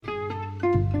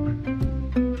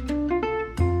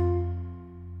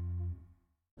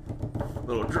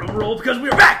Little drum roll because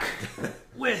we're back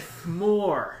with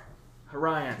more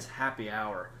Orion's Happy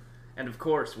Hour. And of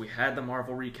course, we had the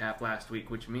Marvel recap last week,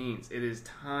 which means it is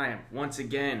time, once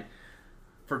again,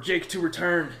 for Jake to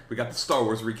return. We got the Star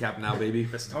Wars recap now, baby.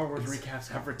 The Star Wars recaps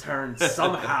have returned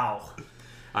somehow.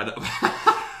 I know.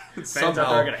 Fans out there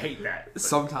are going to hate that. But.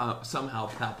 Somehow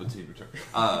Palpatine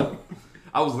returned.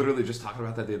 I was literally just talking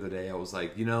about that the other day. I was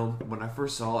like, when I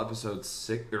first saw episode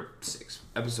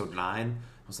 9,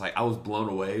 I was blown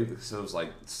away because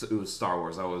it was Star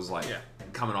Wars. I was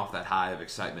coming off that high of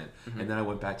excitement. Mm-hmm. And then I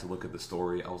went back to look at the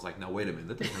story. I was like, no, wait a minute,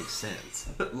 that doesn't make sense.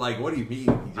 What do you mean he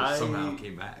just somehow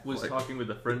came back? I was talking with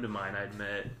a friend of mine I'd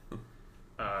met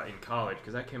in college,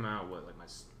 because that came out, my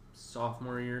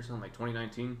sophomore year or something,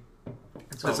 2019?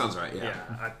 So, that sounds right, yeah. Yeah,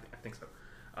 I think so.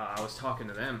 I was talking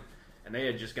to them, and they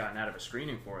had just gotten out of a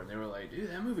screening for it, and they were like,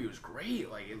 dude, that movie was great.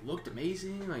 It looked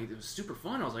amazing. It was super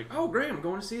fun. I was like, oh, great, I'm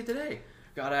going to see it today.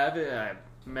 Got out of it. I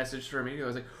messaged her immediately. I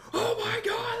was like, oh my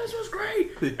God, this was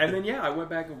great. And then, I went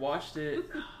back and watched it.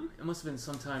 It must have been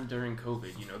sometime during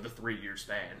COVID, the 3-year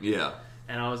span. Yeah.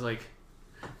 And I was like,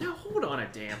 now hold on a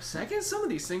damn second. Some of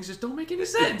these things just don't make any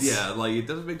sense. Yeah, it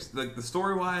doesn't make, the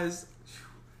story-wise,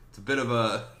 it's a bit of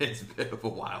a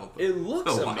wild. It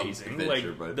looks amazing.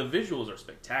 Adventure, the visuals are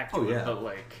spectacular. Oh, yeah.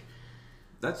 But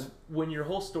that's when your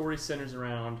whole story centers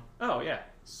around,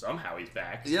 somehow he's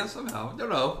back. Yeah, somehow. Don't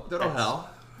know how.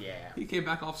 Yeah. He came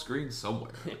back off screen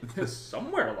somewhere.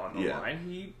 Somewhere along the line,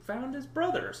 he found his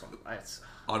brother or something.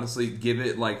 Honestly, give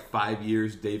it 5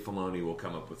 years, Dave Filoni will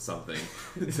come up with something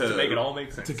to make it all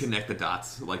make sense. To connect the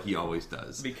dots like he always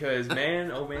does. Because,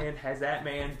 man, oh man, has that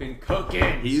man been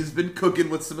cooking. He's been cooking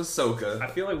with some Ahsoka. I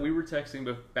feel like we were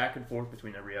texting back and forth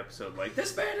between every episode,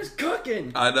 this man is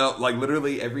cooking. I know,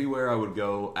 literally everywhere I would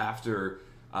go after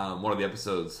one of the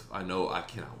episodes, I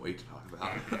cannot wait to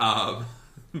talk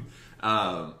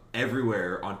about.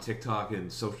 Everywhere on TikTok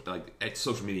and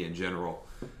social media in general,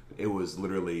 it was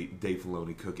literally Dave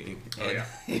Filoni cooking.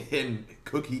 And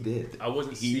cook he did. I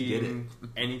wasn't seeing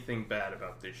anything bad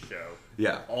about this show.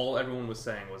 Yeah. All everyone was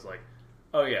saying was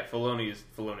oh yeah, Filoni's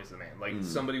the man.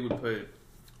 Somebody would put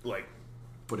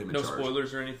him in no charge.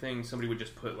 Spoilers or anything. Somebody would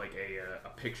just put a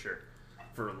picture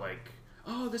for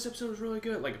oh, this episode was really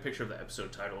good. A picture of the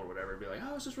episode title or whatever. It'd be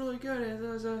oh, this is really good. It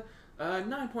was a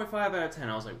 9.5 out of 10.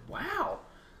 I was like, wow.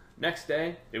 Next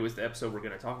day, it was the episode we're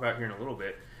going to talk about here in a little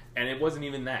bit, and it wasn't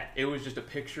even that. It was just a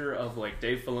picture of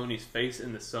Dave Filoni's face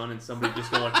in the sun, and somebody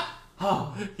just going,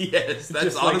 oh, yes, that's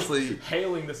just, honestly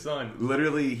hailing the sun.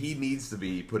 Literally, he needs to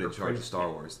be put in charge of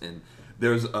Star Wars. And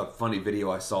there's a funny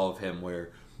video I saw of him where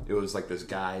it was this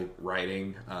guy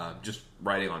writing, just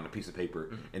writing on a piece of paper,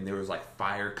 and there was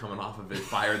fire coming off of it,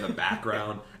 fire in the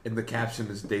background, and the caption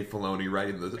is Dave Filoni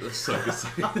writing the Ahsoka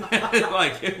scene.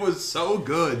 It was so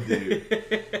good, dude.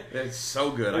 It's so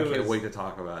good. I can't wait to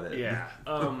talk about it. Yeah.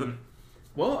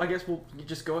 Well, I guess we'll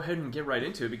just go ahead and get right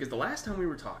into it, because the last time we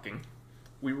were talking,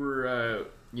 we were,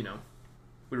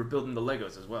 we were building the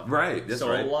Legos as well. Right, that's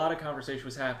right. So a lot of conversation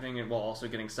was happening, and while also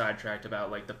getting sidetracked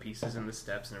about the pieces and the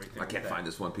steps and everything. I can't find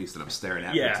this one piece that I'm staring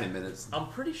at for 10 minutes. I'm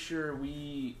pretty sure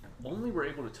we only were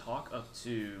able to talk up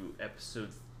to episode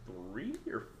 3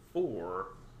 or 4.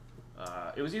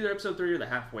 It was either episode 3 or the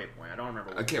halfway point. I don't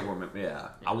remember. I can't remember. Yeah.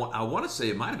 I want to say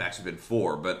it might have actually been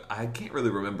 4, but I can't really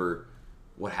remember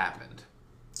what happened.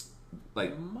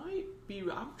 It might be.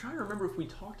 I'm trying to remember if we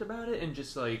talked about it and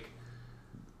just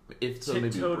if so,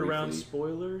 tiptoed around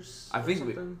spoilers. I think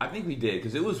we did,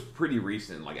 because it was pretty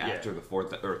recent. After the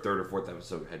third or fourth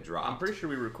episode had dropped. I'm pretty sure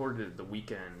we recorded it the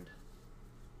weekend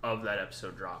of that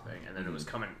episode dropping, and then it was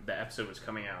coming. The episode was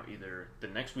coming out either the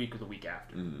next week or the week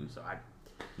after. So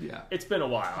it's been a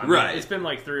while. I mean, it's been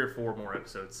 3 or 4 more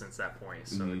episodes since that point.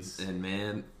 So and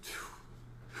man,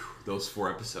 those 4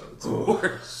 episodes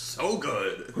were so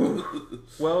good.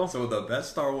 Well, some of the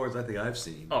best Star Wars I think I've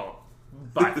seen. Oh,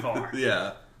 by far.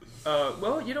 Yeah.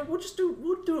 Well,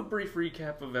 we'll do a brief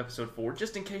recap of episode 4,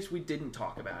 just in case we didn't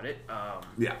talk about it.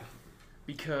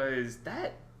 Because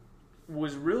that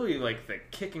was really the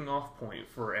kicking off point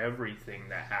for everything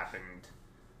that happened.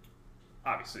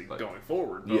 Obviously, going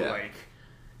forward, but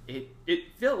it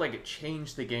felt like it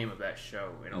changed the game of that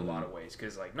show in a lot of ways.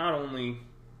 Because not only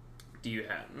do you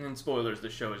have, and spoilers, the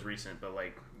show is recent, but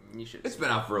you should. It's been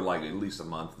out for at least a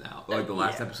month now. The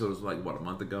last episode was what, a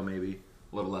month ago, maybe.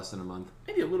 A little less than a month.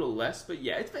 Maybe a little less, but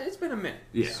yeah, it's been a minute.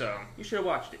 Yeah. So you should have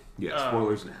watched it. Yeah,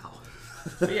 spoilers now.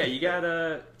 But yeah, you got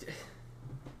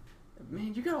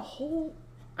you got a whole.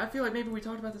 I feel like maybe we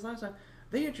talked about this last time.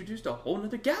 They introduced a whole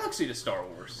nother galaxy to Star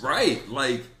Wars. Right,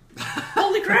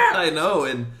 holy crap! I know,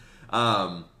 and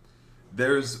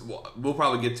we'll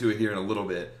probably get to it here in a little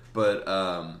bit, but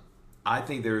I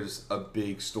think there's a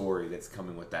big story that's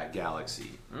coming with that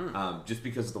galaxy. Just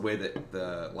because of the way that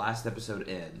the last episode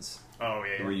ends. Oh,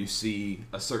 yeah. Where you see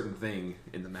a certain thing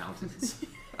in the mountains.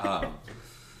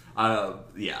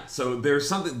 Yeah, so there's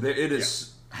something there. It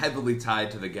is heavily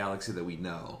tied to the galaxy that we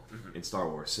know in Star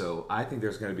Wars. So I think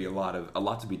there's going to be a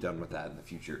lot to be done with that in the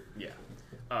future. Yeah,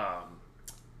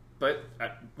 but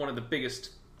one of the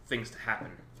biggest things to happen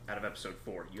out of Episode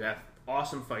 4, you have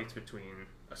awesome fights between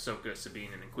Ahsoka, Sabine,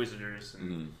 and Inquisitors,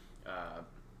 and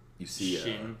you see,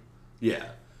 Shin.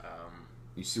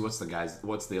 You see what's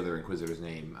the other Inquisitor's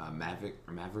name? Maverick?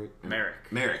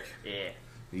 Merrick. Yeah.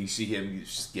 You see him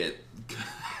just get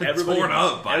Everybody, torn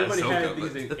up by everybody Ahsoka.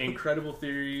 had these incredible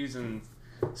theories, and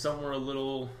some were a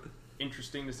little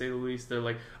interesting to say the least. They're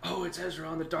like, "Oh, it's Ezra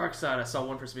on the dark side." I saw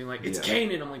one person being like, "It's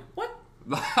Kanan." I'm like, "What?"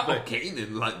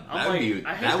 Kanan,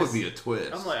 that would be a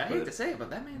twist. I'm like, I hate to say it, but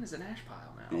that man is an ash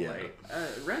pile now. Yeah. Like,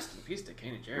 rest in peace to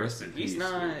Kanan Jarrus. Rest in peace,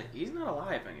 He's not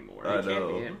alive anymore. I He can't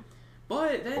know. be him.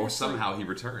 But then Or somehow he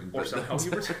returned. Or somehow he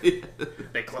returned.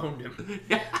 They cloned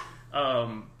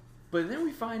him. But then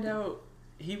we find out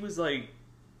he was like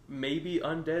maybe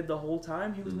undead the whole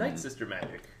time. He was Night Sister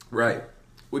magic. Right.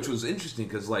 Which was interesting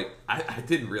because, like, I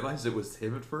didn't realize it was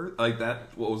him at first. Like,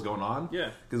 what was going on.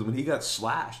 Yeah. Because when he got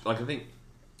slashed, like, I think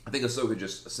Ahsoka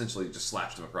just essentially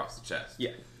slashed him across the chest.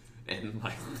 Yeah. And,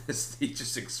 like, he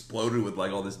just exploded with,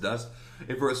 like, all this dust.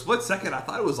 And for a split second, I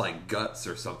thought it was, like, guts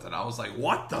or something. I was like,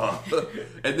 what the?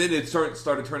 And then it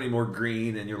started turning more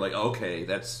green, and you're like, okay,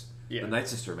 that's the Night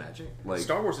Sister magic. Like,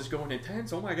 Star Wars is going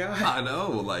intense. Oh, my God. I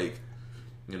know. Like,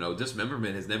 you know,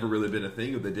 dismemberment has never really been a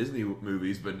thing of the Disney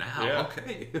movies, but now,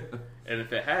 okay. And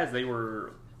if it has, they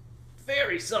were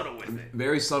very subtle with it.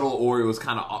 Very subtle, or it was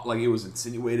kind of, like, it was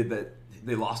insinuated that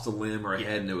they lost a limb or a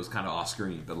head, and it was kind of off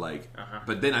screen. But like,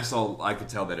 but then I could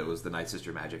tell that it was the Night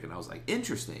Sister magic, and I was like,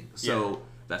 interesting. So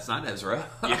that's not Ezra.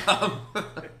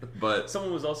 But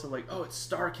someone was also like, "Oh, it's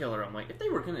Star Killer." I'm like, if they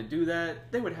were gonna do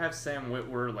that, they would have Sam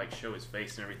Witwer like show his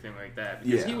face and everything like that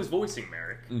because he was voicing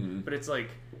Merrick. But it's like,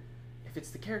 if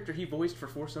it's the character he voiced for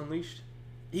Force Unleashed,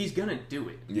 he's gonna do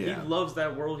it. Yeah. He loves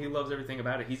that world. He loves everything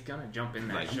about it. He's gonna jump in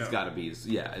that like, show. he's got to be,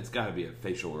 it's got to be a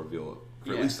facial reveal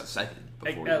for at least a second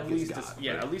before at he least gets got.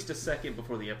 at least a second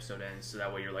before the episode ends, so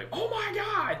that way you're like, "Oh my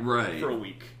God!" Right. For a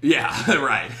week. Yeah,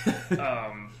 right.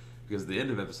 Because the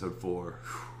end of episode 4.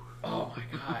 Oh my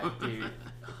God, dude!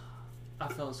 I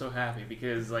felt so happy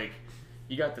because like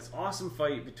you got this awesome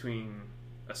fight between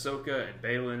Ahsoka and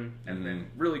Baylan, and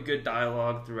then really good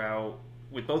dialogue throughout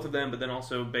with both of them, but then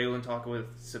also Baylan talking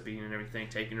with Sabine and everything,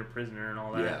 taking her prisoner and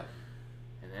all that. Yeah.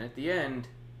 And then at the end,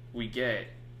 we get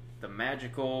the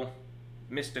magical,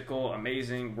 mystical,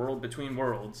 amazing world between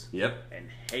worlds. Yep. And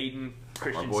Hayden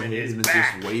Our boy Christensen is Hayden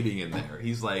back. just waiting in there.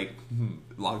 He's like,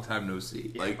 long time no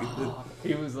see. Yeah. Like,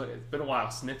 he was like, it's been a while,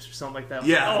 Snips or something like that.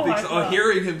 yeah, Like, I think so. God.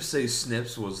 Hearing him say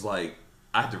Snips was like,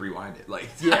 I had to rewind it. Like,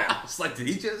 Yeah. it's like, did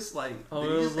he just like? Oh,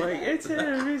 did it he was just say like, that? it's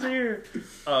him, he's here.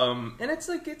 And it's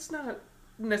like, it's not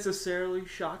necessarily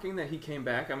shocking that he came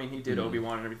back. I mean, he did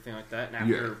Obi-Wan and everything like that, and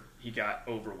after he got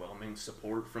overwhelming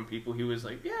support from people, he was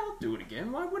like, yeah, I'll do it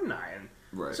again. Why wouldn't I? And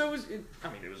Right. so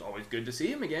it was always good to see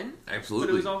him again. Absolutely.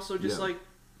 But it was also just like,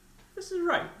 this is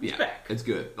right. He's back. It's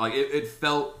good. Like, it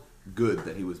felt good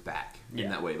that he was back in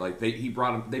that way. Like, they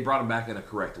brought him back in a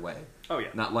correct way. Oh, yeah.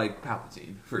 Not like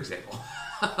Palpatine, for example.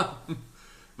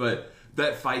 But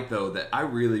that fight, though, that I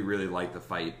really, really like the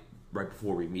fight right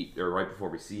before we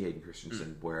see Hayden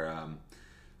Christensen, where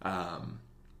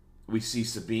we see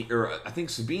Sabine, or I think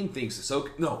Sabine thinks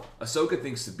Ahsoka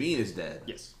thinks Sabine is dead.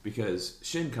 Yes. Because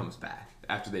Shin comes back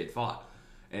after they had fought.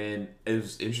 And it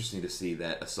was interesting to see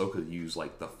that Ahsoka used,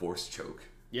 like, the Force choke.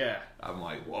 Yeah. I'm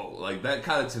like, whoa. Like, that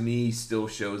kind of, to me, still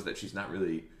shows that she's not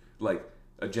really, like,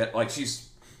 a Jedi. Like, she's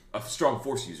a strong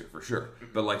Force user, for sure.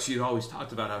 But, like, she had always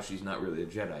talked about how she's not really a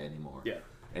Jedi anymore. Yeah.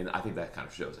 And I think that kind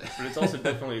of shows it. But it's also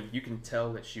definitely, you can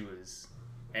tell that she was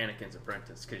Anakin's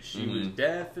apprentice, because she was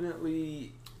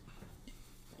definitely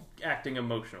acting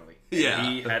emotionally. Yeah.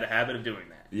 He had a habit of doing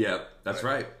that. Yeah, that's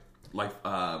right. Like,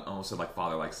 I almost said like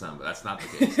father, like son, but that's not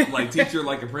the case. Like teacher,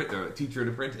 like apprentice, teacher and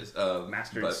apprentice.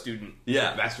 Master and student.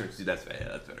 Yeah, master and student. That's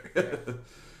better. Yeah, that's better.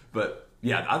 But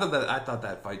I thought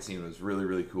that fight scene was really,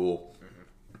 really cool.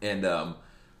 And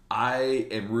I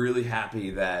am really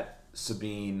happy that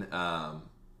Sabine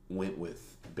went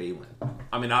with Baylan.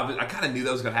 I mean, I kind of knew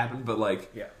that was going to happen, but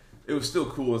like, it was still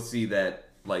cool to see that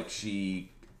like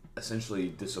she essentially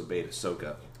disobeyed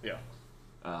Ahsoka. Yeah.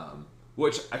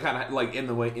 Which I kind of like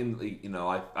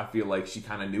I feel like she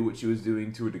kind of knew what she was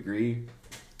doing to a degree,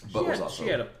 but She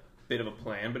had a bit of a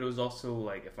plan, but it was also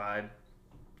like, if I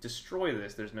destroy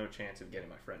this, there's no chance of getting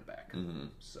my friend back. Mm-hmm.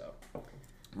 So,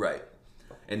 right,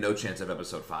 and no chance of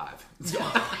episode 5,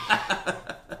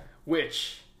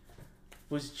 which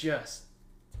was just.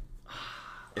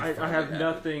 I have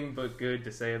nothing but good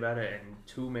to say about it, and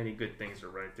too many good things are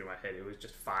running through my head. It was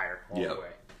just fire all the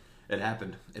way. It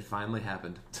happened. It finally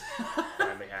happened.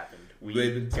 Finally happened.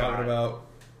 They've been talking about.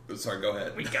 Sorry, go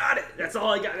ahead. We got it. That's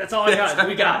all I got. That's all I got.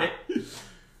 We got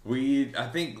it. I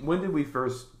think, when did we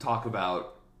first talk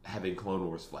about having Clone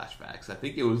Wars flashbacks? I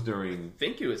think it was during. I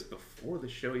think it was before the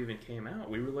show even came out.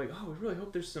 We were like, oh, we really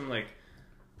hope there's some like.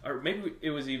 Or maybe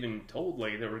it was even told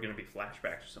like there were going to be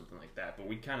flashbacks or something like that. But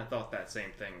we kind of thought that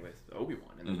same thing with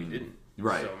Obi-Wan, and then we didn't.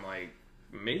 Right. So I'm like,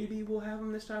 maybe we'll have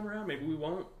them this time around. Maybe we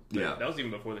won't. But yeah. That was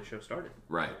even before the show started.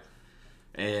 Right.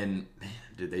 And man,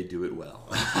 did they do it well?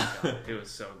 Oh my God, it was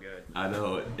so good. I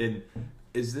know. And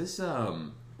is this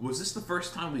was this the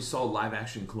first time we saw live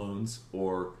action clones,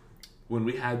 or when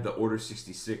we had the Order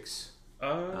 66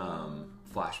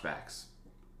 flashbacks?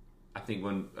 I think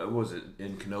when what was it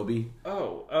in Kenobi?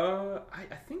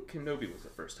 I think Kenobi was the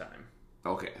first time.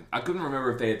 Okay, I couldn't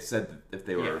remember if they had said if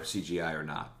they were CGI or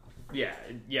not. Yeah.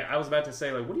 I was about to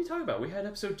say like, what are you talking about? We had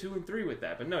episode 2 and 3 with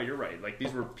that, but no, you're right. Like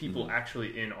these were people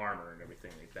actually in armor and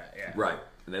everything like that. Yeah, right.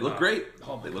 And they look great.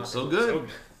 Oh my they God, look so good.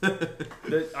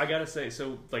 I gotta say,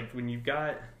 so like when you've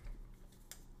got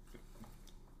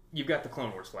the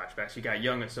Clone Wars flashbacks, you got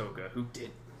young Ahsoka who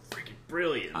did freaking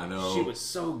brilliant. I know. She was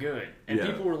so good. And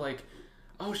people were like,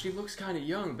 oh, she looks kind of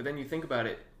young. But then you think about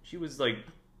it, she was like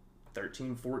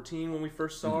 13, 14 when we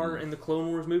first saw her in the Clone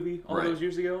Wars movie all those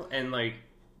years ago. And like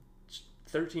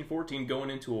 13, 14 going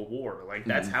into a war. Like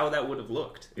that's how that would have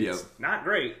looked. It's not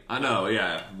great. I know,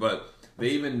 yeah. But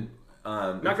they even...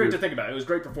 not great to think about. It was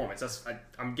great performance.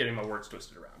 I'm getting my words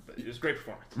twisted around. But it was great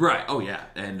performance. Right. Oh, yeah.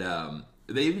 And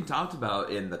they even talked about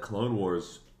in the Clone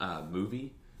Wars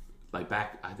movie... Like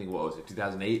back, I think, what was it,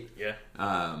 2008? Yeah.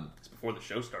 It's before the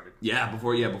show started. Yeah,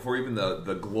 before even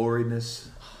the gloriness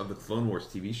of the Clone Wars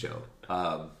TV show.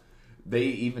 They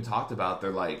even talked about,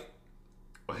 they're like,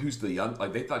 well, who's the young,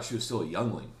 like they thought she was still a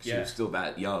youngling. She was still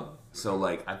that young. So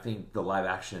like, I think the live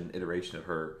action iteration of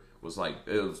her was like,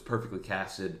 it was perfectly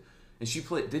casted. And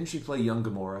didn't she play young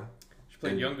Gamora? She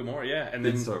played young Gamora, yeah. And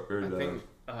then I think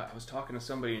I was talking to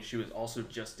somebody and she was also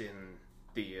just in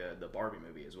the Barbie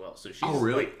movie as well. So she's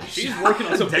she's working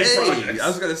on some big projects. I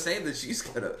was gonna say that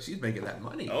she's making that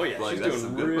money. Oh yeah, like, she's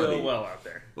doing real well out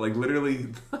there. Like literally,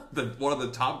 one of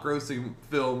the top grossing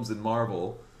films in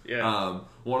Marvel. Yeah.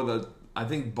 I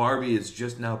think Barbie is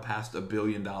just now past $1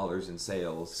 billion in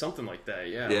sales. Something like that.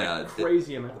 Yeah. Yeah. Like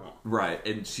crazy amount. Right,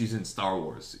 and she's in Star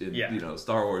Wars. Yeah. You know,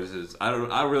 Star Wars is. I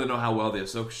don't really know how well the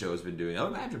Ahsoka show has been doing. I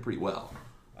would imagine pretty well.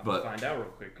 I'll find out real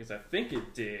quick because I think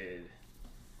it did.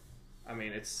 I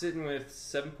mean, it's sitting with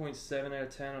 7.7 out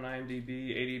of 10 on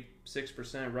IMDb,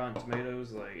 86% Rotten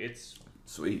Tomatoes. Like, it's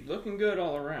sweet, looking good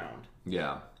all around.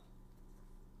 Yeah.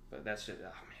 But that's just, oh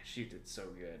man, she did so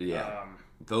good. Yeah.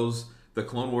 The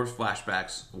Clone Wars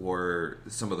flashbacks were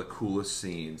some of the coolest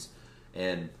scenes,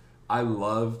 and I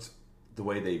loved the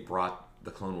way they brought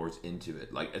the Clone Wars into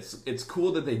it. Like, it's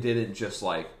cool that they didn't just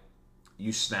like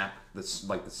you snap the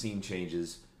scene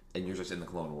changes. And you're just in the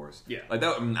Clone Wars. Yeah. Like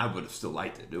that, I mean, I would have still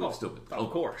liked it. It would have still been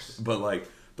Of course. But like,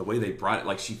 the way they brought it,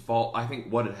 like I think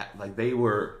like they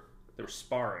were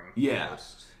sparring. Yeah.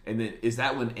 Almost. And then, is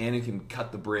that when Anakin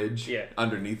cut the bridge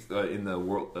underneath, in the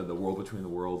world between the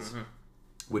worlds? Mm-hmm.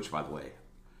 Which, by the way,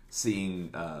 seeing,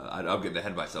 I'll get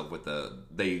ahead of myself with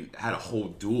they had a whole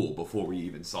duel before we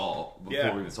even saw, the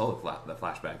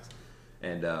flashbacks.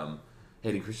 And,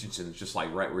 Hayden Christensen is just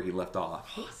like right where he left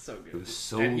off. Oh, so good. It was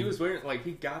so... And he was wearing, like,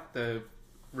 he got the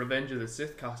Revenge of the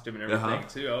Sith costume and everything,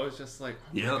 too. I was just like,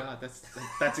 oh my God,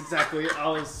 that's exactly it. I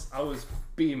was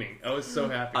beaming. I was so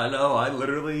happy. I know. I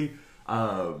literally,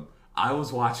 I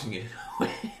was watching it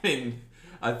and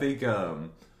I think,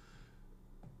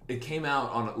 it came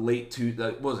out on a late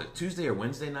Tuesday, what was it, Tuesday or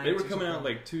Wednesday night? They were coming out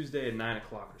like Tuesday at 9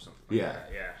 o'clock or something like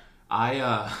that. Yeah.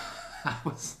 I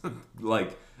was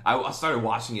like... I started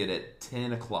watching it at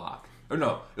 10 o'clock. Or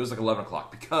no, it was like 11 o'clock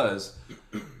because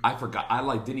I forgot. I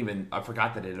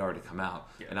forgot that it had already come out.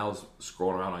 Yeah. And I was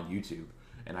scrolling around on YouTube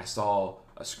and I saw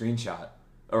a screenshot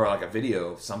or like a video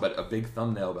of a big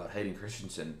thumbnail about Hayden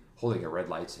Christensen holding a red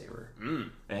lightsaber.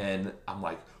 And I'm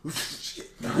like,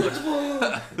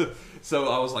 so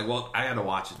I was like, well, I gotta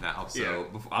watch it now. So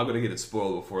I'm gonna get it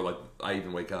spoiled before like I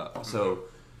even wake up. So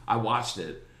I watched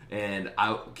it. And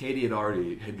Katie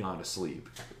had gone to sleep,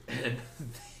 and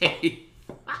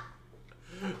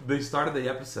they started the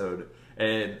episode,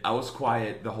 And I was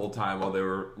quiet the whole time while they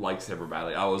were lightsaber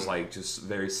battling. I was like just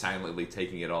very silently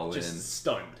taking it all in. Just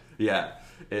stunned. Yeah.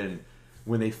 And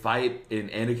when they fight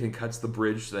and Anakin cuts the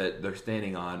bridge that they're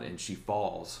standing on and she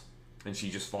falls. And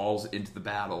she just falls into the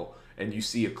battle. And you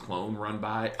see a clone run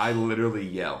by, I literally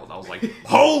yelled. I was like,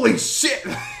 holy shit!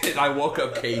 And I woke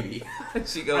up Katie. And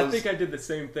she goes... I think I did the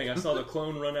same thing. I saw the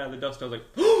clone run out of the dust. I was like,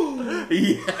 oh!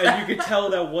 Yeah. And you could tell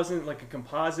that wasn't like a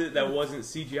composite. That wasn't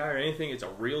CGI or anything. It's a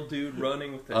real dude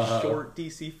running with a short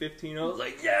DC-15. I was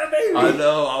like, yeah, baby! I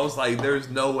know. I was like, there's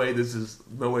no way this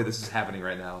is happening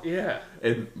right now. Yeah.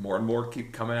 And more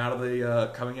keep coming out of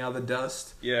the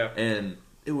dust. Yeah. And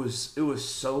it was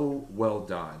so well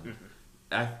done. Mm-hmm.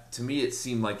 To me, it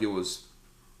seemed like it was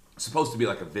supposed to be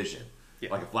like a vision,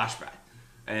 like a flashback,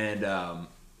 and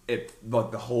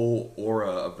the whole aura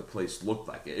of the place looked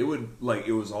like it.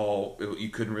 You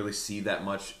couldn't really see that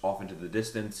much off into the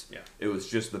distance. Yeah, it was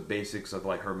just the basics of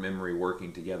like her memory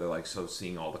working together, like so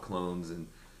seeing all the clones and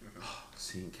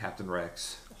seeing Captain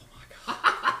Rex. Oh my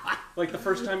god! Like the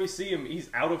first time you see him, he's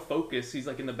out of focus. He's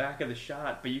like in the back of the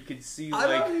shot, but you could see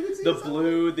like the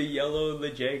blue, the yellow, the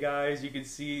J guys. You could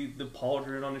see the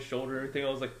pauldron on his shoulder and everything. I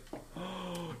was like,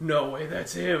 oh, no way,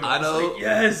 that's him. I know. Like,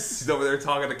 yes. He's over there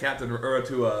talking to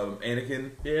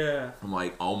Anakin. Yeah. I'm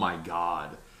like, oh my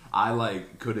god. I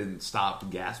like couldn't stop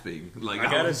gasping. Like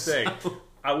I gotta say,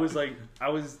 I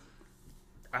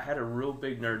had a real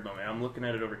big nerd moment. I'm looking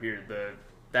at it over here.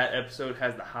 That episode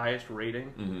has the highest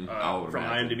rating from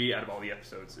IMDb out of all the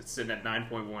episodes. It's sitting at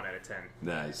 9.1 out of 10.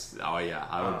 Nice. Oh yeah,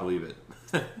 I would believe it.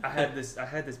 I had this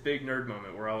big nerd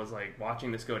moment where I was like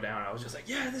watching this go down. I was just like,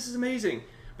 yeah, this is amazing.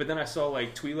 But then I saw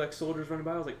like Twi'lek soldiers running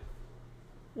by. I was like,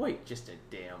 wait, just a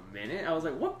damn minute. I was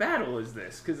like, what battle is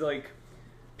this? Because like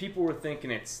people were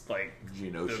thinking it's like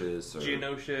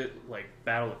Geonosis, like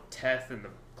Battle of Teth in the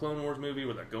Clone Wars movie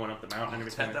where they're going up the mountain and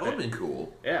everything. That would have been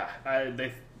cool. Yeah,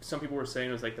 some people were saying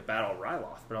it was like the Battle of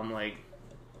Ryloth, but I'm like,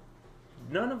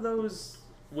 none of those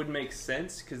would make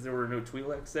sense because there were no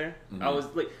Twi'leks there. Mm-hmm.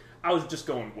 I was just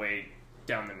going way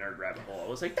down the nerd rabbit hole. I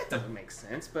was like, that doesn't make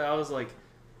sense, but I was like,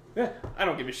 yeah, I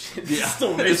don't give a shit. Yeah,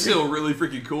 it's still really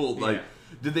freaking cool. Yeah. Like,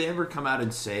 did they ever come out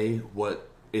and say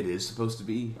what it is supposed to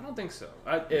be? I don't think so.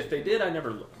 If they did, I never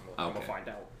looked. I'm gonna find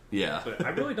out. Yeah, but I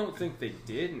really don't think they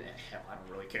did. And hell, I don't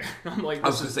really care. I'm like,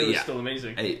 this is still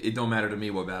amazing. Hey, it don't matter to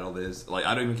me what battle it is. Like,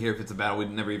 I don't even care if it's a battle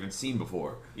we've never even seen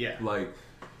before. Yeah, like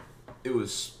it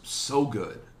was so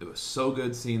good. It was so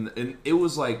good seeing, and it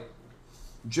was like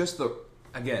just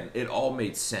it all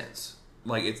made sense.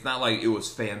 Like, it's not like it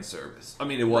was fan service. I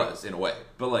mean, it was in a way,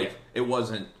 but like it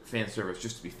wasn't fan service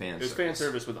just to be fan service. It was fan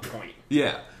service with a point.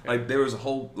 Yeah, like there was a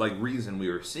whole like reason we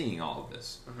were seeing all of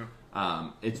this. Mm-hmm.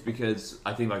 It's because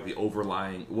I think like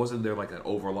wasn't there like an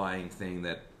overlying thing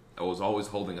that was always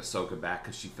holding Ahsoka back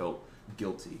because she felt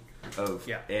guilty of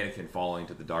Anakin falling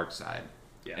to the dark side.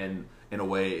 Yeah. And in a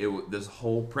way, this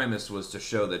whole premise was to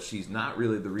show that she's not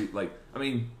really I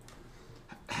mean,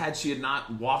 had she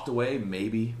not walked away,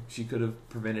 maybe she could have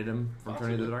prevented him from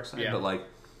turning to the dark side. Yeah. But like,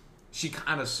 she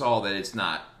kind of saw that it's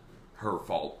not her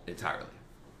fault entirely.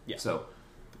 Yeah. So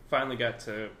finally got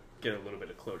to get a little bit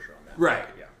of closure on that. Right.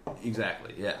 Yeah.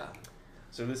 Exactly. Yeah.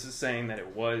 So this is saying that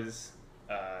it was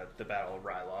the Battle of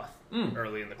Ryloth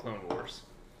early in the Clone Wars.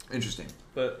 Interesting.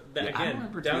 But again, I don't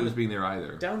remember Twi'leks being there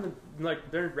either. Down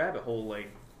their rabbit hole,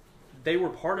 like they were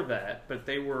part of that, but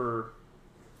they were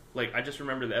like, I just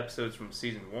remember the episodes from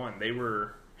season 1. They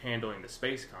were handling the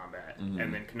space combat,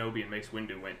 and then Kenobi and Mace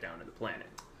Windu went down to the planet.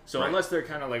 So unless they're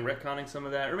kind of like retconning some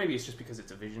of that, or maybe it's just because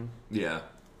it's a vision. Yeah.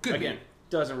 Again,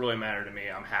 doesn't really matter to me.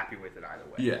 I'm happy with it either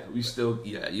way. Yeah, you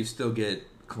still get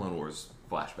Clone Wars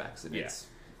flashbacks, and it's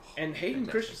and Hayden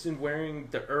Christensen wearing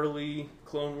the early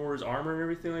Clone Wars armor and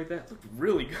everything like that looked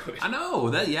really good. I know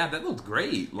that looked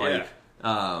great. Like,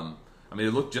 I mean,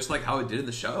 it looked just like how it did in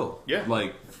the show. Yeah,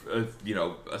 like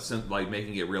like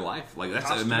making it real life. Like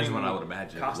that's imagine what I would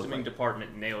imagine. Costuming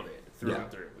department nailed it through and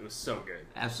through. It was so good.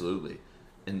 Absolutely.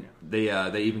 And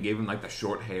they even gave him like the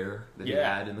short hair that he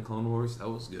had in the Clone Wars. That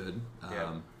was good.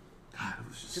 God, it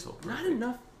was just so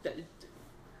perfect.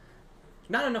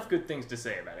 Not enough good things to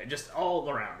say about it. Just all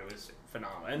around, it was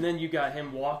phenomenal. And then you got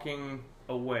him walking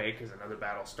away because another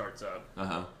battle starts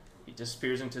up. He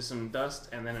disappears into some dust,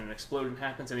 and then an explosion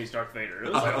happens, and he's Darth Vader.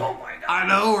 It was like, oh my god! I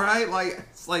know, right? Like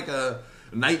it's like a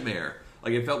nightmare.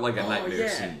 Like it felt like a nightmare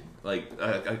scene, like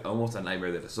almost a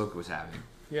nightmare that Ahsoka was having.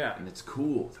 Yeah, and it's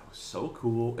cool. That was so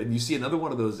cool. And you see another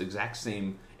one of those exact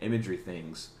same imagery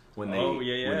things when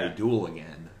they duel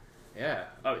again. Yeah.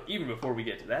 Even before we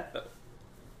get to that, though,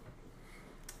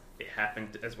 it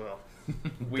happened as well.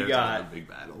 We got a big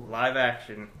battle. Live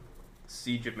action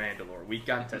Siege of Mandalore. We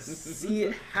got to see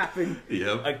it happen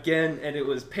Yep. again, and it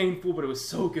was painful, but it was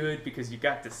so good because you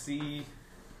got to see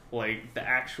like the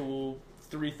actual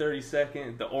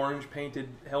 332nd, the orange painted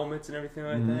helmets and everything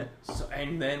like that. So,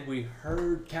 and then we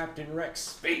heard Captain Rex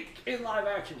speak in live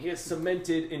action. He is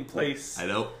cemented in place. I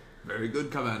know. Very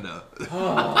good, Commander.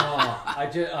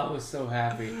 I was so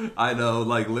happy. I know,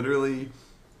 like, literally,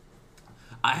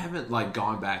 I haven't, like,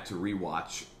 gone back to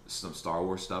rewatch some Star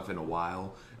Wars stuff in a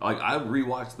while. Like, I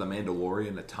rewatched The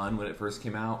Mandalorian a ton when it first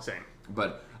came out. Same.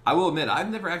 But I will admit,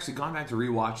 I've never actually gone back to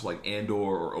rewatch, like, Andor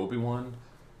or Obi-Wan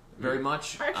very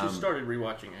much. I actually started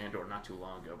rewatching Andor not too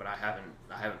long ago, but I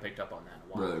haven't picked up on that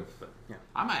in a while. Really? But, yeah.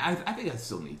 I think I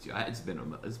still need to. It's been a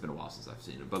while since I've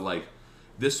seen it. But, like,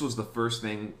 this was the first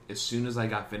thing, as soon as I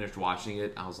got finished watching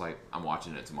it, I was like, I'm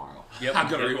watching it tomorrow. Yep. I'm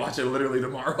going to rewatch it literally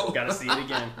tomorrow. Gotta see it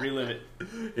again. Relive it.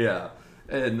 Yeah.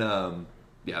 And,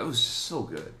 yeah, it was just so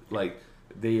good. Like,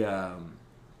 I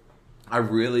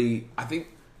think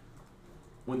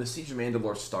when the Siege of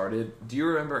Mandalore started, do you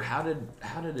remember how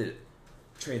did it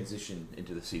transition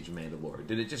into the Siege of Mandalore?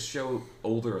 Did it just show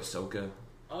older Ahsoka?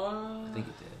 I think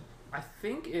it did. I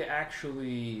think it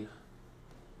actually...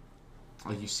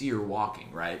 Like, you see her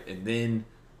walking, right? And then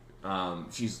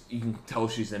you can tell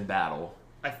she's in battle.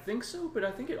 I think so, but I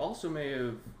think it also may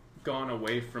have gone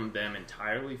away from them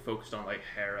entirely, focused on, like,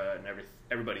 Hera and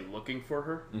everybody looking for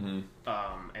her, and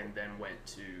then went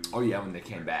to... Oh, yeah, when they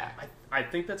came back. I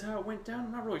think that's how it went down.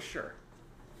 I'm not really sure.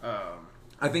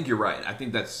 I think you're right. I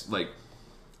think that's, like...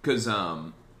 Because,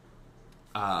 I'm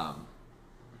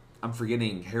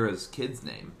forgetting Hera's kid's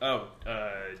name. Oh,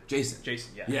 Jason.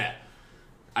 Jason, yeah. Yeah.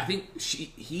 I think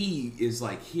he is,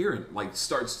 like, hearing, like,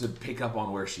 starts to pick up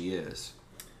on where she is.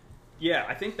 Yeah,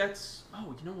 I think that's...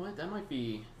 Oh, you know what? That might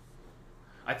be...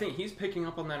 I think he's picking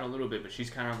up on that a little bit, but she's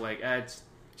kind of like,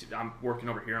 I'm working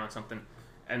over here on something.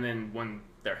 And then when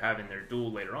they're having their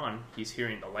duel later on, he's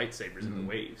hearing the lightsabers in the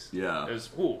waves. Yeah. It was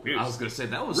I was going to say,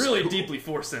 that was really cool. Deeply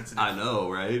force sensitive. I know,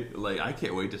 right? Like, I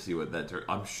can't wait to see what that...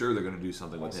 I'm sure they're going to do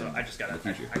something with him. I got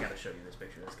to show you this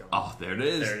picture that's going Oh, there it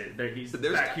is. He's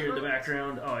There's back here in the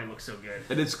background. Oh, he looks so good.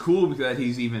 And it's cool because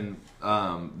he's even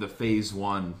the Phase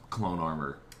 1 clone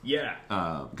armor. Yeah.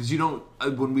 Because you don't...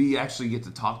 when we actually get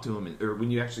to talk to him, or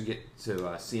when you actually get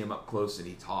to see him up close and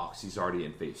he talks, he's already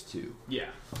in Phase 2. Yeah.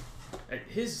 I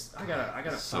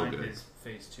gotta find his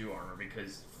Phase 2 armor,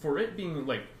 because for it being,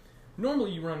 like...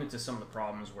 Normally you run into some of the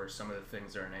problems where some of the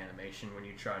things are in animation. When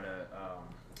you try to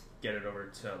get it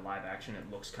over to live action, it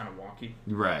looks kind of wonky.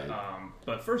 Right.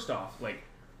 But first off, like,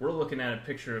 we're looking at a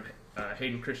picture of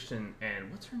Hayden Christensen and...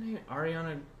 What's her name?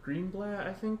 Ariana Greenblatt,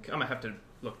 I think? I'm gonna have to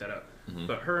look that up.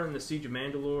 But her in the Siege of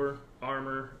Mandalore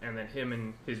armor, and then him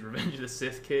in his Revenge of the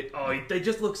Sith kit. Oh, they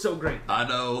just look so great. I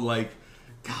know, like,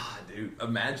 God, dude,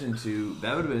 imagine too.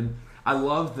 That would have been... I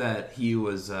love that he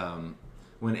was,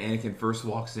 when Anakin first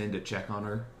walks in to check on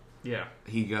her, yeah,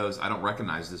 he goes, I don't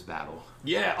recognize this battle.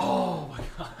 Yeah, oh my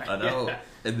god. I know. Yeah.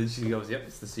 And then she goes, yep,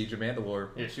 it's the Siege of Mandalore.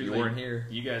 Yeah, she was you like, weren't here.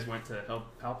 You guys went to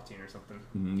help Palpatine or something.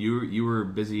 You were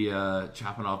busy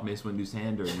chopping off Mace Windu's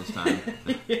hand during this time.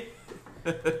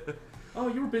 Oh,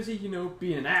 you were busy,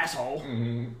 being an asshole.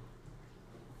 Mm-hmm.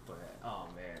 But, oh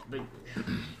man.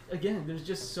 Again, there's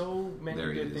just so many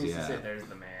good things to say. There's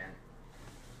the man.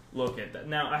 Look at that.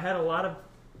 Now, I had a lot of,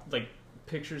 like,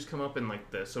 pictures come up in,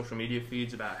 like, the social media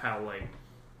feeds about how, like,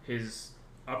 his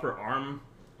upper arm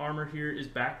armor here is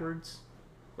backwards.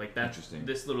 Like, that. Interesting.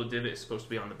 This little divot is supposed to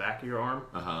be on the back of your arm.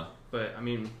 Uh-huh. But, I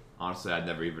mean... Honestly, I'd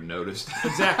never even noticed.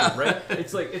 Exactly, right?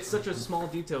 It's like, it's such a small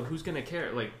detail. Who's going to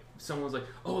care? Like, someone's like,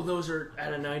 oh, those are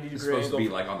at a 90-degree angle. It's supposed to be,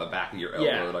 like, on the back of your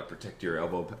elbow, like, protect your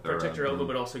elbow. Protect your elbow,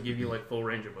 but also give you, like, full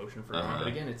range of motion for But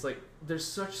again, it's like, there's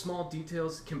such small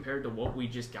details compared to what we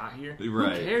just got here.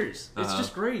 Right. Who cares? It's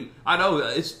just great. I know.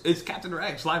 It's Captain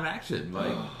Rex, live action.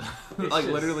 Like, like just,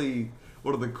 literally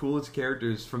one of the coolest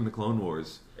characters from the Clone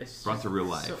Wars brought to real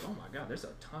life. So, oh my god, there's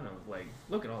a ton of, like,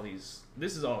 look at all these.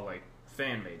 This is all, like,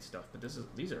 fan-made stuff, but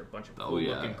these are a bunch of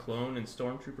cool-looking clone and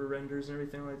stormtrooper renders and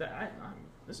everything like that.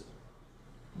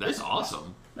 That's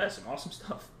awesome. That's some awesome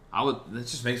stuff. That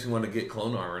just makes me want to get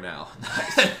clone armor now.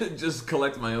 Just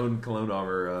collect my own clone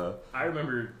armor. I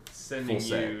remember sending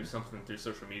you something through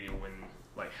social media when,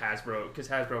 like, Hasbro, because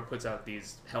Hasbro puts out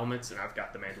these helmets, and I've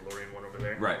got the Mandalorian one over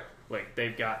there. Right. Like,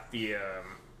 they've got the,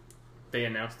 they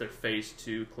announced their Phase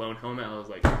 2 clone helmet. I was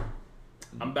like,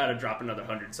 I'm about to drop another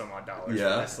 $100-some-odd for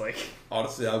this. Like,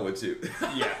 honestly, I would too.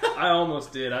 Yeah, I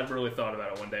almost did. I've really thought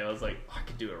about it one day. I was like, I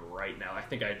could do it right now. I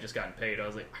think I had just gotten paid. I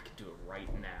was like, I could do it right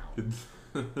now.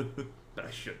 But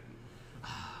I shouldn't.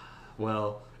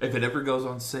 Well, if it ever goes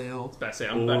on sale,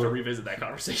 I'm about to revisit that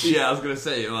conversation. Yeah, I was gonna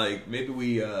say like maybe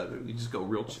we just go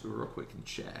real quick and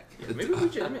check. Yeah, maybe we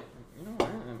just. I mean, you know what?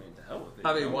 I mean, to hell with it.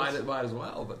 I mean, might as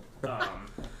well, but.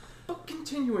 But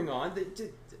continuing on,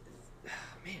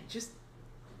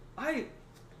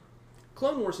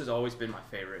 Clone Wars has always been my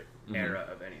favorite era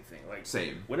of anything. Like,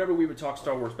 same. Whenever we would talk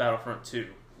Star Wars Battlefront 2,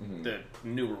 the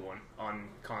newer one on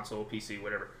console, PC,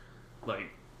 whatever,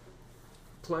 like,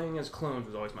 playing as clones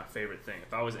was always my favorite thing.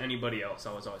 If I was anybody else,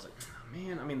 I was always like, oh,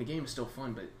 man, I mean, the game is still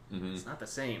fun, but it's not the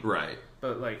same. Right.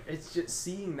 But, like, it's just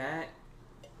seeing that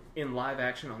in live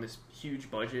action on this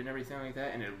huge budget and everything like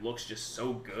that, and it looks just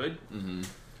so good,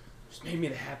 just made me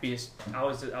the happiest. I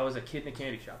was a kid in a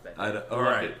candy shop that day. All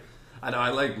right. I know, I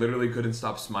like literally couldn't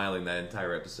stop smiling that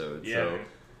entire episode. Yeah. So,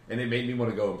 and it made me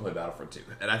want to go and play Battlefront 2.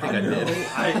 And I think I did.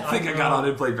 I think I got on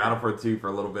and played Battlefront 2 for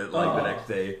a little bit, like the next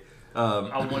day.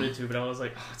 I wanted to, but I was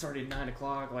like, oh, it's already 9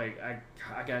 o'clock. Like, I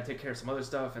gotta take care of some other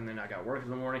stuff, and then I got work in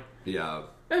the morning. Yeah.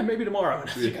 Maybe tomorrow. I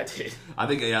think I did.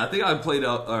 I think I played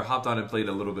or hopped on and played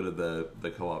a little bit of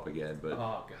the co-op again. But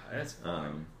oh god, that's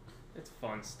fun. It's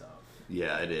fun stuff.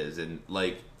 Yeah, it is, and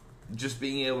like just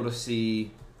being able to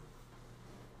see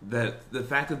that the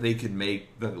fact that they could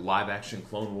make the live action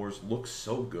Clone Wars look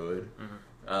so good,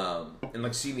 and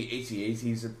like seeing the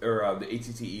AT-ATs or the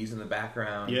ATTEs in the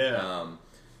background. Yeah.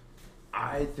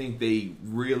 I think they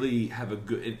really have a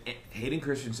good. And Hayden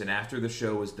Christensen, after the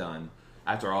show was done,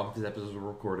 after all of his episodes were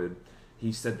recorded,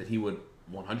 he said that he would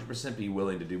 100% be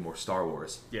willing to do more Star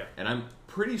Wars. Yeah. And I'm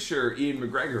pretty sure Ian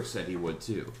McGregor said he would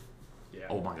too. Yeah.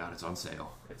 Oh my god, it's on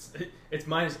sale. It's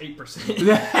minus 8%.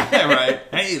 Right.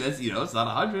 Hey, that's it's not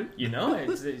 100. You know,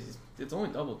 it's only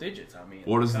double digits. I mean,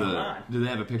 what is do they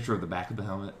have a picture of the back of the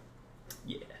helmet?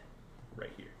 Yeah.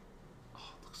 Right here.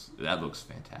 That looks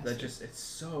fantastic. It's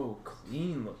so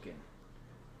clean looking.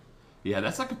 Yeah,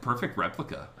 that's like a perfect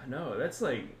replica. I know. That's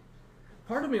like,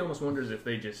 part of me almost wonders if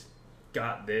they just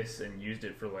got this and used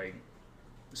it for like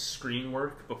screen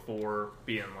work before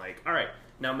being like, all right,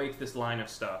 now make this line of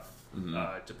stuff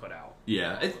to put out.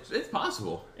 Yeah, it's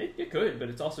possible. It could, but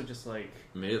it's also just like,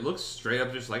 I mean, it looks straight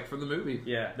up just like from the movie.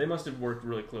 Yeah, they must have worked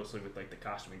really closely with like the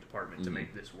costuming department to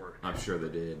make this work. I'm sure they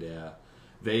did. Yeah,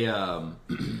 they.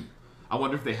 I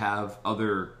wonder if they have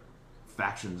other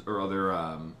factions or other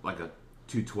like a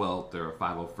 212th or a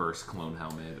 501st clone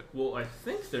helmet. Well, I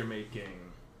think they're making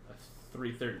a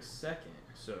 332nd,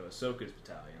 so Ahsoka's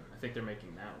battalion. I think they're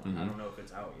making that one. I don't know if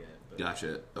it's out yet. But...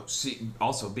 Gotcha.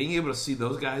 Also, being able to see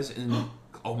those guys in...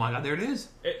 oh my god, there it is.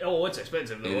 It's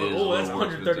expensive. Though. That's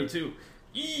 132.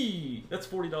 Eee! That's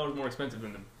 $40 more expensive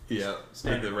than the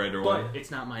standard regular one. But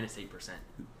it's not minus 8%.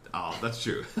 Oh, that's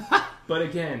true. But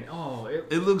again,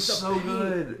 it looks so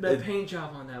good. The paint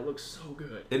job on that looks so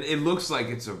good. And it looks like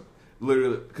it's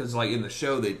literally because like in the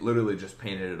show they literally just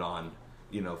painted it on,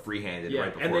 freehanded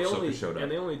right before Ahsoka showed up.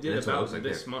 And they only did about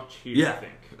this much here. Yeah. I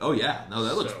think. Oh yeah, no,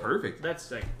 that looks perfect. That's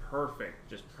like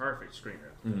perfect screen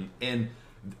rip. Mm-hmm. And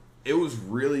it was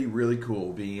really really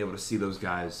cool being able to see those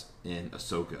guys in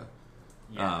Ahsoka.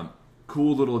 Yeah.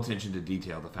 Cool little attention to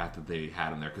detail, the fact that they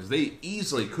had them there, because they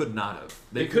easily could not have.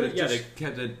 They could have just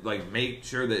kept it, like, make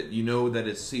sure that that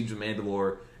it's Siege of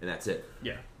Mandalore, and that's it.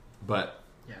 Yeah. But...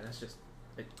 yeah, that's just...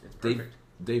 it's perfect.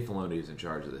 Dave Filoni is in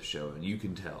charge of this show, and you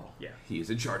can tell. Yeah. He is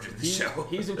in charge of the show.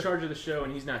 He's in charge of the show,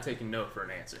 and he's not taking no for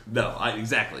an answer. No,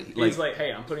 exactly. He's like,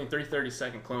 hey, I'm putting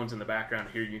 332nd clones in the background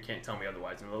here, you can't tell me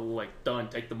otherwise. And they're like, done,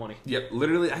 take the money. Yep,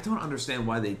 literally, I don't understand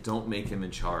why they don't make him in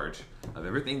charge of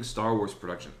everything Star Wars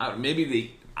production. I don't know,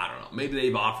 maybe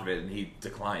they've offered it and he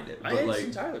declined it. But it's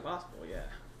entirely possible, yeah.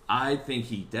 I think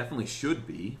he definitely should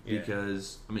be,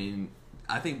 because,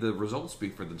 I think the results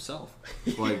speak for themselves.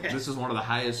 Like, this is one of the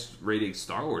highest rated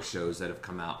Star Wars shows that have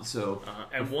come out. So,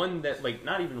 and one that, like,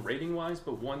 not even rating wise,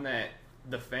 but one that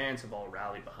the fans have all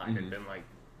rallied behind and been like,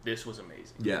 this was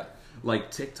amazing. Yeah, like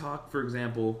TikTok, for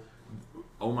example.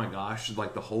 Oh my gosh!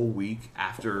 Like the whole week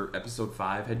after Episode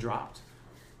 5 had dropped,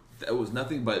 that was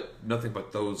nothing but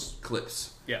those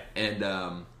clips. Yeah,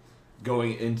 and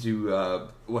going into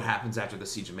what happens after the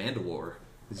Siege of Mandalore,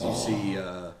 is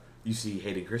you see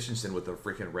Hayden Christensen with a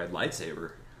freaking red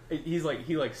lightsaber. He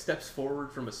steps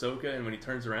forward from Ahsoka, and when he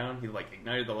turns around, he like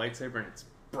ignited the lightsaber, and it's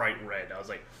bright red. I was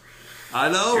like, I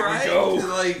know, here right? We go.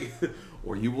 Like,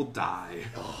 or you will die.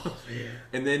 Oh man!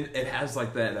 And then it has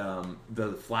like that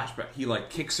the flashback. He like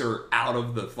kicks her out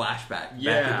of the flashback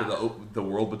back into the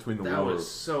world between the worlds. That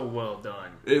was so well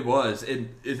done. It was.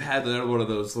 It had another one of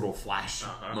those little flash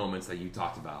moments that you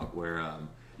talked about, where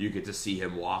you get to see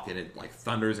him walk, and it like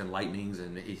thunders and lightnings,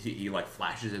 and he like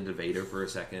flashes into Vader for a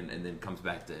second, and then comes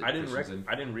back to. I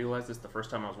didn't realize this the first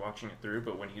time I was watching it through,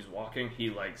 but when he's walking, he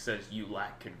like says, "You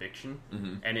lack conviction,"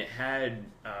 and it had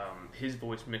his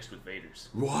voice mixed with Vader's.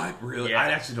 What? Really? Yeah. I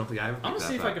actually don't think I ever. I'm gonna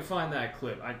see if I can find that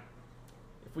clip.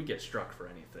 If we get struck for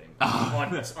anything on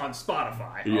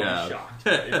Spotify, I'll be shocked.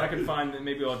 If I can find it,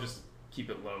 maybe I'll just keep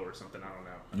it low or something. I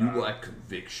don't know. You lack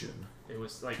conviction. It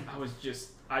was like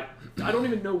I don't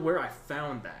even know where I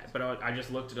found that, but I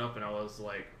just looked it up and I was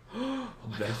like, oh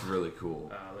that's really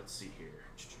cool. Let's see here.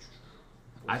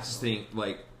 I just think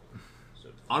like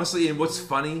honestly, and what's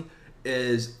funny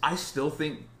is I still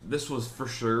think this was for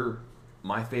sure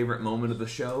my favorite moment of the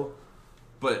show,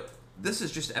 but this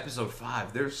is just episode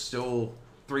 5. There's still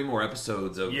 3 more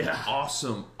episodes of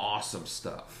awesome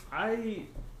stuff. I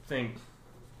think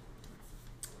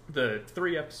the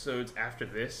 3 episodes after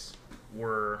this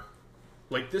were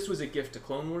like, this was a gift to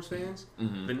Clone Wars fans.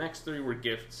 The next 3 were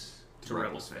gifts to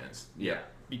Rebels fans. Yeah,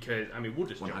 because I mean, we'll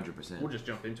just 100%. We'll just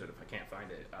jump into it if I can't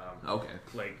find it. Okay,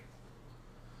 like,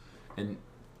 and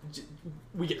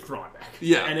we get Thrawn back.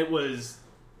 Yeah, and it was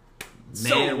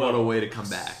what a way to come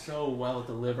back. So well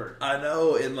delivered. I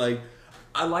know, and like,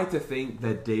 I like to think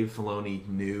that Dave Filoni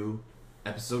knew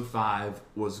episode 5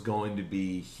 was going to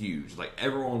be huge. Like,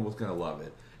 everyone was going to love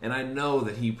it. And I know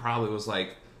that he probably was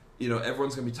like,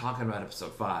 everyone's going to be talking about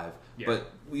episode 5,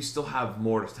 but we still have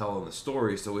more to tell in the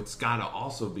story, so it's got to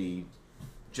also be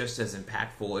just as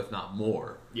impactful, if not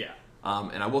more. Yeah.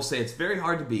 And I will say it's very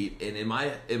hard to beat, and in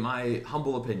my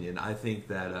humble opinion, I think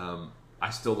that I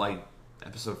still like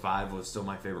episode 5 was still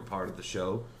my favorite part of the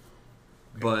show.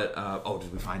 But,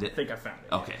 did we find it? I think I found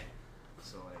it. Okay.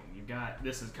 So, you got,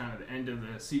 this is kind of the end of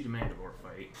the Siege of Mandalore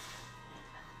fight.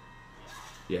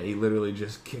 Yeah, he literally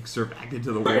just kicks her back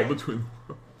into the wall between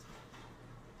the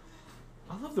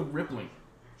I love the rippling.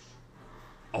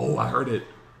 Oh, I heard it.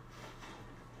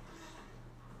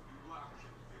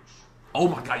 Oh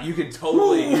my god, you can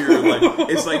totally hear, like,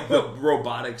 it's like the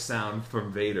robotic sound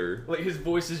from Vader. Like, his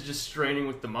voice is just straining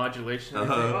with the modulation.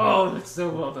 Oh, that's so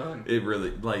well done. It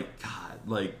really, like, God,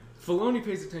 like... Filoni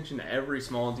pays attention to every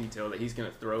small detail that he's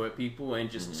going to throw at people and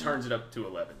just turns it up to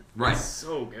 11. Right. It's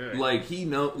so good. Like,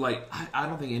 I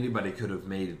don't think anybody could have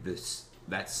made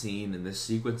that scene and this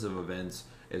sequence of events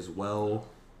as well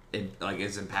and, like,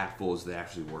 as impactful as they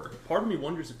actually were. Part of me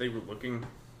wonders if they were looking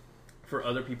for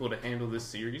other people to handle this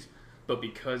series, but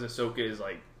because Ahsoka is,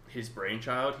 like, his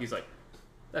brainchild, he's like,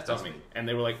 that's me. And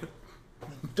they were like,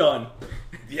 done.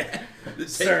 Yeah.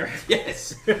 Sir.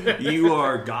 Yes. You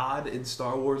are God in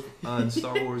Star Wars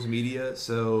media,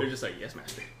 so... They're just like, yes,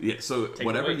 master. Yeah, so Take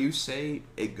whatever you say,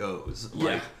 it goes. Yeah.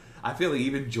 Like, I feel like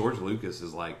even George Lucas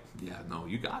is like, yeah, no,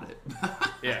 you got it.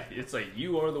 Yeah, it's like,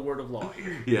 you are the word of law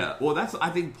here. Yeah, well, that's, I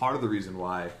think, part of the reason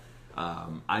why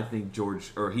I think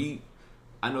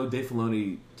I know Dave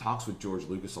Filoni talks with George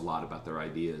Lucas a lot about their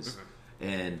ideas,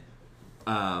 and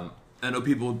I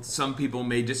know some people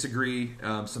may disagree,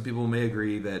 some people may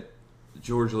agree that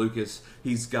George Lucas,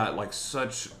 he's got like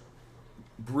such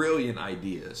brilliant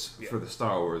ideas for the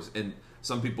Star Wars, and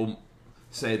some people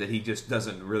say that he just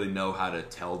doesn't really know how to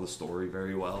tell the story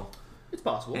very well. It's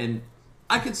possible. And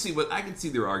I can see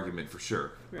their argument for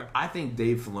sure. Yeah. I think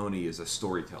Dave Filoni is a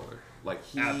storyteller. Like,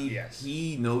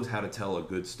 he knows how to tell a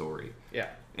good story. Yeah.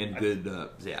 And good,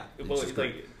 Well,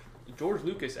 like, George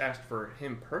Lucas asked for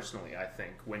him personally, I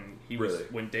think, when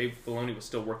Dave Filoni was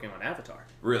still working on Avatar.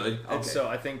 Really? Okay. And so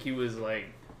I think he was like,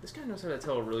 this guy knows how to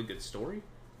tell a really good story.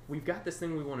 We've got this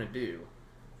thing we want to do.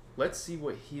 Let's see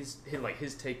what his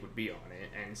take would be on it,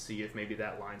 and see if maybe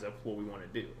that lines up with what we want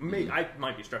to do. I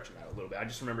might be stretching that a little bit. I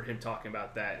just remember him talking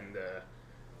about that in the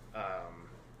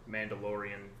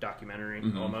Mandalorian documentary.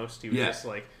 Almost, he was just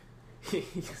like, he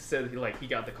said he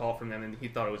got the call from them and he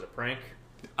thought it was a prank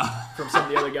from some of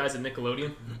the other guys at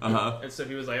Nickelodeon. And so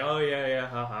he was like, oh yeah,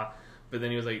 haha. But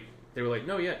then he was like, they were like,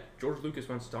 no, yeah, George Lucas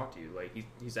wants to talk to you. Like,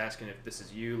 he's asking if this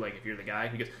is you, like, if you're the guy.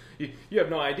 He goes, you have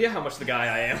no idea how much the guy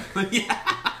I am.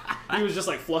 He was just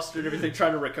like flustered and everything,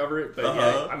 trying to recover it. But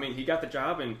yeah, I mean, he got the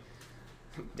job, and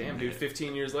damn, dude,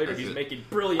 15 years later, he's making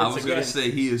brilliance again. I was going to say,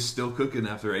 he is still cooking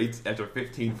after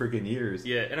 15 freaking years.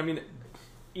 Yeah, and I mean,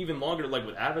 even longer, like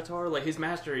with Avatar, like his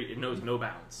mastery, it knows no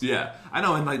bounds. Yeah, I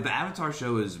know, and like the Avatar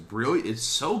show is brilliant. It's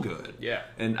so good. Yeah,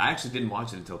 and I actually didn't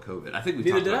watch it until COVID. I think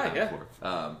we talked about that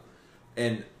before.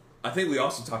 And I think we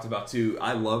also talked about too.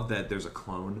 I love that there's a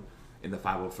clone in the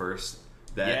 501st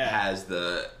that has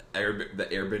the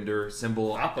Airbender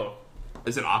symbol. Oppo.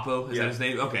 Is it Oppo? Is that his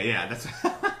name? Okay, yeah, that's.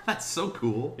 That's so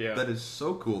cool. Yeah. That is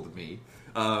so cool to me.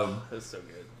 That's so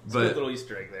good. It's a good little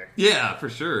Easter egg there. Yeah, for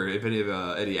sure. If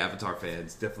any Avatar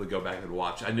fans, definitely go back and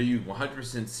watch. I know you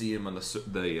 100% see him on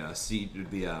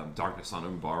the Darkness on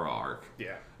Umbara arc.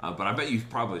 Yeah. But I bet you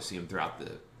probably see him throughout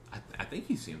the. I think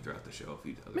you see him throughout the show a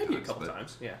few times. Maybe a couple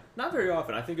times. Yeah. Not very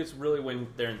often. I think it's really when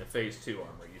they're in the Phase 2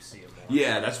 armor you see him more.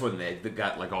 Yeah, that's when they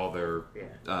got like all their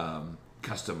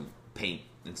custom paint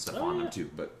and stuff on them too.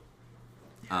 But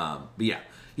yeah,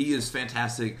 he is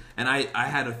fantastic, and I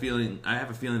have a feeling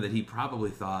that he probably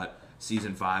thought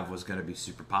season 5 was going to be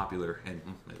super popular, and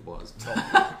it was.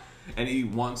 And he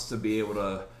wants to be able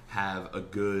to have a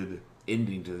good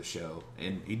ending to the show,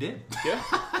 and he did.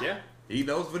 Yeah. He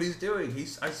knows what he's doing.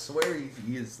 I swear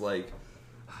he is like,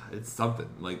 it's something.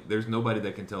 Like, there's nobody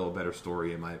that can tell a better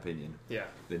story, in my opinion. Yeah.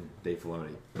 Than Dave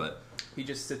Filoni. But he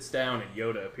just sits down and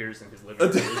Yoda appears in his living room.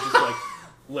 It's just like,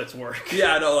 let's work.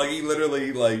 Yeah, no, like he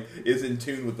literally like is in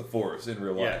tune with the Force in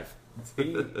real life.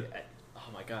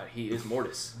 Oh my god, he is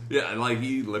Mortis. Yeah, like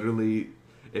he literally,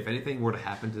 if anything were to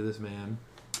happen to this man,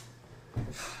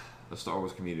 the Star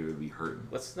Wars community would be hurting.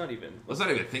 Let's not even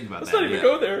think about that. Let's not even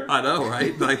go there. I know,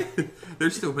 right? Like,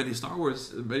 there's still many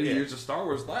years of Star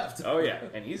Wars left. Oh yeah,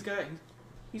 and he's got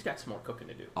some more cooking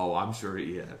to do. Oh, I'm sure.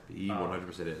 Yeah, he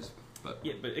 100% is. But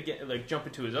yeah, but again, like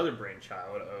jumping to his other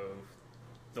brainchild of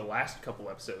the last couple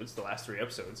episodes, the last 3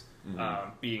 episodes,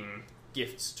 being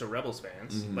gifts to Rebels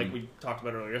fans. Like we talked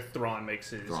about earlier, Thrawn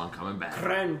makes his coming back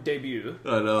grand debut.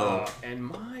 I know. And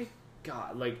my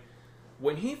god, like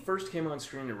when he first came on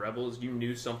screen in Rebels, you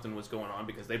knew something was going on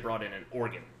because they brought in an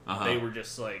organ. They were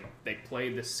just like, they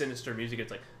played this sinister music.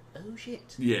 It's like, oh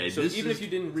shit. Yeah. So even if you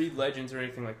didn't read Legends or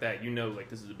anything like that, you know, like,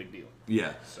 this is a big deal.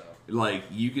 Yeah. So like,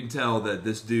 you can tell that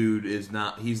this dude is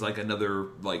not. He's like another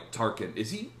like Tarkin.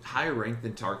 Is he higher ranked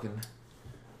than Tarkin?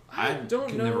 I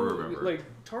don't know. Never remember. Like,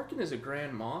 Tarkin is a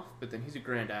Grand Moff, but then he's a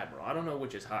Grand Admiral. I don't know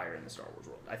which is higher in the Star Wars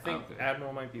world. I think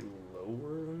Admiral might be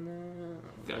lower than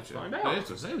that. Gotcha. Let's find out. Yeah,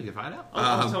 so say we can find out.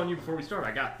 I was telling you before we start,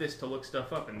 I got this to look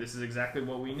stuff up, and this is exactly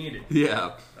what we needed.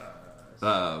 Yeah.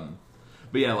 But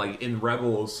yeah, like in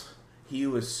Rebels, he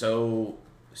was so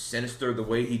sinister. The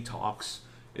way he talks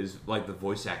is like the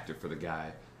voice actor for the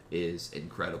guy is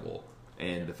incredible,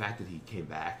 and the fact that he came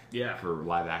back for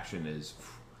live action is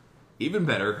even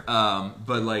better.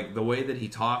 But like the way that he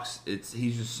talks,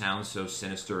 he just sounds so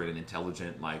sinister and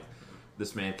intelligent. Like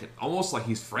this man can almost like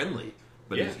he's friendly,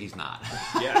 but he's not.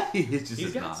 Yeah,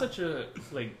 he's got such a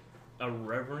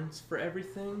reverence for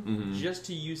everything, just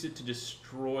to use it to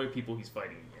destroy people he's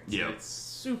fighting against. Yeah, it's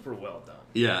super well done.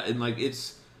 Yeah, and like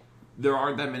there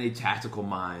aren't that many tactical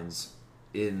minds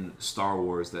in Star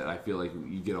Wars that I feel like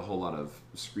you get a whole lot of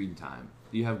screen time.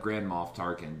 You have Grand Moff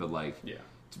Tarkin, but like,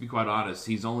 to be quite honest,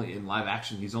 he's only in live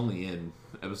action. He's only in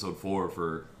Episode 4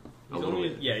 for a little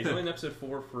bit. Yeah, he's only in Episode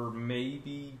 4 for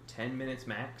maybe 10 minutes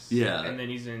max. Yeah, and then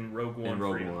he's in Rogue One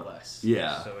for even less.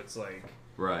 Yeah, so it's like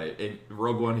right. In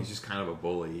Rogue One, he's just kind of a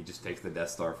bully. He just takes the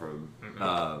Death Star from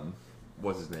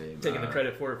what's his name? Taking the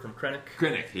credit for it from Krennic.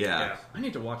 Krennic, yeah. I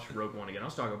need to watch Rogue One again. I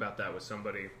was talking about that with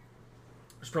somebody. It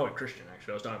was probably Christian,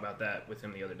 actually. I was talking about that with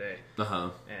him the other day.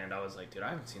 And I was like, dude, I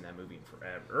haven't seen that movie in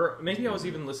forever. Or maybe I was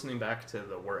even listening back to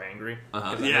the We're Angry.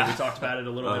 I know we talked about it a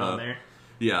little bit on there.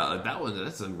 Yeah,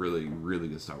 that's a really, really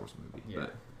good Star Wars movie. Yeah.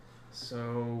 But.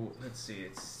 So, let's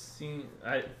see.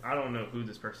 I don't know who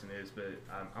this person is, but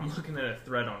I'm looking at a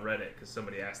thread on Reddit because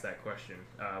somebody asked that question,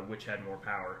 which had more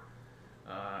power.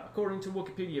 According to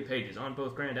Wikipedia pages, on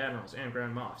both Grand Admirals and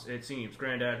Grand Moffs, it seems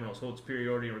Grand Admirals hold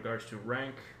superiority in regards to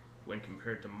rank when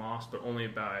compared to Moffs, but only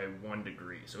by 1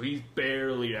 degree. So he's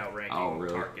barely outranking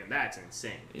Tarkin. That's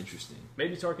insane. Interesting.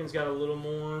 Maybe Tarkin's got a little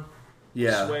more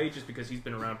sway just because he's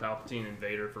been around Palpatine and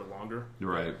Vader for longer.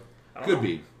 Right. Could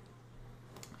be.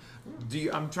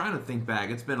 I'm trying to think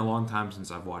back. It's been a long time since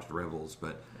I've watched Rebels,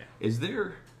 but is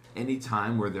there any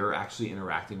time where they're actually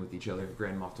interacting with each other,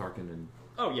 Grand Moff Tarkin and...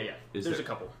 Oh, yeah. There's a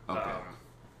couple. Okay.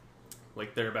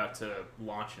 Like, they're about to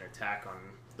launch an attack on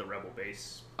the Rebel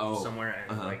base somewhere,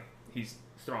 and, like,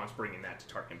 Thrawn's bringing that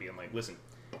to Tarkin, being like, listen,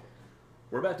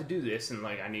 we're about to do this, and,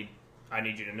 like, I need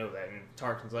you to know that. And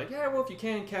Tarkin's like, yeah, well, if you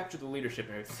can, capture the leadership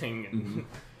and everything. And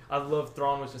I love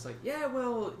Thrawn was just like, yeah,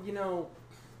 well, you know,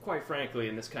 quite frankly,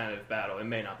 in this kind of battle, it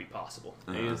may not be possible.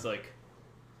 And he was like,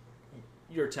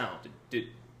 you're talented.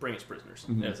 Bring us prisoners.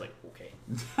 And I was like, okay.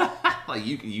 Like,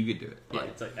 you could do it. Like,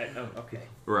 it's like, oh, okay.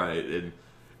 Right, and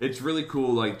it's really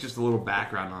cool, like, just a little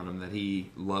background on him, that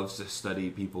he loves to study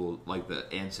people, like, the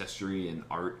ancestry and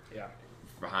art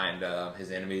behind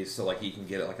his enemies, so, like, he can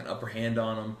get, like, an upper hand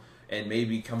on them, and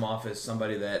maybe come off as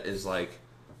somebody that is, like,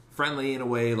 friendly in a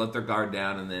way, let their guard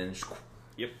down, and then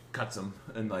Yep. cuts him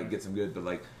and like gets him good. But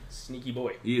like Sneaky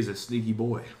boy. he is a sneaky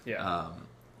boy. Yeah.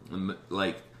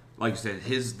 Like you said,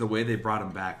 the way they brought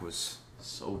him back was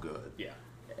so good. Yeah.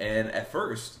 And at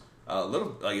first,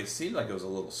 it seemed like it was a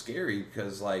little scary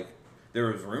because like there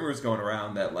was rumors going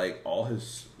around that like all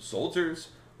his soldiers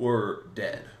were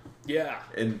dead. Yeah.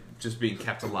 And just being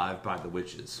kept alive by the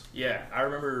witches. Yeah. I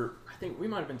remember, I think we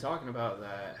might have been talking about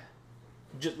that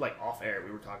just like off air.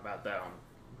 We were talking about that on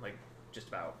like just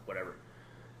about whatever.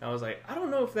 And I was like, I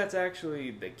don't know if that's actually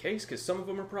the case because some of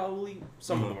them are probably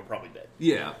dead.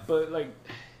 Yeah. But like,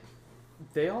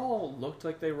 they all looked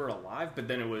like they were alive, but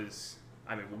then it was,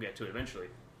 I mean, we'll get to it eventually.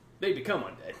 They become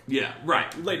undead. Yeah,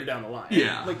 right. Later down the line.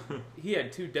 Yeah. Like, he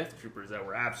had 2 death troopers that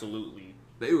were absolutely...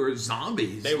 They were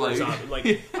zombies. They were zombies.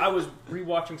 Like, I was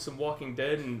rewatching some Walking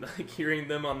Dead and like hearing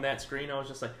them on that screen, I was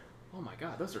just like, oh my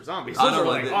god, those are zombies. Those are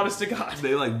like, honest to god.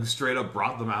 They like straight up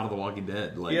brought them out of The Walking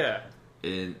Dead. Like, yeah.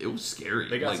 And it was scary.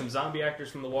 They got some zombie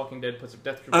actors from The Walking Dead, put some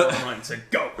death troopers on and said,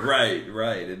 go! Right.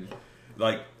 And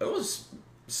like, it was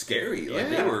scary. Like,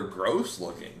 they were gross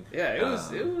looking. Yeah, it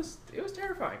was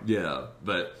terrifying. Yeah,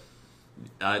 but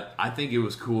I think it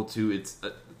was cool too.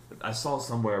 I saw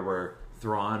somewhere where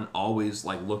Thrawn always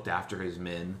like looked after his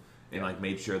men and like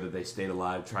made sure that they stayed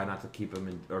alive, try not to keep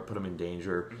them or put them in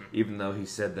danger. Even though he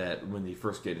said that when they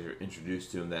first get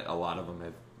introduced to him, that a lot of them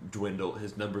have dwindled.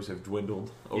 His numbers have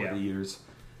dwindled over the years.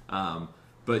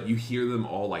 But you hear them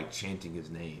all like chanting his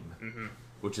name,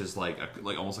 which is like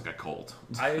almost like a cult.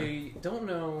 I don't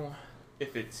know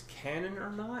if it's canon or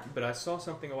not, but I saw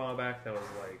something a while back that was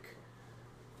like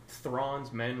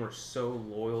Thrawn's men were so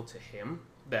loyal to him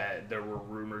that there were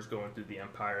rumors going through the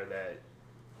Empire that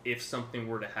if something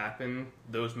were to happen,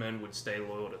 those men would stay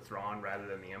loyal to Thrawn rather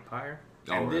than the Empire.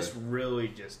 And this really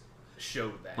just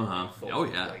showed that. Oh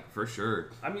yeah, like, for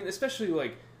sure. I mean, especially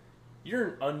like you're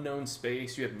in unknown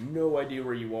space, you have no idea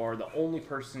where you are. The only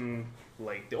person,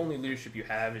 like the only leadership you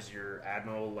have is your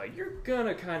admiral. Like you're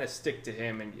gonna kind of stick to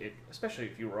him, and especially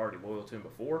if you were already loyal to him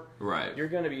before, right? You're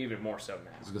gonna be even more so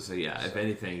now. I was gonna say, yeah. So, if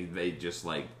anything, they just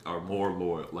like are more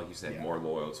loyal, like you said, more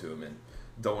loyal to him, and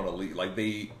don't want to leave. Like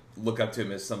they look up to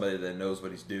him as somebody that knows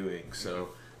what he's doing. So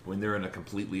when they're in a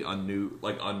completely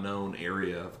unknown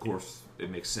area, of course, it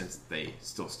makes sense that they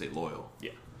still stay loyal.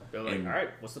 Yeah. They're like, all right,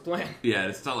 what's the plan? Yeah,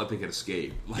 it's not like they can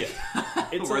escape. Like,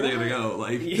 it's where are they going to go?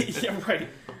 Like, yeah, right.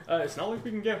 It's not like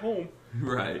we can get home.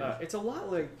 Right. It's a lot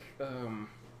like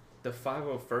the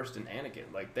 501st and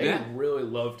Anakin. Like, they really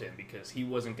loved him because he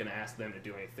wasn't going to ask them to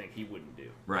do anything he wouldn't do.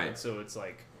 Right. And so it's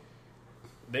like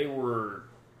they were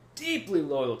deeply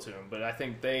loyal to him, but I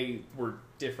think they were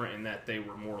different in that they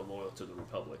were more loyal to the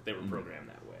Republic. They were programmed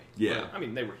that way. Yeah. But, I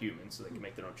mean, they were humans, so they could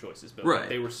make their own choices, but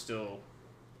they were still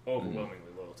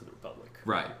overwhelmingly loyal to the Republic.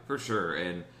 Right, for sure.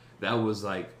 And that was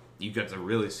like, you got to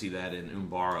really see that in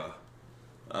Umbara.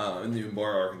 In the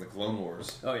Umbara arc in the Clone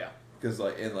Wars. Oh, yeah. Because,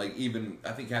 like, and like, even,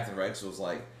 I think Captain Rex was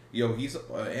like, yo,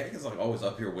 Anakin's like always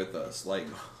up here with us. Like,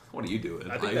 what are you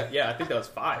doing? I think that was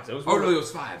Fives. It was it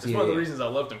was Fives. It's one of the reasons I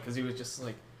loved him, because he was just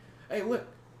like, hey, look,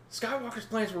 Skywalker's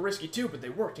plans were risky too, but they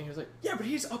worked. And he was like, yeah, but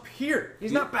he's up here.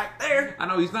 He's not back there. I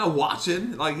know, he's not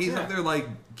watching. Like, he's up there, like,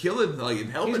 killing, like,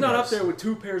 and helping us. He's not up there with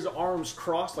 2 pairs of arms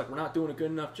crossed like we're not doing a good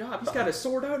enough job. He's got his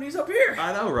sword out and he's up here.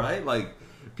 I know, right? Like,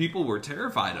 people were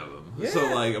terrified of him. Yeah.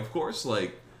 So, like, of course,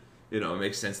 like, you know, it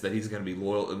makes sense that he's going to be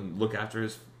loyal and look after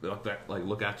his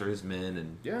men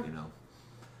and, you know.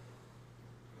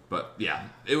 But, yeah,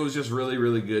 it was just really,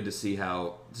 really good to see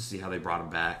how they brought him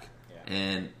back. Yeah.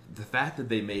 And the fact that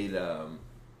they made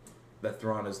that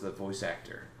Thrawn is the voice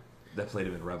actor that played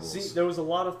him in Rebels. See, there was a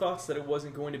lot of thoughts that it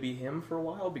wasn't going to be him for a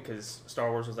while because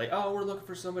Star Wars was like, oh, we're looking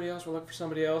for somebody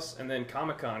else. And then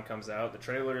Comic-Con comes out, the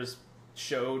trailers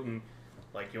showed, and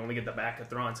like you only get the back of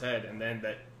Thrawn's head, and then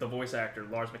the voice actor,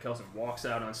 Lars Mikkelsen, walks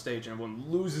out on stage and everyone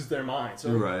loses their mind.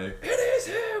 So right. It is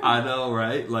him! I know,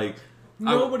 right? Like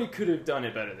nobody could have done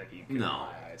it better than he could. No.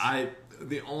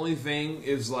 The only thing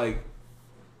is, like,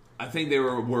 I think they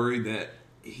were worried that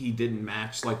he didn't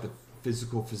match, like, the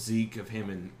physical physique of him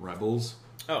in Rebels.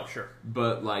 Oh, sure.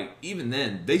 But, like, even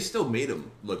then, they still made him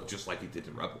look just like he did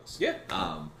in Rebels. Yeah.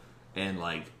 And,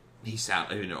 like, he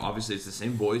sounded, you know, obviously it's the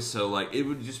same voice, so, like, it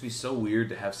would just be so weird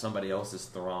to have somebody else's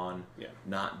Thrawn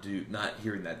not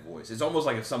hearing that voice. It's almost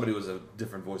like if somebody was a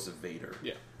different voice of Vader.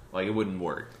 Yeah. Like, it wouldn't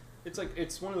work. It's like,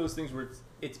 it's one of those things where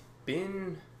it's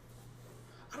been,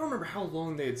 I don't remember how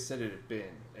long they had said it had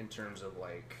been in terms of,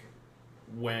 like,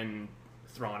 when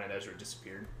Thrawn and Ezra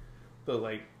disappeared, but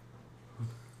like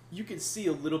you could see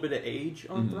a little bit of age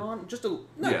on Thrawn, just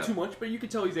not too much, but you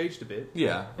could tell he's aged a bit.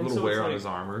 Yeah, a little wear on his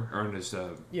armor or on his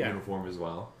uniform as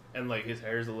well, and like his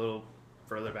hair's a little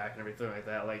further back and everything like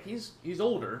that. Like he's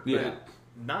older, Yeah. but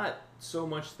not so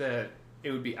much that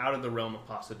it would be out of the realm of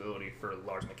possibility for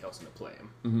Lars Mikkelsen to play him.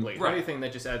 Mhm. Like Right. anything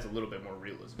that just adds a little bit more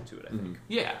realism to it. I think.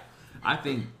 Yeah, I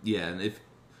think and if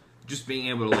just being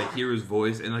able to like hear his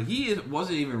voice and like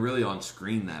wasn't even really on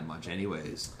screen that much,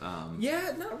 anyways.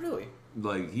 Yeah, not really.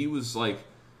 Like he was like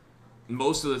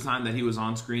most of the time that he was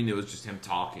on screen, it was just him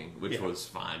talking, which was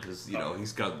fine because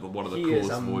he's got one of the coolest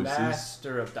voices. He is a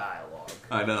master of dialogue.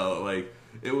 I know, like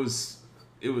it was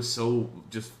so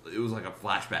just it was like a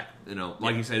flashback.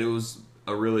 Like you said, it was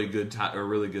a really good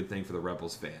thing for the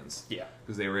Rebels fans. Yeah,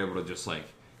 because they were able to just like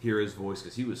hear his voice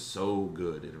because he was so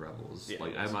good in Rebels. Yeah,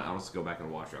 like I might honestly go back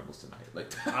and watch Rebels tonight.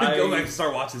 Like I go back and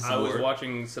start watching some I was more.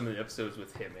 watching some of the episodes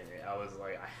with him in it. I was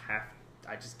like,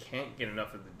 I just can't get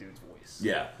enough of the dude's voice.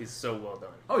 Yeah. He's so well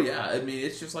done. Oh yeah, I mean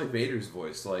it's just like Vader's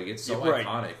voice. Like it's so Right.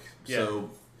 iconic. Yeah.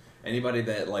 So anybody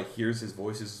that like hears his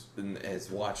voices and has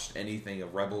watched anything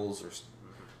of Rebels, or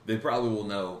they probably will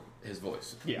know his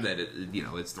voice. Yeah. That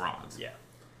it's Thrawn's. Yeah.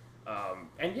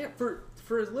 And yeah, for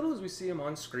as little as we see him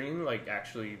on screen, like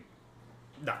actually,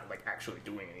 not like actually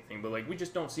doing anything, but like we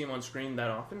just don't see him on screen that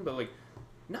often. But like,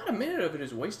 not a minute of it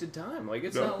is wasted time. Like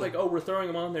it's not like, oh, we're throwing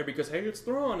him on there because hey, it's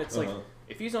Thrawn. It's like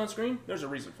if he's on screen, there's a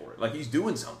reason for it. Like he's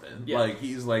doing something. Yeah. Like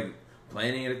he's like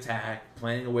planning an attack,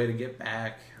 planning a way to get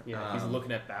back. Yeah, he's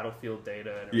looking at battlefield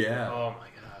data. And everything. Yeah. Oh my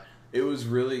god. It was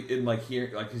really in like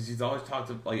here, like because he's always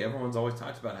everyone's always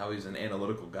talked about how he's an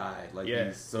analytical guy. Like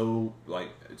he's so like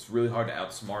it's really hard to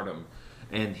outsmart him.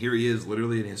 And here he is,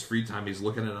 literally in his free time, he's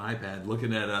looking at an iPad,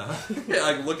 looking at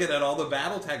looking at all the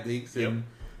battle techniques. And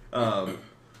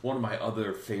one of my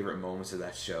other favorite moments of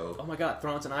that show. Oh my god,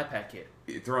 Thrawn's an iPad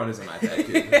kid. Thrawn is an iPad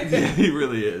kid. Yeah, he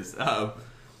really is.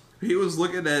 He was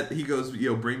looking at. He goes,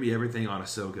 bring me everything on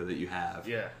Ahsoka that you have.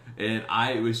 Yeah. And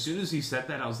as soon as he said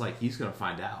that, I was like, he's gonna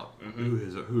find out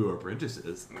who her apprentice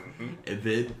is. And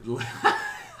then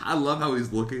I love how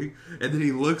he's looking, and then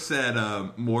he looks at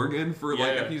Morgan for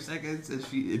like a few seconds, and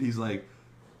he's like,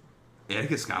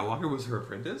 Anakin Skywalker was her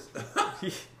apprentice.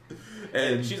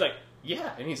 And she's like,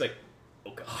 yeah, and he's like,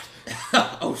 oh god.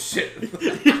 Oh shit.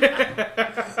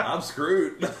 I'm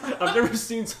screwed. I've never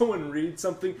seen someone read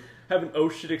something have an oh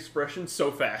shit expression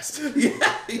so fast.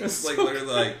 Yeah, he's like literally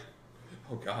like,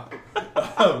 oh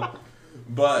god.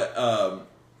 But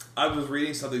I was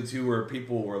reading something too where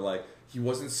people were like, he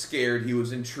wasn't scared, he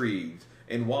was intrigued.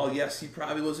 And while yes, he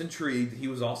probably was intrigued, he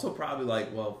was also probably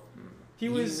like, well, he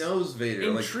knows Vader.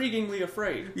 Intriguingly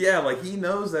afraid. Yeah, like he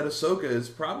knows that Ahsoka is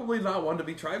probably not one to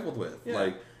be trifled with. Yeah.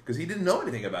 Like, because he didn't know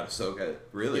anything about Ahsoka,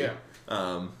 really. Yeah.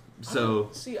 So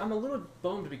I'm a little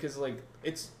bummed because like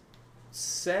it's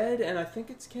said, and I think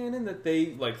it's canon that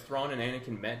they like Thrawn and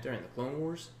Anakin met during the Clone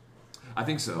Wars. I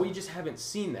think so. We just haven't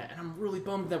seen that, and I'm really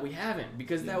bummed that we haven't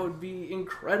because that would be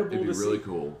incredible. It'd be really see.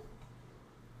 cool.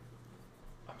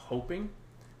 I'm hoping,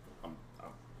 I'm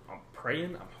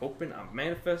praying, I'm hoping, I'm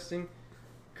manifesting.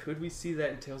 Could we see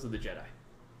that in Tales of the Jedi?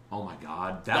 Oh my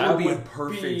god, that would be a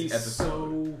perfect be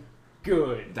episode. So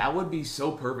good. That would be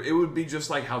so perfect. It would be just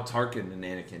like how Tarkin and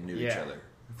Anakin knew each other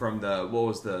from the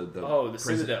the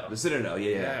Citadel. The Citadel,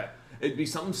 yeah. It'd be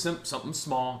something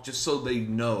small, just so they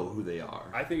know who they are.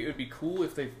 I think it would be cool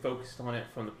if they focused on it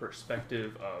from the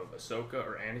perspective of Ahsoka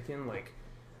or Anakin, like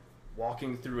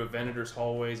walking through a Venator's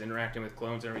hallways, interacting with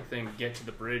clones and everything, get to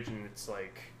the bridge, and it's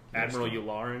like Admiral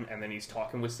Yularen, and then he's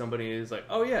talking with somebody, and he's like,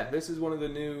 oh yeah, this is one of the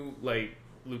new like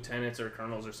lieutenants or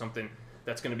colonels or something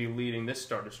that's going to be leading this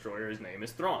Star Destroyer. His name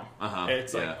is Thrawn. And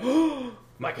it's like, oh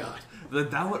my god.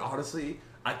 That would honestly...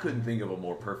 I couldn't think of a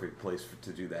more perfect place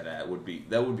to do that at.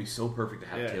 That would be so perfect to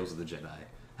have Tales of the Jedi,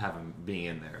 have him being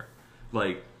in there.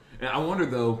 Like, and I wonder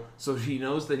though. So he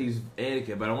knows that he's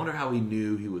Anakin, but I wonder how he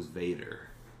knew he was Vader.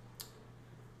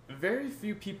 Very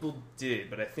few people did,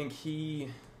 but I think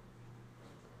he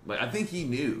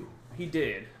knew. He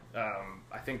did.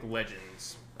 I think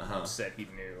Legends said he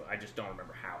knew. I just don't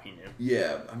remember how he knew.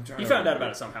 Yeah, I'm trying. He found out about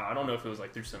it somehow. I don't know if it was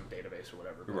like through some database or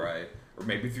whatever. Right, or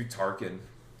maybe through Tarkin.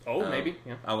 Oh, maybe.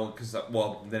 Yeah. I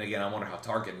won't, then again, I wonder how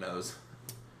Tarkin knows.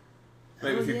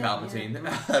 Maybe through Palpatine.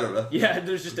 Yeah. I don't know. Yeah,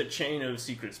 there's just a chain of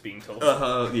secrets being told.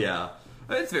 Yeah.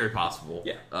 It's very possible.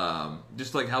 Yeah.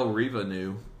 Just like how Reva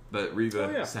knew, but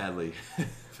Reva sadly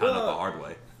found out the hard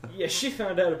way. Yeah, she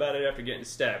found out about it after getting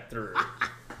stabbed through.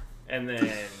 And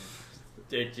then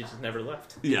it just never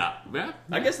left. Yeah.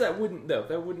 I guess that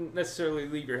wouldn't necessarily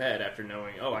leave your head after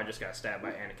knowing, oh, I just got stabbed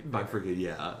by Anakin. By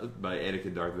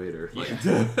Anakin Darth Vader. Like,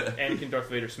 Anakin Darth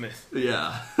Vader Smith.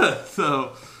 Yeah.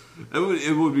 So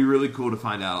it would be really cool to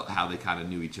find out how they kind of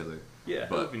knew each other. Yeah,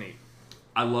 that would be neat.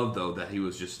 I love though that he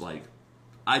was just like,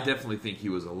 I definitely think he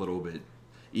was a little bit,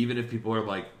 even if people are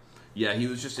like, Yeah, he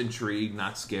was just intrigued,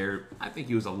 not scared. I think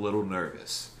he was a little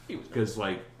nervous. He was because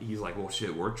he's like, well,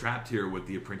 shit, we're trapped here with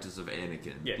the apprentice of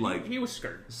Anakin. Yeah, like he was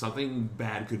scared. Something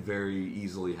bad could very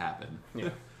easily happen. Yeah.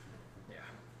 Yeah.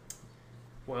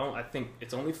 Well, I think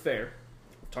it's only fair.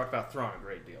 We've talked about Thrawn a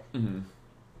great deal. Mm-hmm.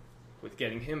 With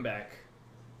getting him back,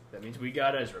 that means we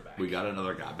got Ezra back. We got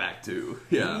another guy back too.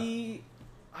 Yeah.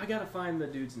 I gotta find the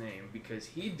dude's name because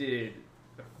he did.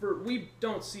 We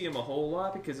don't see him a whole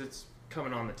lot because it's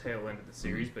coming on the tail end of the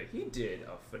series, but he did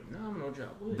a phenomenal job.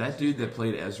 That dude that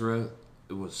played Ezra,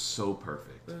 it was so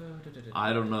perfect.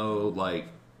 I don't know, like,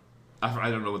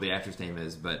 I don't know what the actor's name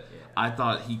is, but yeah. I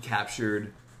thought he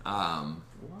captured. Why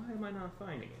am I not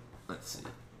finding it? Let's see.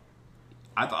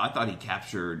 I thought he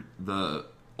captured the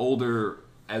older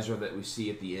Ezra that we see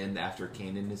at the end after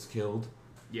Kanan is killed.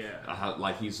 Yeah.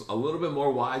 Like, he's a little bit more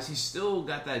wise. He's still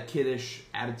got that kiddish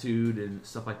attitude and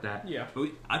stuff like that. Yeah.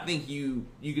 But I think you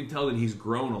can tell that he's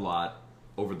grown a lot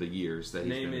over the years that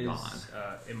he's been gone. His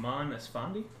name is Iman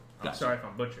Esfandi. I'm sorry if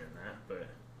I'm butchering that, but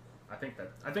I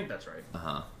think that's right.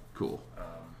 Cool.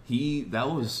 That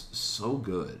was so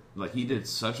good. Like, he did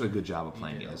such a good job of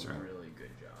playing Ezra. Really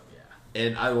good job, yeah.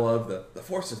 And I love the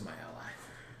Force is my ally.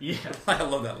 Yeah, I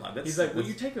love that line. He's like, "Will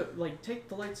you take the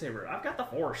lightsaber? I've got the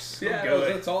Force. Yeah,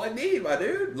 that's all I need, my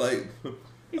dude." Like,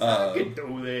 he's like, "I can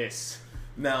do this."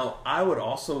 Now, I would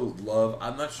also love.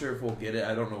 I'm not sure if we'll get it.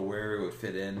 I don't know where it would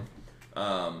fit in.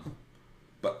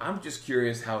 But I'm just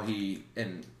curious how he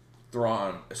and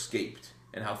Thrawn escaped,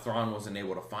 and how Thrawn wasn't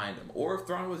able to find him, or if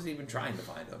Thrawn wasn't even trying to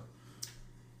find him.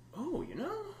 Oh,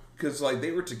 because like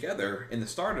they were together in the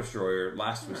Star Destroyer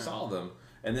last we saw them.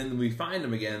 And then we find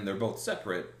them again, they're both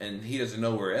separate, and he doesn't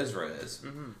know where Ezra is.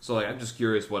 Mm-hmm. So, like, I'm just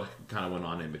curious what kind of went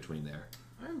on in between there.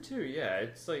 I am too, yeah.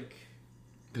 It's like,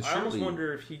 I almost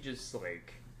wonder if he just,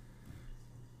 like,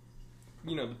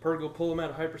 the Purrgil will pull him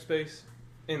out of hyperspace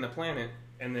in the planet,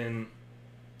 and then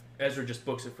Ezra just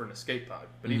books it for an escape pod.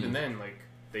 But even then, like,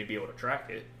 they'd be able to track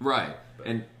it. Right. But,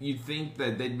 and you'd think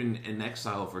that they'd been in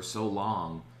exile for so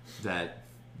long that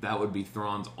would be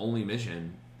Thrawn's only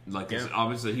mission. Like,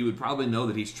 obviously, he would probably know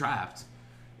that he's trapped,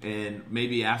 and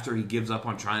maybe after he gives up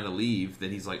on trying to leave, then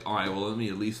he's like, all right, well, let me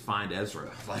at least find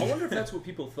Ezra. Like, I wonder if that's what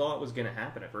people thought was going to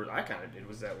happen at first. I kind of did,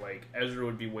 was that, like, Ezra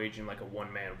would be waging, like, a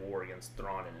one-man war against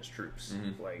Thrawn and his troops.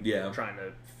 Mm-hmm. Trying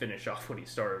to finish off what he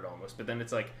started almost. But then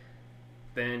it's like,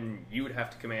 then you would have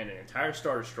to command an entire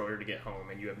Star Destroyer to get home,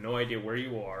 and you have no idea where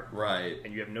you are. Right.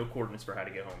 And you have no coordinates for how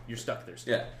to get home. You're stuck there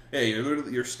still. Yeah,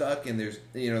 you're stuck, and there's,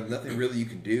 nothing really you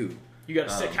can do. You got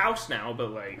a sick house now, but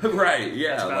like right,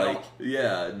 yeah, that's about all.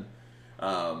 Yeah. And,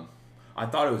 I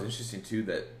thought it was interesting too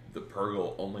that the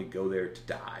Purrgil only go there to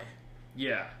die.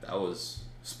 Yeah, that was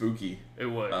spooky. It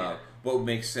was. But it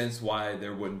makes sense why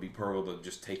there wouldn't be Purrgil to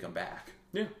just take them back.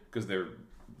 Yeah, because they're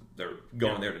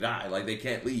going there to die. Like, they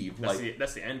can't leave.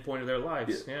 That's the end point of their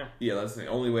lives. Yeah. That's the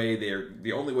only way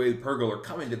the Purrgil are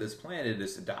coming to this planet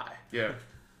is to die. Yeah.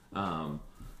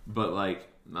 But like,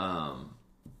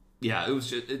 yeah,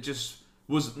 it just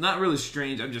was not really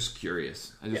strange. I'm just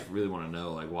curious. I just really want to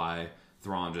know, like, why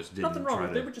Thrawn just didn't. Nothing wrong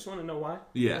with it. They would just want to know why.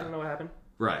 Yeah, I don't know what happened.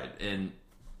 Right, and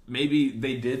maybe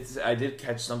they did. I did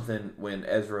catch something when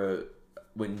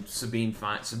Sabine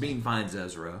finds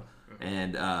Ezra,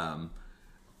 and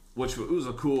which was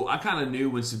a cool. I kind of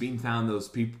knew when Sabine found those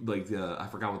people. Like, I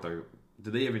forgot what they're.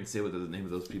 Did they even say what the name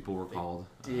of those people were called?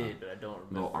 Did, but I don't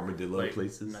remember. Little armadillo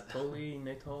places.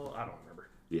 Natal. I don't remember.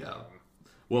 Yeah.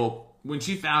 Well, when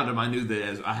she found him, I knew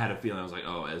that I had a feeling. I was like,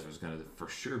 oh, Ezra's going to for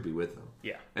sure be with him.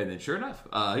 Yeah. And then sure enough,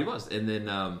 he was. And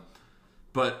then,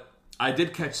 but I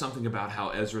did catch something about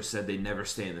how Ezra said they never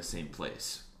stay in the same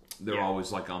place. They're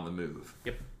always, like, on the move.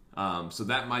 Yep. So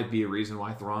that might be a reason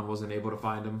why Thrawn wasn't able to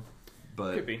find him.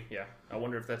 But could be, yeah. I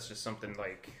wonder if that's just something,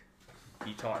 like,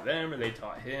 he taught them or they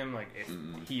taught him. Like,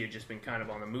 if he had just been kind of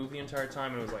on the move the entire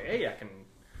time and was like, hey, I can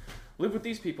live with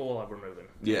these people while we're moving.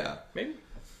 Yeah. Maybe.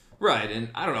 Right, and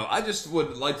I don't know. I just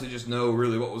would like to just know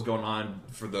really what was going on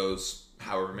for those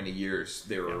however many years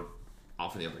they were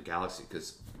off in the other galaxy.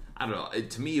 Because, I don't know,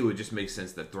 to me it would just make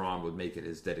sense that Thrawn would make it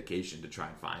his dedication to try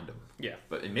and find him. Yeah.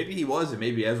 But and maybe he was, and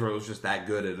maybe Ezra was just that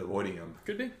good at avoiding him.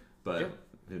 Could be. But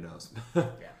who knows? Yeah.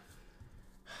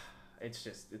 It's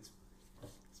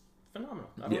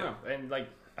phenomenal. I don't know. And, like,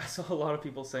 I saw a lot of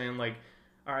people saying, like,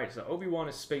 all right, so Obi-Wan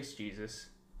is Space Jesus.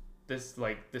 This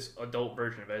adult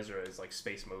version of Ezra is like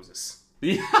Space Moses.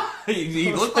 Yeah,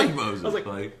 he looked like Moses. I was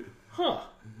like, huh?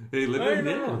 He literally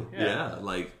did. Yeah,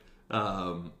 like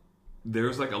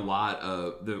there's like a lot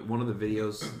of one of the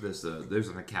videos. There's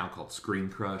an account called Screen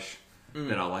Crush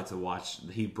that I like to watch.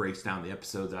 He breaks down the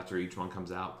episodes after each one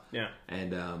comes out. Yeah,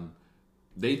 and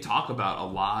they talk about a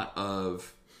lot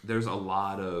of there's a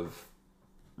lot of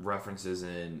references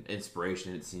and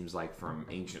inspiration, it seems like, from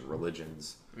ancient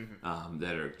religions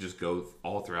that are just go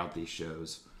all throughout these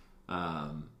shows.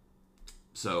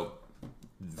 So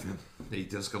they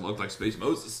just look like Space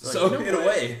Moses. Like, so in a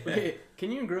way, okay,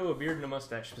 can you grow a beard and a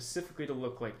mustache specifically to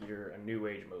look like you're a New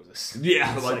Age Moses?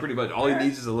 yeah, like pretty much all he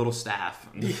needs is a little staff.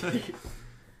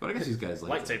 But I guess these guys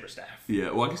like lightsaber staff. Yeah,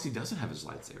 well, I guess he doesn't have his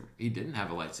lightsaber. He didn't have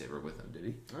a lightsaber with him, did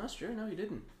he? No, that's true. No, he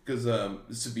didn't. Because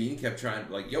Sabine kept trying,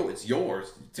 like, yo, it's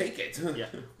yours. Take it. Yeah.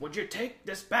 Would you take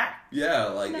this back? Yeah,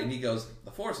 like, and he goes,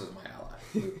 the Force is my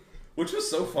ally. Which was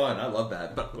so fun. I love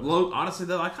that. But honestly,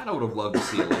 though, I kind of would have loved to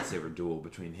see a lightsaber duel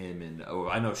between him and... Oh,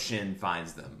 I know Shin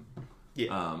finds them.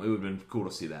 Yeah. It would have been cool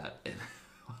to see that. And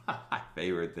one of my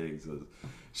favorite things was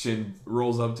Shin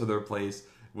rolls up to their place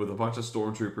with a bunch of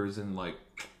stormtroopers and, like,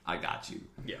 I got you.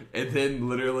 Yeah. And then,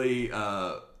 literally,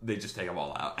 they just take them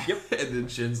all out. Yep. And then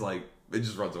Shin's like, it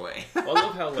just runs away. Well, I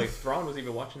love how, like, Thrawn was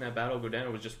even watching that battle go down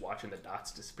and was just watching the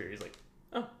dots disappear. He's like,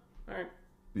 oh, all right.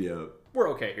 Yeah. We're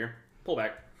okay here. Pull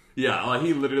back. Yeah, like,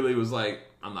 he literally was like,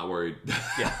 I'm not worried.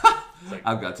 Yeah. Like,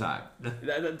 I've got time.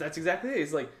 That's exactly it.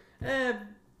 He's like,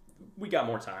 we got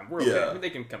more time. We're okay. Yeah. They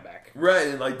can come back. Right,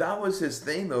 and, like, that was his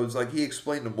thing, though. It's like he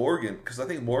explained to Morgan, because I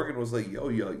think Morgan was like, yo,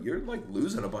 you're, like,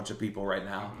 losing a bunch of people right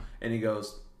now. And he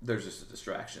goes, there's just a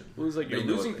distraction. Well, he's like, you're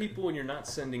losing people and you're not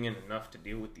sending in enough to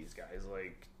deal with these guys.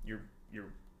 Like, you're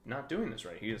not doing this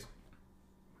right. He is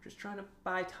just trying to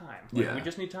buy time. Like, yeah. We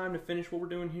just need time to finish what we're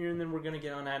doing here, and then we're going to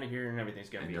get on out of here, and everything's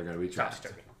going to be... they're going to be trapped.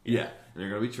 Yeah. And they're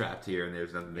going to be trapped here, and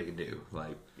there's nothing they can do.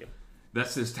 Like, yep.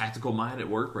 That's his tactical mind at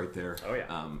work right there. Oh,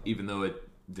 yeah. Even though it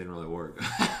didn't really work.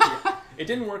 Yeah. It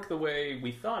didn't work the way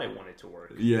we thought it wanted to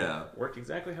work. Yeah. It worked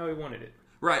exactly how he wanted it.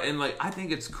 Right, and, like, I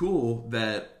think it's cool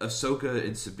that Ahsoka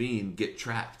and Sabine get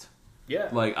trapped. Yeah.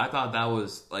 Like, I thought that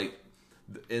was, like,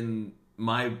 in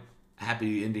my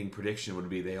happy ending prediction would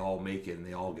be they all make it and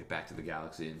they all get back to the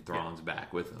galaxy and Thrawn's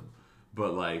back with them.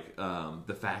 But, like,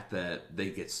 the fact that they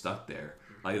get stuck there,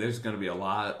 like, there's going to be a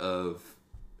lot of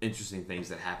interesting things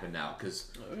that happen now,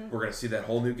 because we're going to see that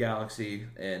whole new galaxy,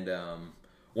 and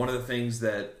one of the things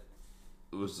that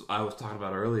I was talking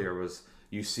about earlier was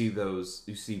you see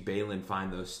Balin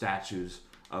find those statues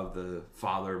of the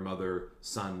father, mother,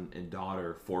 son, and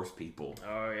daughter Force people.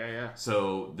 Oh, yeah.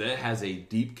 So that has a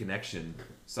deep connection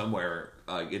somewhere.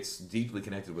 It's deeply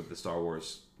connected with the Star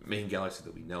Wars main galaxy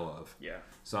that we know of. Yeah.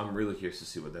 So I'm really curious to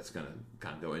see what that's going to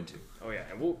kind of go into. Oh, yeah.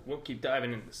 And we'll keep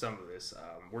diving into some of this.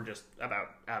 We're just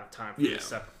about out of time for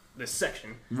this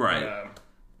section. Right. But,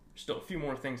 still a few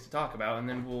more things to talk about, and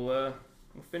then we'll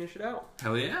finish it out.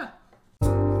 Hell yeah.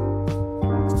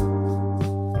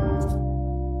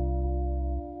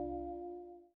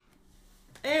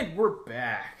 And we're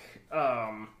back.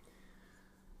 I'm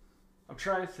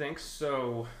trying to think.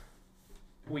 So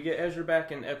we get Ezra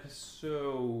back in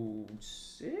episode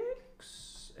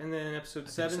 6, and then episode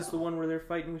 7 is the one where they're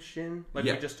fighting with Shin, like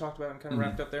we just talked about and kind of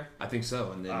wrapped up there. I think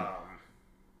so. And then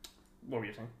what were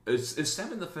you saying? Is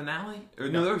 7 the finale? Or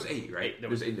no, there was 8, right? There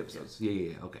was 8 episodes.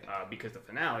 Yeah. Okay. Because the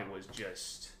finale was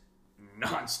just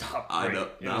nonstop. I know.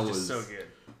 It was just so good.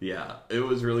 Yeah, it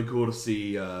was really cool to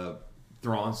see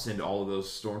Thrawn send all of those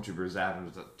stormtroopers at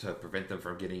him to prevent them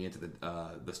from getting into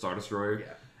the Star Destroyer.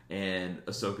 Yeah. And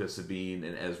Ahsoka, Sabine,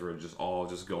 and Ezra just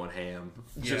going ham,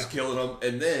 just killing them,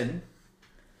 and then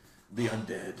the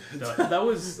undead. That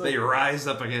was they rise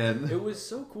up again. It was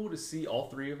so cool to see all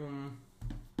three of them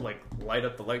like light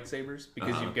up the lightsabers,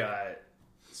 because you've got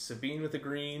Sabine with the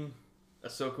green,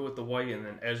 Ahsoka with the white, and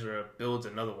then Ezra builds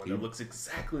another one that looks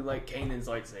exactly like Kanan's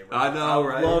lightsaber. I know,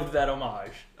 right? I loved that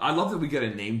homage. I love that we get a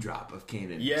name drop of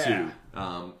Kanan, too.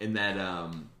 In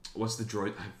that, what's the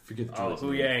droid? I forget the droid's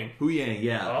name. Huyang. Huyang,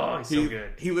 yeah. Oh, he's so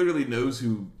good. He literally knows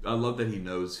who... I love that he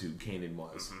knows who Kanan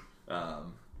was.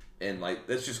 And, like,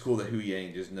 that's just cool that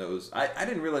Huyang just knows. I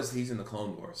didn't realize he's in the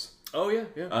Clone Wars. Oh, yeah.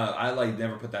 I, like,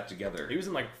 never put that together. He was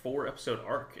in, like, a 4-episode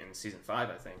arc in season 5,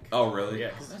 I think. Oh, really?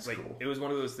 Yeah, that's like, cool. It was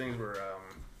one of those things where,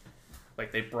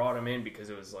 like, they brought him in because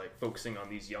it was, like, focusing on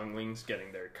these younglings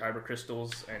getting their kyber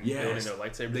crystals and building their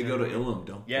lightsabers. They go to Ilum,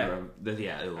 don't they?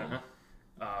 Yeah. Ilum.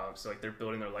 So, like, they're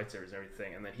building their lightsabers and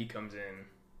everything, and then he comes in,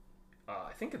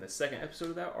 I think in the 2nd episode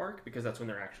of that arc, because that's when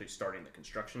they're actually starting the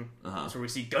construction. That's where we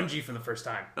see Gunji for the first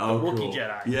time. The Wookiee cool.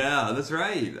 Jedi. Yeah, that's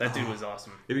right. That dude was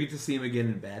awesome. We get to see him again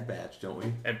in Bad Batch, don't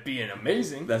we? And being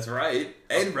amazing. That's right.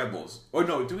 And Rebels. Or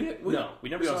no, do we? No, we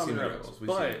never saw him in Rebels. We've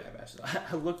but seen Bad Batch,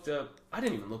 I looked up, I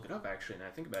didn't even look it up actually, now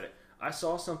I think about it. I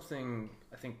saw something,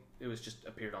 I think it was just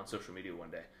appeared on social media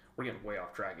one day. We're getting way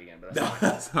off track again, but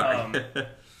that's fine. Sorry.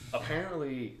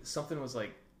 Apparently, something was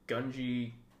like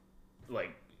Gunji,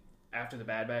 like, after the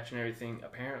Bad Batch and everything,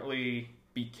 apparently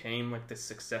became like the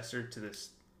successor to this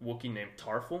Wookiee named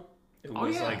Tarful. It Oh,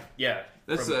 was yeah. like, yeah.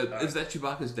 That's is that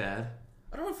Chewbacca's dad?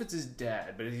 I don't know if it's his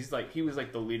dad, but he was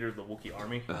like the leader of the Wookiee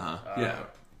army. Yeah.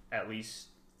 At least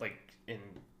like in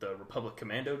the Republic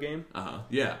Commando game.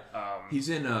 Yeah. He's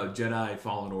in Jedi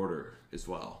Fallen Order as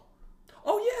well.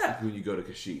 Oh yeah. When you go to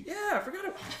Kashyyyk. Yeah, I forgot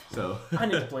about. So I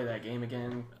need to play that game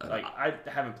again. Like I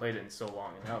haven't played it in so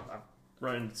long, and I've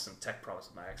run into some tech problems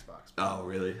with my Xbox. Oh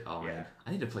really? Oh yeah. Man,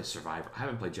 I need to play Survivor. I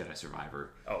haven't played Jedi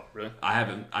Survivor. Oh really? I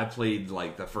haven't. I played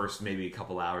like the first maybe a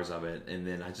couple hours of it, and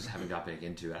then I just haven't got back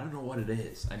into it. I don't know what it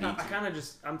is. I kind of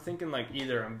just. I'm thinking like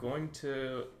either I'm going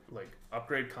to like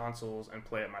upgrade consoles and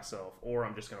play it myself, or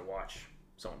I'm just gonna watch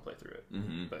someone play through it.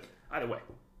 Mm-hmm. But either way,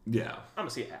 yeah, I'm gonna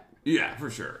see it happen. Yeah, for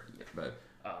sure. Yeah.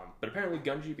 But apparently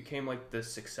Gungi became like the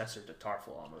successor to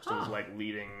Tarful almost. It was like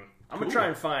leading. I'm gonna try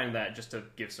and find that just to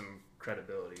give some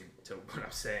credibility to what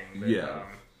I'm saying. But, yeah.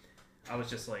 I was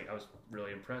just like, I was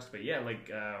really impressed. But yeah,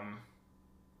 like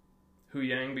Hu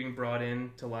Yang being brought in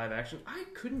to live action, I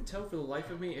couldn't tell for the life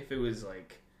of me if it was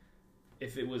like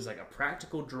a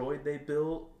practical droid they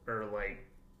built or like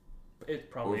it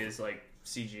probably is like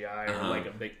CGI or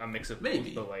like a mix of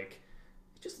both. But like.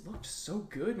 Just looked so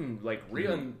good and like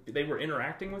real, and they were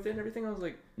interacting with it and everything. I was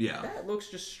like, yeah, that looks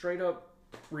just straight up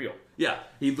real. Yeah,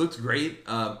 he looked great.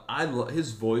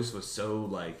 His voice was so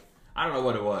like, I don't know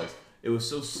what it was. It was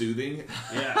so soothing.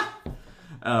 Yeah.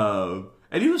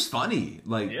 And he was funny.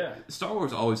 Like, yeah. Star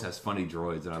Wars always has funny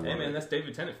droids, and I love it. Hey man, that's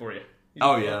David Tennant for you.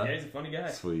 Yeah, he's a funny guy.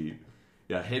 Sweet.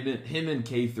 Yeah, him and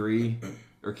K3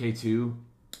 or K2.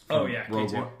 Oh yeah,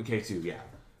 K2. K2, yeah.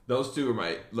 Those two are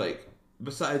my like.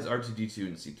 Besides R2D2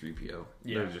 and C3PO,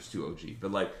 they're just two OG.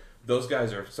 But like those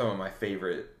guys are some of my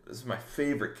favorite. This is my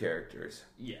favorite characters.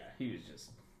 Yeah, he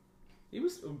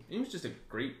was just a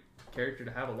great character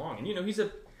to have along. And he's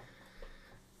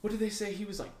what did they say? He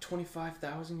was like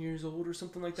 25,000 years old or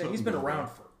something like that. He's been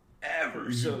around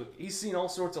forever, so he's seen all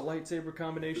sorts of lightsaber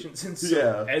combinations. And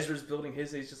so Ezra's building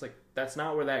his. He's just like, that's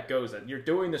not where that goes. You're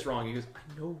doing this wrong. He goes,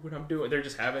 I know what I'm doing. They're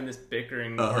just having this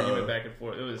bickering argument back and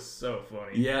forth. It was so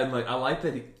funny. Yeah, and like I like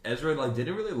that Ezra like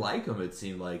didn't really like him. It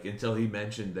seemed like until he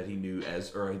mentioned that he knew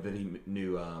Ezra, or that he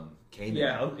knew Kanan.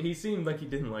 Yeah, he seemed like he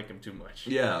didn't like him too much.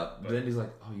 Yeah, but then he's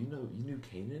like, oh, you knew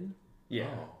Kanan? Yeah.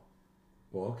 Oh.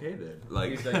 Well, okay then.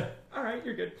 Like, he's like, all right,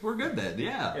 you're good. We're good then.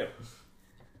 Yeah. Yeah.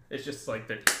 It's just like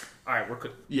that. All right, we're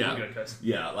good. Yeah. We're good, cuz.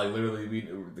 Yeah, like literally, we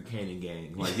were the Kanan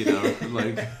gang. Like,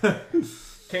 like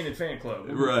Kanan fan club.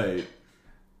 Right.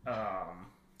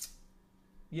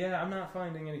 Yeah, I'm not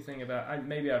finding anything about.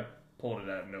 Maybe I pulled it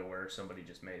out of nowhere. Somebody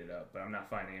just made it up, but I'm not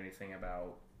finding anything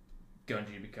about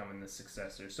Gungi becoming the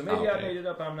successor. So maybe I made it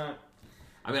up. I'm not.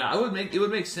 I mean, it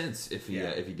would make sense if he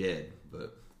did,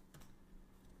 but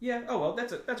yeah. Oh well,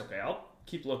 that's okay. I'll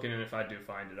keep looking, and if I do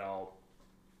find it, I'll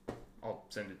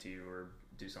send it to you or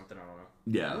do something. I don't know.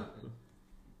 Yeah.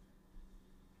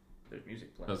 There's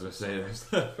music playing. I was gonna say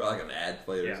there's like an ad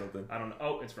played or something. I don't know.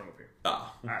 Oh, it's from up here.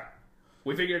 Ah. All right.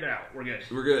 We figured it out. We're good.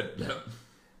 We're good.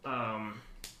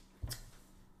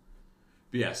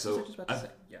 Yeah. So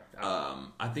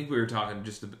I think we were talking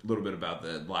just a little bit about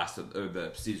the last of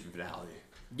the season finale.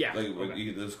 Yeah. Like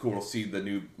it was cool to see the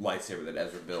new lightsaber that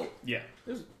Ezra built. Yeah.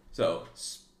 It was so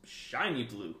shiny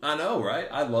blue. I know, right?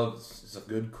 I love it's a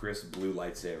good crisp blue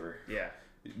lightsaber. Yeah.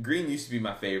 Green used to be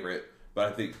my favorite,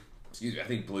 but I think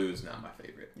blue is not my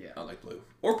favorite. Yeah. I like blue.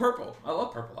 Or purple. I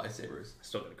love purple lightsabers. I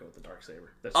still gotta go with the dark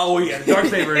saber. Oh yeah, the dark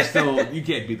saber is still you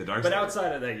can't beat the dark saber. But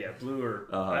outside of that, yeah, blue or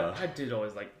I did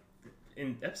always like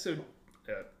in episode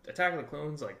Attack of the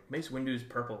Clones, like Mace Windu's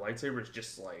purple lightsaber is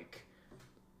just like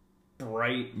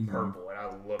bright purple, and I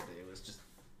loved it. It was just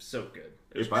so good.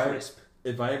 It was crisp.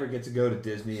 If I ever get to go to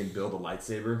Disney and build a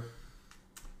lightsaber,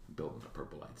 I'm building a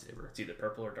purple lightsaber. It's either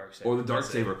purple or dark saber. Or the dark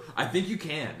saber. I think you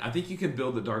can. I think you can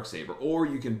build the dark saber, or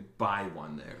you can buy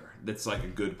one there. That's like a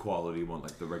good quality one,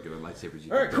 like the regular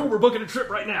lightsabers. All right, cool. We're booking a trip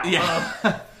right now.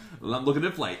 Yeah. Well, I'm looking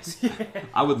at flights. Yeah.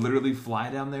 I would literally fly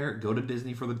down there, go to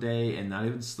Disney for the day, and not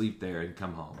even sleep there and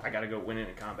come home. I gotta go win it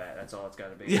in combat. That's all it's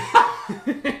gotta be.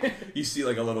 Yeah. You see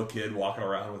like a little kid walking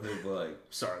around with it, like,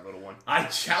 sorry, little one. I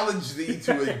challenge thee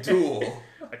to a duel.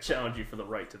 I challenge you for the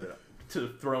right to the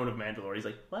throne of Mandalore. He's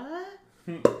like, what?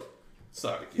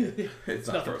 Sorry, kid. It's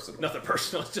not personal. Nothing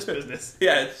personal. It's just business.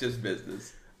 Yeah, it's just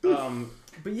business.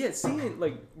 But yeah, seeing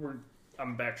like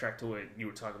I'm backtracked to what you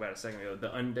were talking about a second ago. The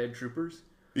undead troopers.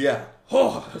 Yeah.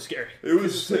 Oh, that was scary. It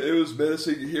was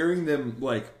menacing. Hearing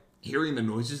the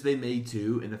noises they made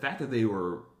too, and the fact that they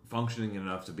were functioning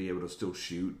enough to be able to still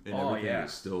shoot and everything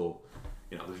is still,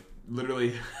 there's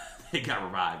literally it got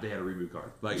revived. They had a reboot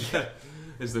card. Like,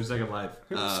 it's their second life.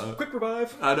 Quick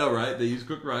Revive. I know, right? They use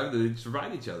Quick Revive. They just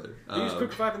revive each other. They used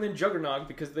Quick Revive and then Juggernog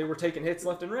because they were taking hits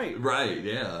left and right. Right,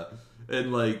 yeah.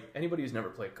 And like anybody who's never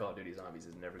played Call of Duty Zombies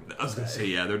is never gonna I was gonna say,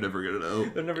 yeah, they're never gonna know.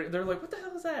 They're like, what the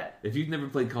hell is that? If you've never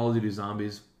played Call of Duty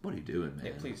Zombies, what are you doing, man?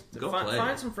 Yeah, please go play.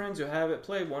 Find some friends who have it,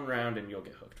 play one round and you'll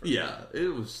get hooked. Yeah,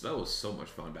 that was so much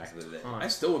fun back in the day. I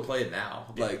still would play it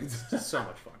now. Yeah, Like it's so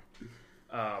much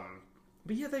fun.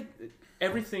 But yeah,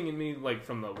 everything in me, like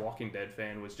from the Walking Dead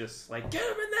fan, was just like, get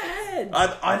him in the head.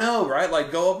 I know, right?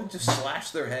 Like go up and just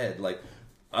slash their head. Like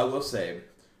I will say,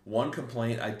 one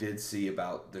complaint I did see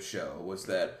about the show was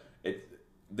that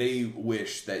they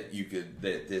wish that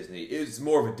Disney is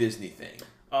more of a Disney thing.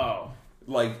 Oh,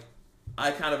 like I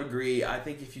kind of agree. I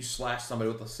think if you slash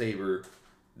somebody with a saber,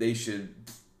 they should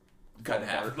cut in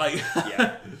half. Like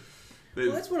yeah.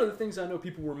 Well, that's one of the things I know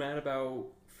people were mad about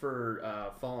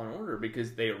for Fallen Order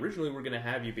because they originally were going to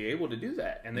have you be able to do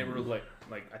that, and they were like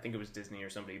I think it was Disney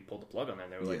or somebody pulled the plug on that.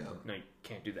 And they were like, no, you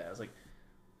can't do that. I was like,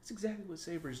 that's exactly what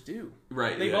sabers do.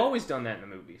 Right. They've always done that in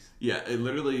the movies. Yeah, it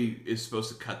literally is supposed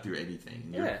to cut through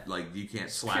anything. Yeah. Like, you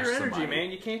can't slash pure somebody. Energy,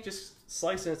 man. You can't just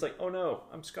slice and it's like, oh no,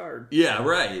 I'm scarred. Yeah,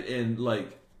 right. And,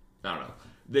 like, I don't know.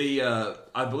 They,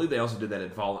 I believe they also did that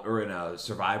in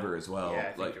Survivor as well.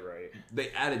 Yeah, I think you're right. They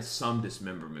added some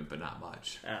dismemberment, but not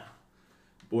much. Ah.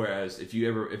 Whereas, if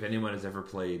anyone has ever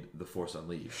played The Force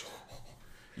Unleashed,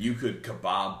 you could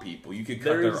kebab people. You could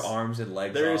cut their arms and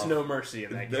legs off. There is no mercy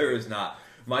in that game. There is not.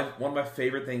 One of my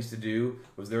favorite things to do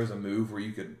was there was a move where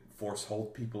you could force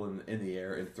hold people in the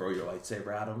air and throw your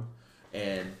lightsaber at them,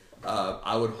 and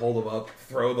I would hold them up,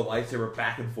 throw the lightsaber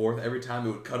back and forth. Every time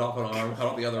it would cut off an arm, cut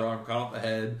off the other arm, cut off the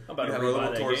head. I'm about to have a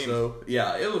little torso. Game.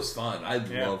 Yeah, it was fun. I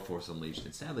love Force Unleashed,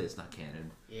 and sadly, it's not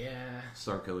canon. Yeah,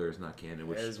 Starkiller is not canon,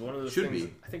 which is one of those should things,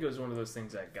 be. I think it was one of those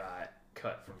things that got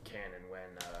cut from canon when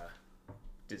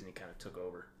Disney kind of took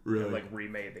over. Really, like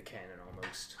remade the canon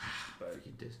almost. But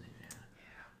freaking Disney, man.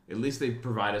 At least they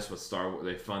provide us with Star Wars.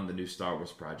 They fund the new Star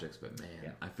Wars projects, but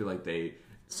man, I feel like they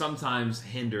sometimes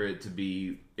hinder it to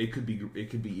be. It could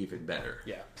be even better.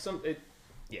 Yeah,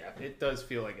 it does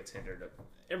feel like it's hindered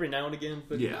every now and again,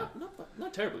 but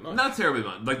not terribly much. Not terribly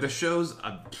much. Like the shows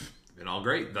have been all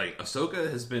great. Like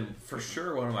Ahsoka has been for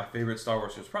sure one of my favorite Star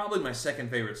Wars shows. Probably my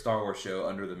second favorite Star Wars show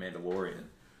under The Mandalorian.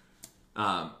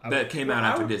 That came out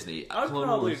after Disney. I would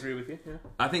probably agree with you. Yeah.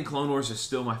 I think Clone Wars is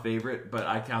still my favorite, but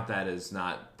I count that as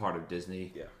not part of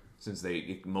Disney. Yeah. Since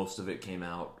most of it came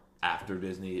out after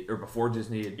Disney or before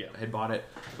Disney had bought it.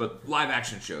 But live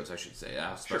action shows, I should say.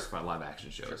 I'll specify live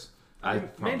action shows. I mean,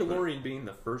 Mandalorian being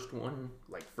the first one,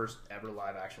 like first ever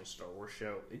live action Star Wars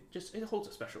show, it holds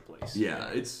a special place. Yeah,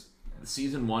 it's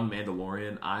season 1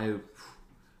 Mandalorian. I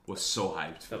was so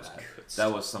hyped for that.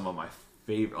 That was some of my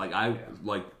favorite.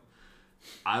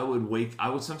 I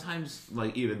would sometimes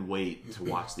even wait to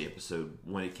watch the episode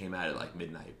when it came out at like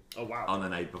midnight. Oh wow! On the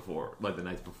night before,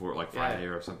 like Friday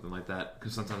or something like that.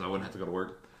 Because sometimes I wouldn't have to go to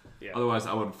work. Yeah. Otherwise,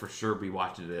 I would for sure be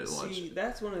watching it at lunch. See,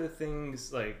 that's one of the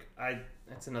things.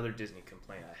 That's another Disney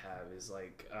complaint I have is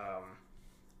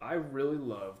I really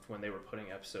loved when they were putting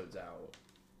episodes out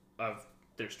of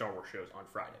their Star Wars shows on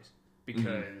Fridays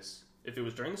because. If it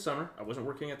was during the summer, I wasn't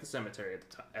working at the cemetery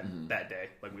at that day.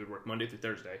 Like, we would work Monday through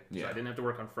Thursday. So I didn't have to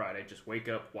work on Friday. Just wake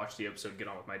up, watch the episode, get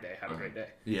on with my day, have a great day.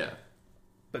 Yeah.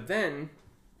 But then,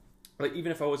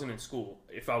 even if I wasn't in school,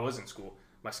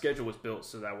 my schedule was built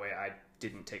so that way I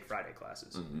didn't take Friday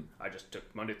classes. Mm-hmm. I just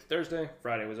took Monday through Thursday,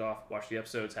 Friday was off, watched the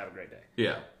episodes, have a great day.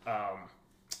 Yeah.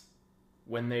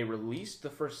 When they released the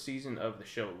first season of the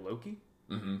show Loki,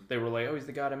 they were like, oh, he's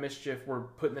the god of mischief, we're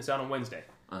putting this out on Wednesday.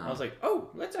 I was like, oh,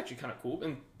 that's actually kind of cool.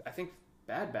 And I think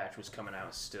Bad Batch was coming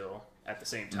out still at the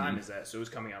same time as that, so it was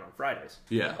coming out on Fridays.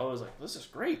 Yeah. I was like, this is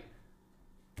great.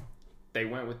 They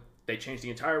changed the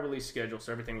entire release schedule,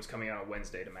 so everything was coming out on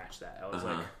Wednesday to match that. I was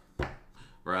like...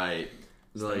 Right.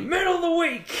 Like, middle of the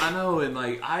week! I know, and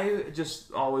I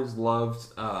just always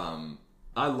loved...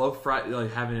 I love Friday,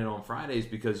 having it on Fridays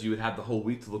because you would have the whole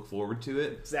week to look forward to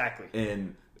it. Exactly.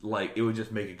 And... it would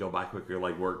just make it go by quicker,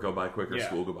 work go by quicker,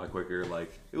 school go by quicker.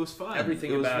 It was fun.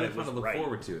 Everything it was about really it fun was to look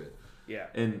forward to it. Yeah.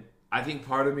 And I think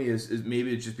part of me is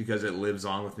maybe it's just because it lives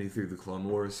on with me through the Clone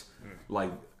Wars.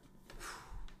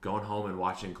 Going home and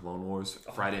watching Clone Wars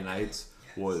Friday nights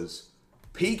was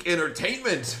peak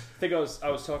entertainment. I think I was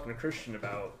talking to Christian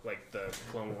about the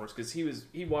Clone Wars because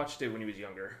he watched it when he was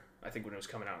younger. I think when it was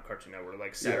coming out on Cartoon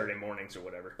Network, Saturday mornings or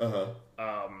whatever.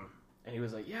 And he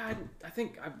was like, yeah, I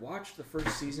think I watched the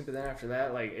first season, but then after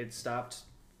that, it stopped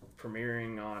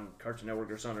premiering on Cartoon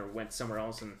Network or something, or went somewhere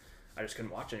else, and I just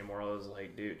couldn't watch it anymore. I was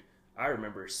like, dude, I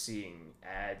remember seeing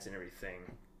ads and everything,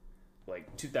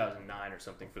 like 2009 or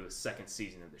something for the second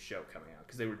season of the show coming out,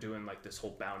 because they were doing like this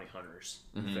whole bounty hunters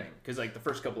thing, because like the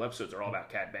first couple episodes are all about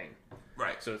Cad Bane,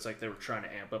 right? So it's like they were trying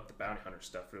to amp up the bounty hunter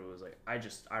stuff. But it was like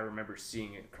I remember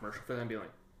seeing a commercial for them, being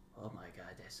like, oh my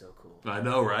god, that's so cool. I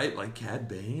know, right? Like Cad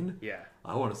Bane. Yeah,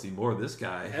 I want to see more of this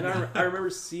guy. And I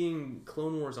remember seeing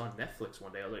Clone Wars on Netflix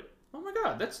one day. I was like, oh my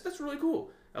god, that's really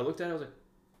cool. I looked at it, I was like,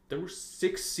 there were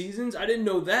 6 seasons? I didn't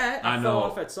know that. I fell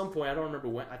off at some point. I don't remember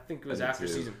when. I think it was after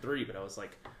season 3, but I was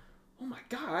like, oh my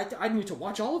god, I need to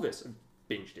watch all of this. I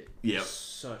binged it. Yep.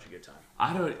 Such a good time.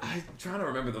 I'm trying to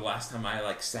remember the last time I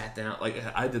like sat down. Like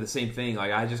I did the same thing.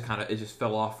 Like I just it just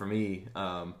fell off for me.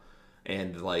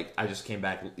 And like I just came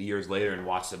back years later and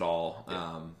watched it all.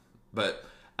 Yeah. But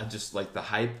I just like the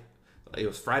hype. It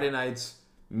was Friday nights.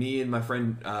 Me and my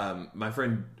friend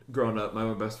growing up,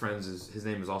 my best friends, his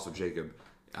name is also Jacob.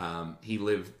 He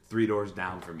lived 3 doors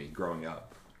down from me growing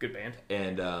up. Good band.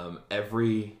 And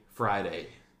every Friday,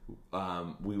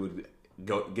 we would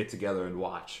get together and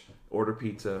order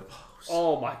pizza.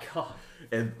 Oh my god!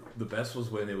 And the best was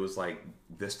when it was like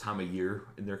this time of year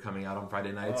and they're coming out on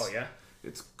Friday nights. Oh yeah.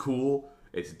 It's cool.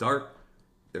 It's dark.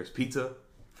 There's pizza.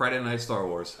 Friday night Star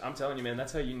Wars. I'm telling you, man,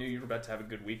 that's how you knew you were about to have a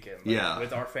good weekend. Like, yeah.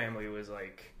 With our family, it was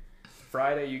like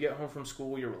Friday, you get home from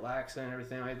school, you're relaxing and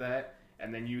everything like that,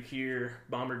 and then you hear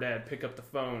Mom or Dad pick up the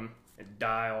phone and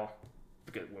dial,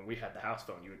 because when we had the house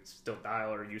phone, you would still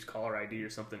dial or use caller ID or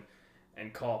something,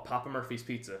 and call Papa Murphy's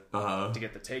Pizza to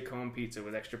get the take-home pizza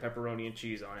with extra pepperoni and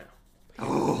cheese on it.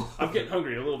 Oh. I'm getting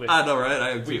hungry a little bit. I know, right? I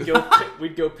am too.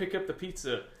 We'd go pick up the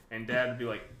pizza, and Dad would be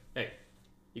like, hey,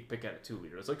 you can pick out a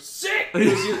 2-liter. I was like, sick!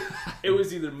 It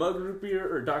was either Mug Root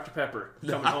Beer or Dr. Pepper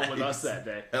coming home with us that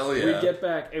day. Hell yeah. We'd get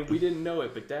back, and we didn't know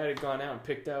it, but Dad had gone out and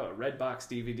picked out a Redbox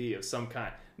DVD of some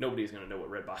kind. Nobody's going to know what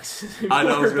Redbox is anymore. I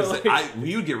know, I was going to say,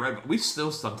 we would get Redbox. We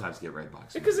still sometimes get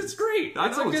Redbox. Because it's great. I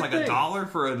know, it's like $1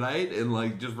 for a night, and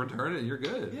like just return it and you're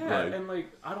good. Yeah, and like,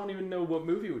 I don't even know what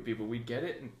movie it would be, but we'd get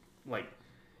it and like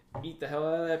eat the hell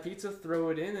out of that pizza, throw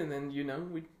it in, and then,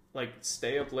 we'd like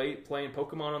stay up late playing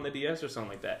Pokemon on the DS or something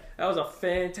like that. That was a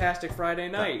fantastic Friday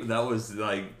night. That was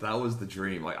the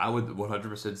dream. Like I would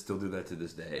 100% still do that to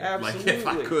this day. Absolutely. Like if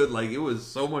I could, like it was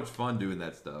so much fun doing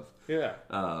that stuff. Yeah.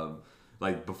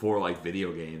 Like before like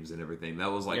video games and everything.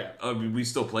 That was like I mean, we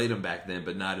still played them back then,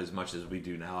 but not as much as we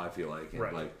do now, I feel like. And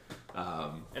right. Like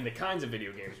and the kinds of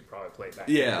video games you probably played back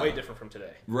then way different from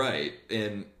today. Right.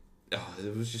 And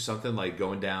it was just something like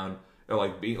going down or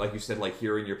like being, like you said, like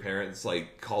hearing your parents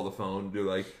like call the phone, do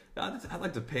like, I'd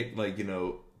like to pick like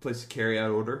place a carry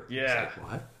out order. Yeah. It's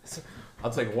like, what?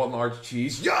 I'll take 1 large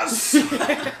cheese. Yes,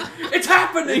 it's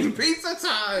happening. It's pizza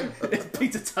time. It's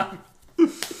pizza time.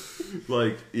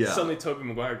 Like Suddenly, Tobey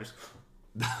Maguire just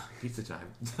pizza time.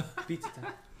 Pizza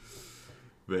time.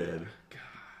 Man. God.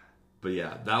 But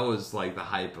yeah, that was like the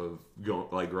hype of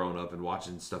growing up and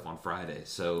watching stuff on Friday.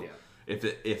 So. Yeah.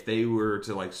 If they were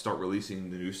to like start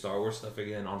releasing the new Star Wars stuff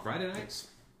again on Friday nights,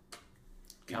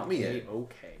 count me in.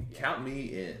 Okay, yeah. Count me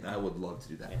in. I would love to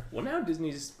do that. Yeah. Well, now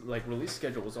Disney's like release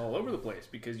schedule was all over the place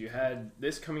because you had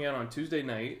this coming out on Tuesday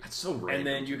night. That's so random. And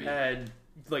then you had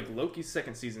like Loki's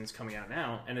second season's coming out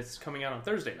now, and it's coming out on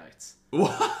Thursday nights.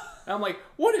 What? And I'm like,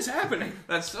 what is happening?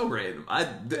 That's so random. I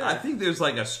think there's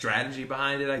like a strategy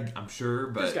behind it. I'm sure,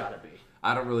 but there's gotta be.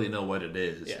 I don't really know what it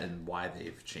is and why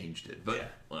they've changed it. But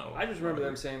well, I just remember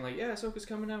them saying like, yeah, Ahsoka's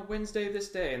coming out Wednesday this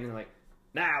day, and then like,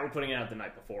 nah, we're putting it out the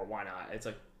night before. Why not? It's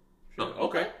like, sure,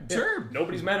 okay, sure.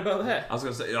 Nobody's mad about that. I was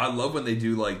gonna say, I love when they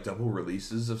do like double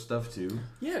releases of stuff too.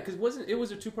 Yeah, because it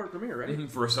was a 2-part premiere, right? Mm-hmm.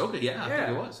 For Ahsoka, yeah, I think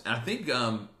it was. And I think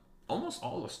almost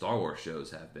all the Star Wars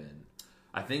shows have been.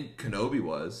 I think Kenobi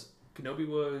was.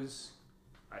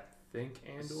 I think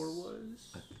Andor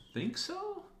was. I think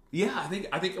so. Yeah, I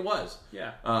think it was.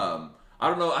 Yeah. I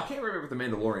don't know. I can't remember if The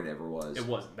Mandalorian ever was. It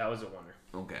wasn't. That was a wonder.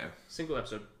 Okay. Single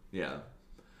episode. Yeah.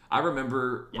 I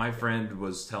remember my friend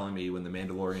was telling me when The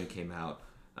Mandalorian came out,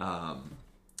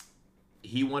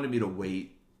 he wanted me to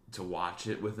wait to watch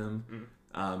it with him.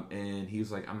 And he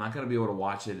was like, I'm not going to be able to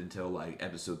watch it until like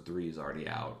episode 3 is already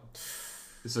out.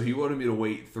 So he wanted me to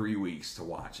wait 3 weeks to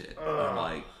watch it. I'm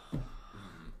like,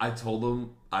 I told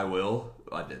him I will.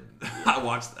 I didn't. I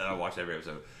watched every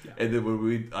episode, and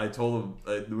then I told him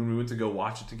when we went to go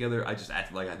watch it together, I just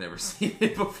acted like I'd never seen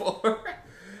it before.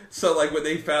 So like when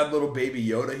they found little Baby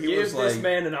Yoda, he was like, "Give this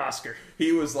man an Oscar."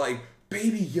 He was like,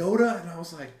 "Baby Yoda," and I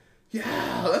was like,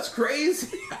 "Yeah, that's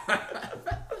crazy."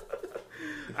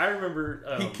 I remember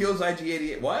he kills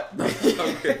IG-88. What?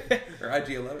 Okay. Or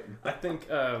IG-11. I think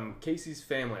Casey's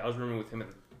family. I was rooming with him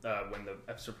when the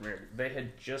episode premiered. They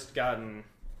had just gotten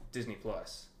Disney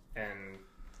Plus, and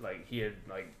like he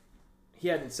he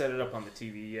hadn't set it up on the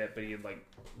TV yet, but he had like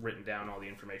written down all the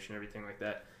information, everything like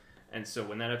that. And so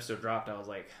when that episode dropped, I was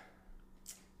like,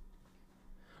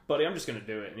 buddy, I'm just gonna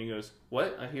do it. And he goes,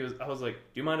 what? I was like,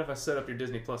 do you mind if I set up your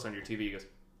Disney Plus on your TV? He goes,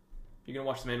 you gonna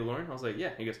watch The Mandalorian? I was like,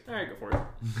 yeah. He goes, all right, go for it.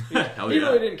 He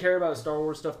really didn't care about Star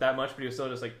Wars stuff that much, but he was still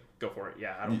just like, go for it.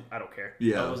 Yeah, I don't care.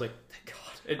 Yeah. I was like, thank God.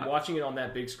 And watching it on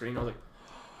that big screen, I was like,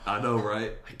 I know,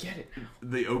 right? I get it now.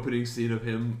 The opening scene of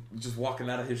him just walking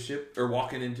out of his ship or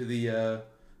walking into the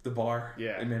bar.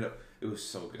 Yeah. And man, it was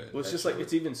so good. Well, it's just like,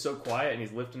 it's even so quiet, and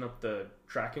he's lifting up the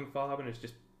tracking fob, and it's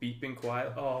just beeping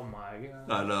quiet. Oh my God.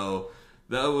 I know.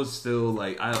 That was still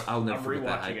like, I'll never forget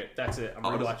that. I'm rewatching it. That's it. I'm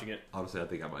rewatching it. Honestly, I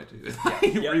think I might do.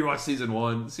 Yeah. Rewatch season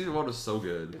 1. Season 1 was so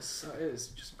good. It's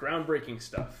just groundbreaking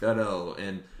stuff. I know.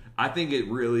 And I think it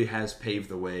really has paved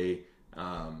the way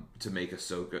to make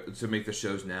Ahsoka, to make the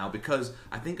shows now, because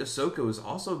I think Ahsoka was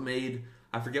also made,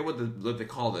 I forget what they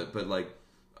called it, but like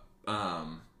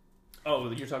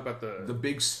oh, you're talking about the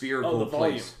big spherical the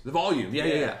volume. place. The volume.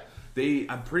 Yeah.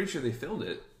 I'm pretty sure they filmed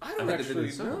it. I don't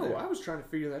actually know. I was trying to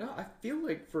figure that out. I feel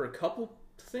like for a couple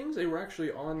things they were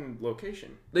actually on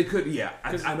location. They could, yeah.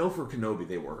 I know for Kenobi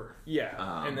they were.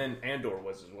 Yeah, and then Andor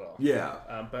was as well.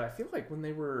 Yeah. But I feel like when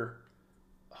they were,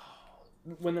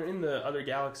 when they're in the other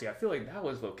galaxy, I feel like that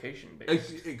was location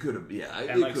based. It could have, yeah.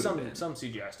 And like some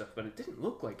CGI stuff, but it didn't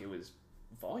look like it was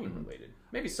volume related.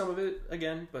 Maybe some of it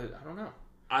again, but I don't know.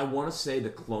 I want to say the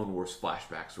Clone Wars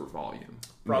flashbacks were volume.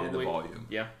 Probably. Made in the volume.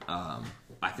 Yeah.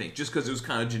 I think just because it was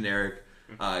kind of generic,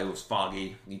 it was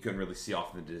foggy. You couldn't really see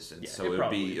off in the distance, so it would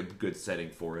be a good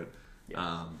setting for it.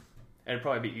 Yeah. And it'd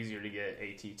probably be easier to get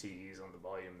ATTEs on the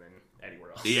volume than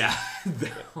anywhere else. Yeah.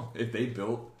 If they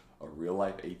built a real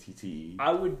life ATTE,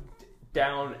 I would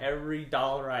down every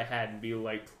dollar I had and be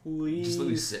like, please, just let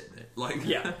me sit in it. Like,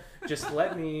 yeah, just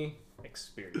let me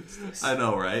experience this. I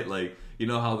know, right? Like, you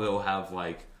know how they'll have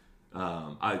like,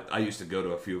 I used to go to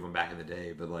a few of them back in the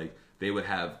day, but like they would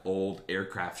have old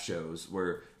aircraft shows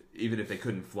where even if they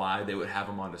couldn't fly, they would have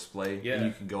them on display, and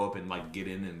you can go up and like get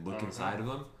in and look inside of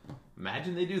them.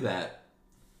 Imagine they do that,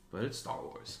 but it's Star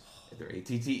Wars. They're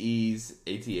ATTEs,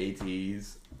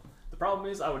 ATATs. The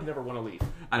problem is, I would never want to leave.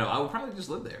 I know. I would probably just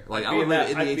live there. Like,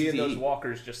 I'd be in those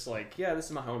walkers, just like, yeah, this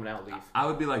is my home now. Leave. I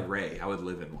would be like Rey. I would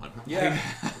live in one. Yeah.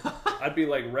 I'd be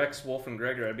like Rex, Wolf, and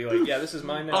Gregor. I'd be like, yeah, this is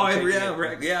mine now. Oh, yeah,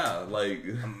 Rex. Yeah, like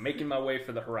I'm making my way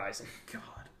for the horizon. God,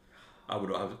 I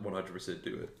would 100%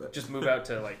 do it. But just move out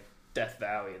to like Death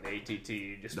Valley in the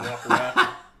ATT. Just walk around.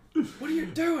 What are you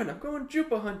doing? I'm going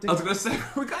Jupa hunting. I was gonna say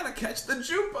we gotta catch the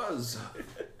Jupas.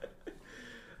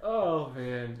 Oh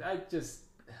man, I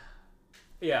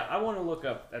want to look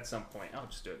up at some point. I'll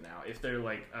just do it now. If they're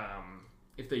like,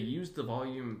 if they used the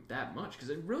volume that much, because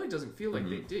it really doesn't feel like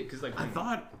they did. Because like I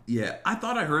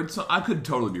thought I heard. I could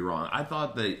totally be wrong. I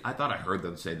thought I heard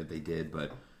them say that they did,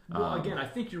 but well, again, I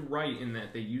think you're right in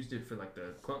that they used it for like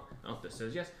the. Oh, this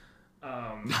says yes.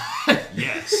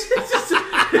 Yes.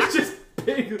 It's just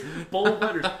big bold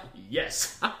letters.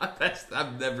 Yes.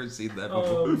 I've never seen that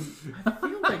before. I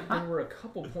feel like there were a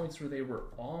couple points where they were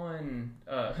on.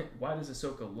 Why does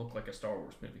Ahsoka look like a Star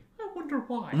Wars movie? I wonder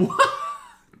why.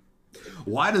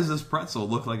 Why does this pretzel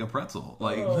look like a pretzel?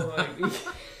 Like,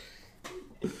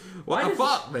 what the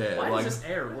fuck, man? Why does this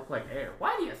air look like air?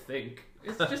 Why do you think?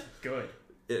 It's just good.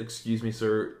 Excuse me,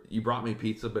 sir. You brought me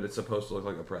pizza, but it's supposed to look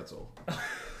like a pretzel.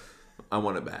 I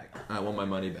want it back. I want my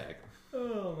money back.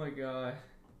 Oh my god.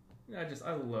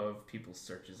 I love people's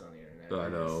searches on the internet. I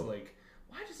know. It's like,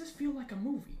 why does this feel like a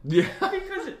movie? Yeah.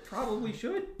 Because it probably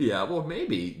should. Yeah, well,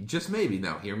 maybe. Just maybe.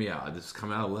 Now, hear me out. This is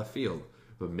coming out of left field.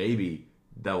 But maybe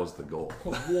that was the goal.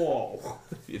 Whoa.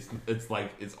 It's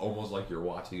almost like you're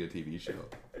watching a TV show.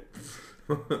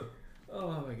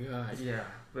 Oh my god, yeah.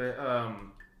 But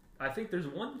I think there's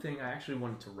one thing I actually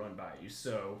wanted to run by you,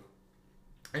 so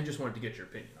I just wanted to get your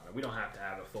opinion on it. We don't have to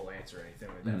have a full answer or anything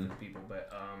like that for people,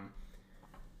 but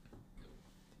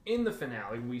in the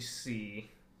finale we see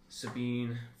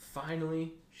Sabine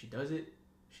finally, she does it.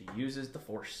 She uses the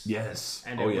Force. Yes.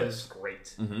 And it was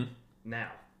great. Mm-hmm.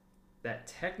 Now, that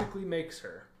technically makes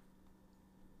her,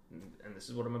 and this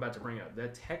is what I'm about to bring up,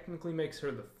 that technically makes her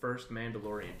the first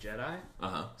Mandalorian Jedi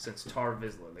since Tar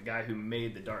Vizsla, the guy who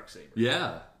made the Darksaber.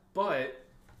 Yeah. But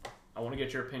I want to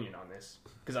get your opinion on this,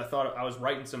 because I was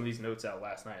writing some of these notes out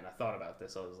last night, and I thought about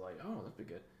this. I was like, oh, that'd be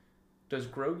good. Does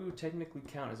Grogu technically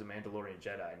count as a Mandalorian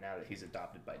Jedi now that he's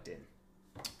adopted by Din?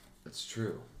 That's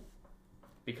true.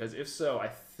 Because if so, I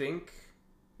think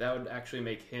that would actually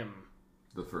make him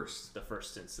the first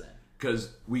since then.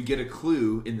 Because we get a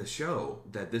clue in the show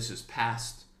that this is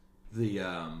past the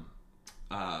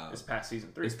it's past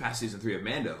season 3. It's past season 3 of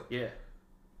Mando. Yeah.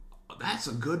 That's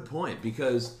a good point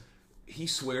because he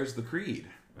swears the creed.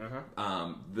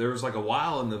 Uh-huh. There was like a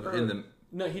while in the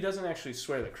No, he doesn't actually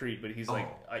swear the creed, but he's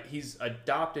he's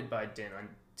adopted by Din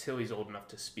until he's old enough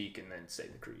to speak and then say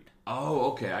the creed.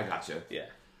 Oh, okay, I gotcha. Yeah.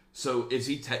 So is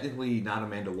he technically not a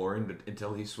Mandalorian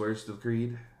until he swears to the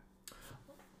creed?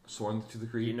 Sworn to the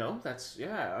creed? You know, that's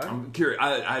I'm curious.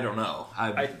 I don't know.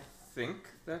 I think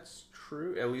that's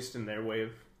true, at least in their way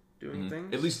of doing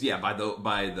things. At least, yeah, by the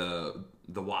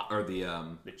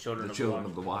children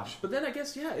of the Watch. But then I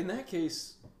guess, yeah, in that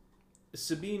case,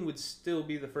 Sabine would still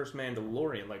be the first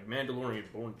Mandalorian, like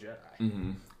Mandalorian-born Jedi.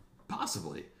 Mm-hmm.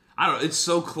 Possibly. I don't know. It's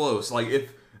so close. Like,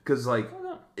 if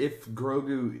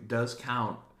Grogu does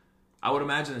count, I would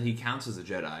imagine that he counts as a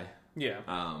Jedi.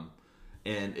 Yeah.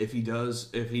 And if he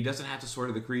doesn't have to swear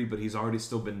to the creed, but he's already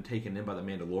still been taken in by the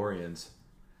Mandalorians,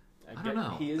 I don't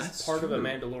know. He is part of a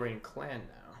Mandalorian clan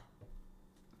now.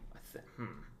 I think.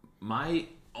 My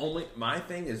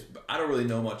thing is, I don't really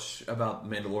know much about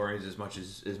Mandalorians as much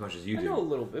as you do. I know a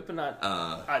little bit, but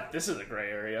not. This is a gray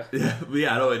area.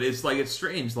 Yeah, no, it's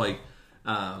strange. Like,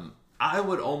 I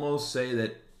would almost say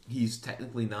that he's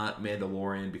technically not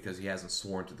Mandalorian because he hasn't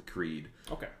sworn to the creed.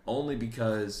 Okay. Only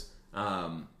because,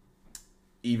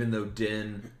 even though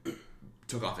Din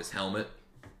took off his helmet,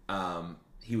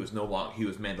 he was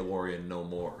Mandalorian no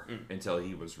more until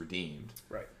he was redeemed.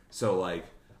 Right. So, like,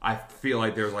 I feel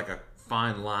like there's like a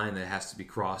fine line that has to be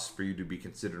crossed for you to be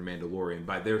considered Mandalorian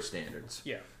by their standards.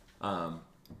 Yeah.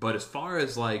 But as far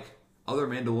as like other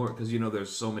Mandalorian, because there's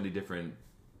so many different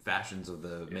fashions of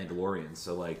the Mandalorians.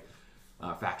 So like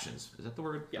factions, is that the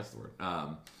word? Yeah. That's the word.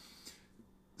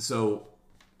 So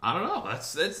I don't know.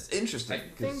 That's interesting. I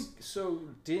think so.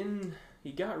 Din,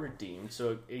 he got redeemed,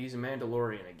 so he's a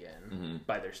Mandalorian again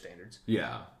by their standards.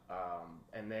 Yeah.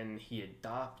 And then he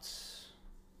adopts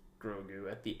Grogu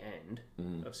at the end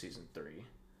of season 3.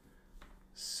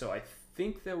 So I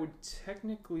think that would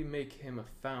technically make him a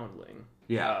foundling.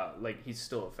 Yeah. Like he's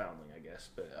still a foundling, I guess,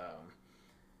 but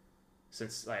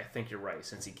since I think you're right,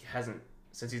 since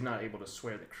he's not able to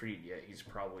swear the creed yet, he's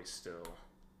probably still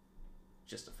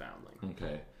just a foundling.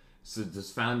 Okay. So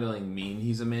does foundling mean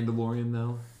he's a Mandalorian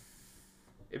though?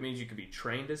 It means you could be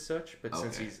trained as such, but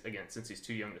since he's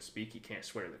too young to speak, he can't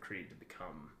swear the creed to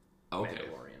become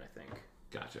Mandalorian, I think.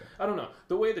 Gotcha. I don't know.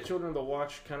 The way the Children of the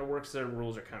Watch kind of works, their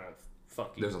rules are kind of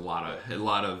funky. There's a lot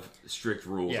of strict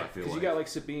rules, I feel like. Because you got like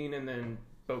Sabine and then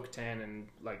Bo-Katan and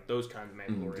like those kinds of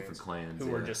Mandalorians different clans,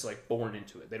 who are just like born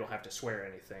into it. They don't have to swear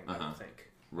anything, I don't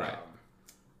think. Right.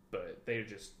 But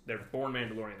they're born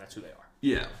Mandalorian, that's who they are.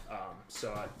 Yeah.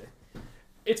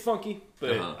 It's funky,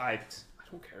 but I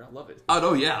don't care. I love it. Oh,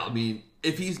 no, yeah. I mean,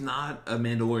 if he's not a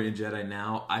Mandalorian Jedi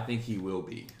now, I think he will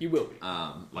be. He will be.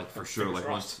 Like, for sure.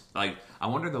 Like, I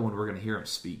wonder, though, when we're going to hear him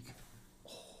speak.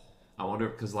 I wonder,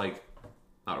 because, like,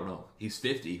 I don't know. He's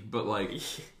 50, but, like,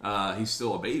 he's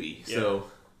still a baby, so...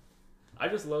 I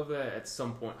just love that at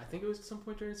some point, I think it was at some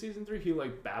point during season 3, he,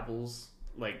 like, babbles,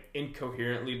 like,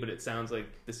 incoherently, but it sounds like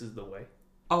this is the way.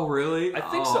 Oh, really? I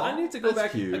think so. I need to go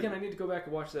back. Cute. Again, I need to go back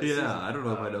and watch that Yeah, season. I don't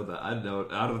know if I know that. I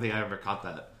don't think I ever caught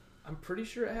that. I'm pretty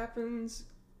sure it happens.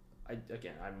 I'm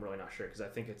really not sure because I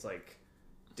think it's like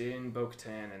Din,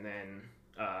 Bo-Katan, and then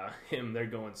him. They're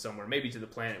going somewhere, maybe to the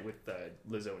planet with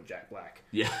Lizzo and Jack Black.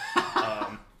 Yeah.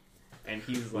 And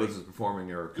he's like... Lizzo's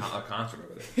performing a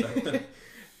concert over there.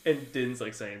 And Din's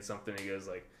like saying something. He goes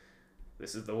like,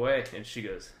 "This is the way," and she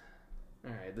goes,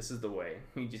 "All right, this is the way."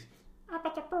 He just...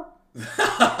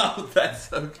 That's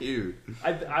so cute.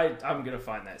 I'm gonna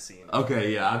find that scene.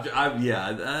 Okay,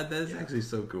 yeah, that's actually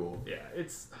so cool. Yeah,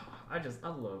 it's I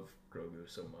love Grogu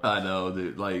so much. I know,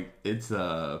 dude. Like it's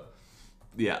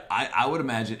yeah. I would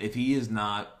imagine if he is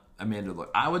not a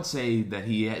Mandalorian, I would say that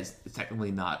he is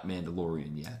technically not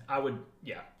Mandalorian yet. I would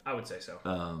say so.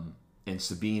 And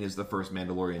Sabine is the first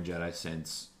Mandalorian Jedi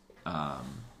since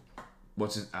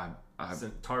what's his Tar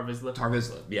Vizsla. Tar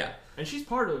Vizsla, yeah. And she's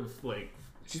part of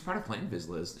she's part of Clan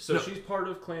Vizsla. So she's part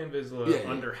of Clan Vizsla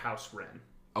under House Ren.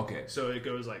 Okay. So it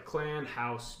goes like Clan,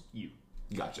 House, you.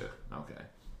 Gotcha. Okay.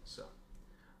 So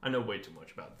I know way too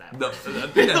much about that. No, I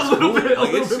think that's cool. A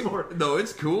little bit more. No,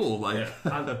 it's cool. Like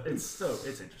it's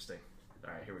interesting.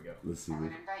 All right, here we go. Let's see. I would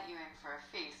invite you in for a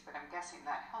feast, but I'm guessing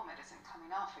that helmet isn't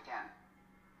coming off again.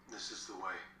 This is the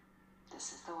way.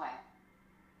 This is the way.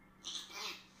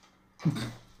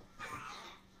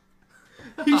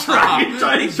 He tried.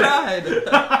 He tried.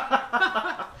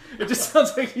 It just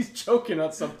sounds like he's choking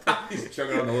on something. He's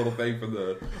choking on the little thing from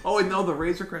the... Oh, and no, the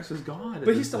Razor Crest is gone.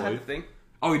 But he still had the thing.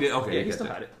 Oh, he did? Okay. Yeah, he still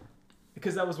had it.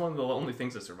 Because that was one of the only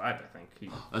things that survived, I think.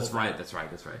 That's right.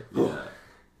 Yeah.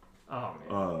 Oh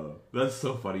man, that's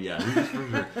so funny. Yeah, he's for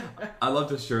sure. I love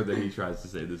the shirt that he tries to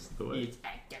say this is the way.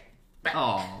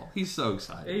 Oh, he's so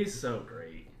excited. He's so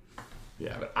great.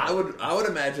 Yeah, but I would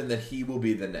imagine that he will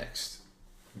be the next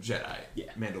Jedi,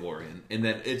 Mandalorian, and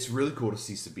then it's really cool to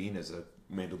see Sabine as a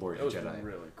Mandalorian That was Jedi.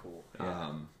 really cool.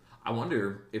 Yeah. I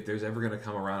wonder if there's ever going to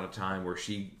come around a time where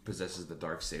she possesses the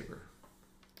dark saber.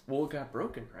 Well, it got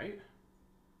broken, right?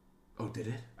 Oh, did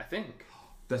it? I think.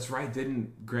 That's right.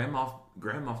 Didn't Moff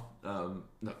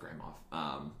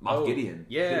Oh, Gideon?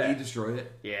 yeah. Did he destroy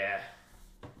it? Yeah.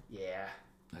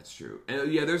 That's true.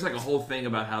 And there's like a whole thing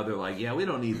about how they're like, yeah, we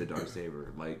don't need the dark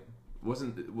saber. Like,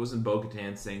 wasn't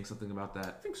Bo-Katan saying something about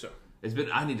that? I think so. It's been.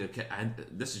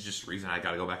 This is just the reason I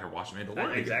got to go back and watch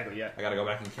Mandalorian. Exactly. Yeah. I got to go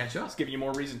back and catch up. It's giving you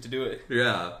more reason to do it.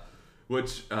 Yeah,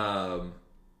 which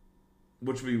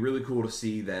would be really cool to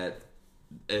see that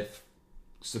if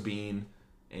Sabine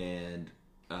and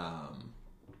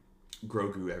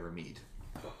Grogu ever meet.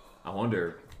 I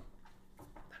wonder,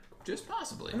 just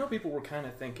possibly. I know people were kind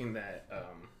of thinking that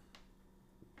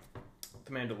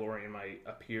the Mandalorian might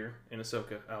appear in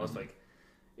Ahsoka. I was like,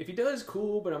 if he does,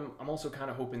 cool. But I'm also kind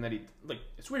of hoping that he like.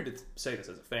 It's weird to say this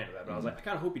as a fan of that, but I was like, I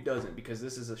kind of hope he doesn't because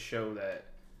this is a show that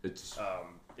it's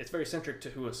very centric to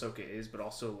who Ahsoka is, but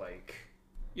also like,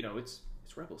 it's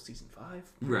Rebels season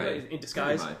 5, right? In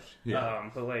disguise, yeah.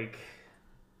 But like,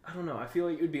 I don't know. I feel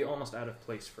like it would be almost out of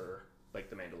place for like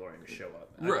the Mandalorian to show up.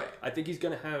 Right. I think he's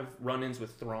gonna have run-ins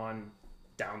with Thrawn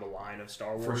down the line of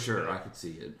Star Wars. For sure, I could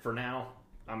see it. For now,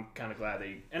 I'm kind of glad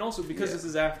and also because this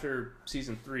is after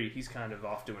season 3, he's kind of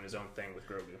off doing his own thing with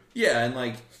Grogu. Yeah, and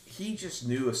like he just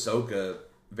knew Ahsoka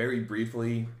very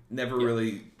briefly, never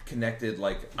really connected.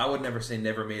 Like I would never say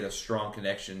never made a strong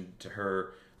connection to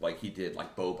her like he did,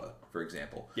 like Boba, for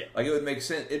example. Yeah, like it would make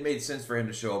sense. It made sense for him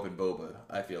to show up in Boba.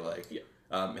 I feel like. Yeah.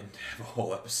 And have a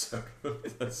whole episode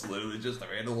that's literally just a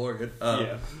Mandalorian.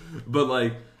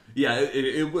 But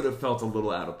it would have felt a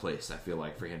little out of place. I feel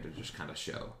like for him to just kind of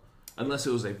show, unless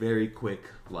it was a very quick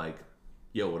like,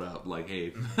 "Yo, what up?" Like,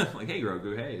 "Hey, like, hey,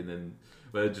 Grogu, hey," and then,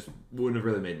 but it just wouldn't have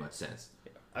really made much sense.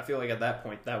 Yeah. I feel like at that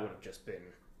point that would have just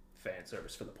been fan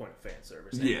service for the point of fan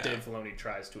service. And Dave Filoni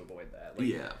tries to avoid that.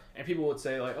 Like, and people would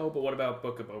say like, "Oh, but what about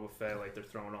Book of Boba Fett? Like, they're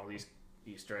throwing all these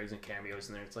Easter eggs and cameos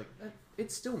in there." It's like it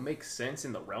still makes sense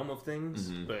in the realm of things,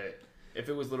 but if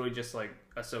it was literally just like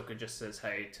Ahsoka just says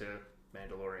hey to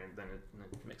Mandalorian, then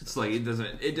it makes sense. It's like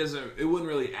it wouldn't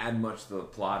really add much to the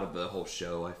plot of the whole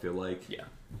show, I feel like. Yeah.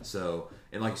 So,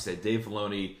 and like you said, Dave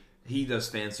Filoni, he does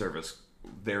fan service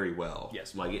very well.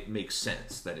 Yes. Like it makes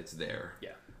sense that it's there.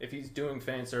 Yeah. If he's doing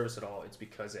fan service at all, it's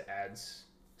because it adds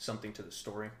something to the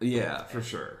story. Yeah, for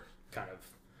sure. Kind of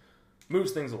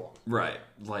moves things along. Right.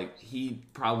 Like, he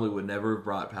probably would never have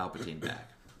brought Palpatine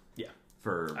back. Yeah.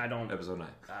 For Episode 9.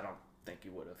 I don't think he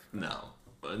would have. No.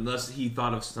 Unless he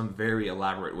thought of some very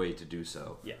elaborate way to do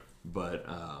so. Yeah. But,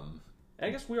 I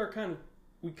guess we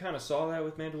kind of saw that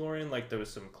with Mandalorian. Like, there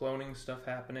was some cloning stuff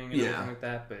happening and everything like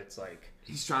that, but it's like...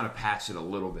 He's trying to patch it a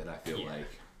little bit, I feel like.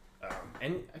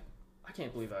 And I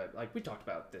can't believe we talked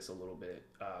about this a little bit,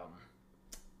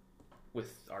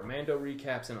 with our Mando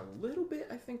recaps and a little bit,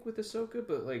 I think, with Ahsoka,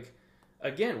 but like,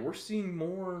 again, we're seeing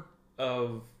more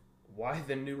of why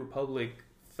the New Republic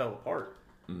fell apart.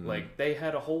 Mm-hmm. Like, they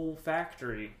had a whole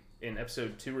factory in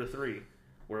episode 2 or 3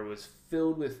 where it was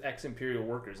filled with ex-Imperial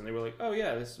workers, and they were like, oh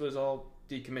yeah, this was all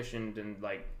decommissioned and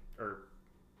like, or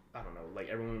I don't know, like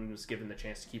everyone was given the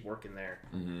chance to keep working there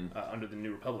under the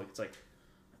New Republic. It's like,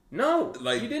 no,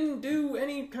 like, you didn't do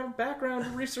any kind of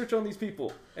background research on these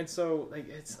people, and so like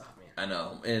it's man. I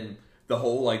know, and the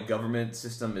whole like government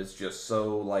system is just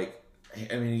so like.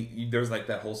 I mean, there's like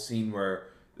that whole scene where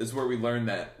this is where we learn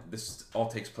that this all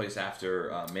takes place after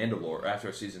Mandalore,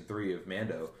 after season 3 of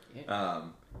Mando. Yeah.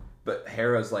 But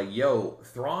Hera's like, "Yo,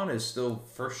 Thrawn is still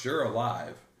for sure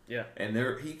alive. Yeah, and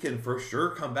he can for sure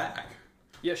come back."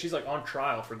 Yeah, she's like on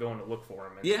trial for going to look for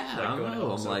him. And, yeah, like, I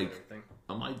know.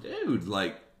 I'm like, dude,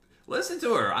 like. Listen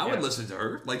to her. I would listen to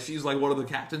her. Like, she's like one of the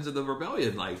captains of the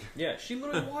rebellion. Like, yeah, she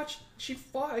literally she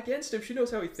fought against him. She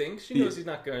knows how he thinks. She knows he's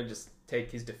not going to just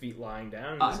take his defeat lying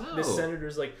down. This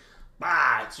senator's like,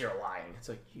 it's your lying. It's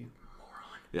like, you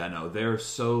moron. Yeah, no, they're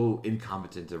so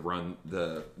incompetent to run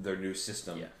their new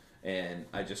system. Yeah. And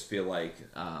I just feel like,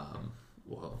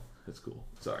 well, that's cool.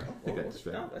 Sorry. I got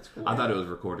distracted. No, that's cool. I thought it was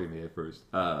recording me at first.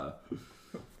 I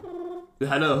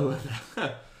know.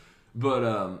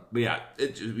 But yeah,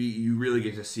 you really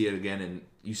get to see it again, and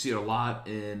you see it a lot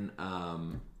in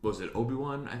was it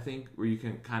Obi-Wan, I think, where you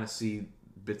can kind of see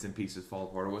bits and pieces fall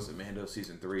apart. Or was it Mando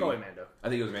season 3? Probably Mando. I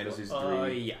think it was Mando season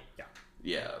 3.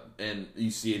 Yeah, and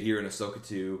you see it here in Ahsoka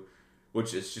too,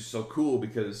 which is just so cool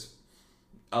because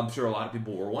I'm sure a lot of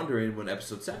people were wondering when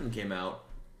Episode 7 came out,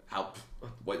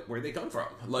 where'd they come from?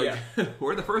 Like,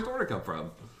 where'd the First Order come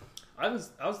from? I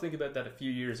was thinking about that a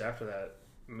few years after that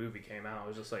movie came out. I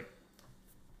was just like,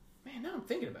 man, now I'm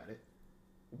thinking about it.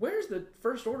 Where's the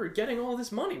First Order getting all this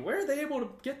money? Where are they able to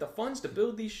get the funds to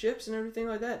build these ships and everything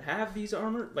like that? Have these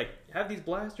armor, have these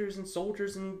blasters and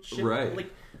soldiers and shit? Right.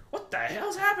 Like, what the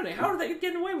hell's happening? How are they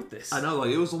getting away with this? I know,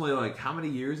 like, it was only, like, how many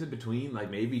years in between? Like,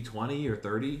 maybe 20 or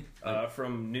 30?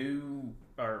 From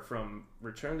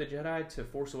Return of the Jedi to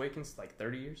Force Awakens, like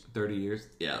 30 years? 30 years?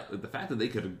 Yeah. The fact that they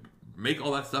could make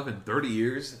all that stuff in 30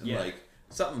 years, like,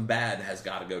 something bad has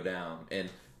got to go down. And,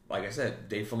 like I said,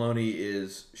 Dave Filoni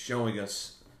is showing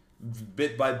us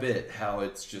bit by bit how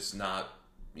it's just not,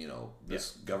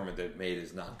 this government they've made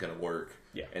is not going to work.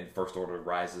 Yeah. And First Order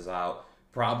rises out.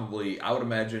 Probably, I would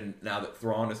imagine now that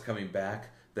Thrawn is coming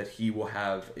back, that he will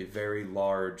have a very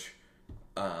large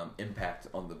impact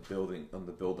on the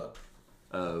buildup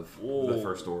of the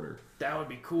First Order. That would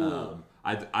be cool.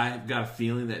 I've got a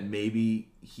feeling that maybe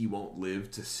he won't live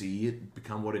to see it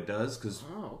become what it does, because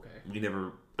we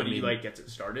never... But he gets it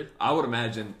started? I would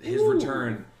imagine his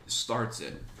return starts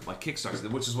it, kickstarts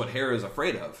it, which is what Hera is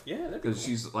afraid of. Yeah, because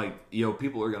she's like,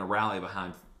 people are going to rally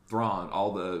behind Thrawn.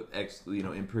 All the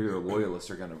Imperial loyalists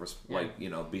are going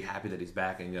to be happy that he's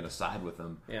back and going to side with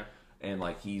him. Yeah, and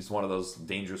he's one of those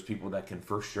dangerous people that can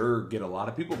for sure get a lot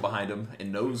of people behind him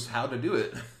and knows how to do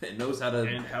it and knows how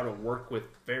to work with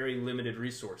very limited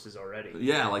resources already.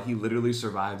 Yeah, he literally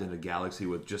survived in a galaxy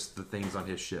with just the things on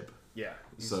his ship. Yeah,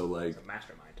 he's a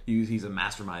mastermind. He's a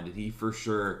mastermind, and he for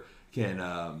sure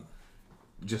can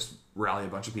just rally a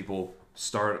bunch of people,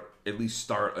 start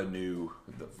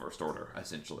the First Order,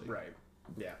 essentially. Right.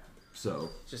 Yeah. So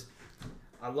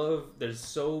I love. There's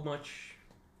so much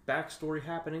backstory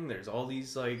happening. There's all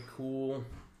these cool,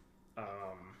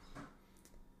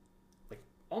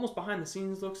 almost behind the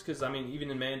scenes looks. Because even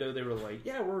in Mando, they were like,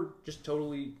 yeah, we're just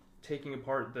totally taking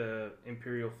apart the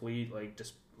Imperial fleet,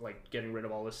 just getting rid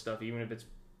of all this stuff, even if it's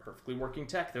perfectly working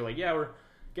tech. They're like, yeah, we're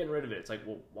getting rid of it. It's like,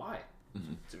 well, why?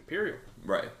 Mm-hmm. It's Imperial.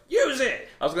 Right. Use it!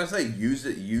 I was going to say, use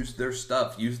it. Use their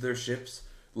stuff. Use their ships.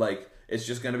 It's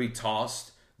just going to be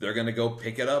tossed. They're going to go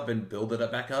pick it up and build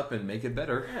it back up and make it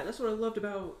better. Yeah, that's what I loved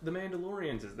about the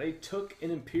Mandalorians is they took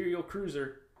an Imperial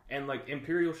cruiser and,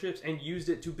 Imperial ships and used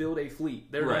it to build a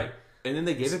fleet. They're right. And then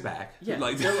they gave it back. Yeah.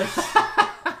 They're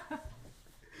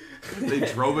they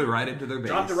drove it right into their base.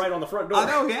 Dropped it right on the front door. I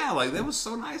know, yeah. That was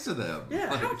so nice of them.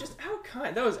 Yeah, how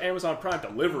kind. That was Amazon Prime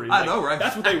delivery. I know, right?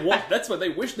 That's what they want. That's what they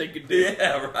wish they could do.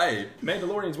 Yeah, right.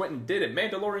 Mandalorians went and did it.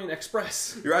 Mandalorian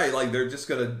Express. Right, they're just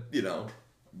gonna,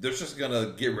 they're just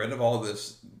gonna get rid of all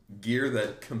this gear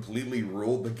that completely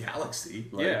ruled the galaxy.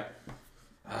 Yeah.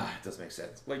 It does make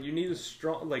sense. You need a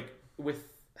strong,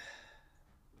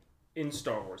 in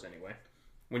Star Wars anyway,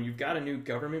 when you've got a new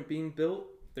government being built,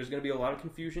 there's going to be a lot of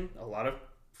confusion, a lot of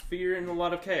fear, and a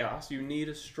lot of chaos. You need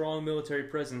a strong military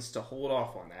presence to hold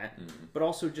off on that, but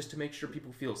also just to make sure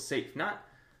people feel safe. Not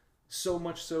so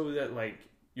much so that,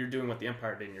 you're doing what the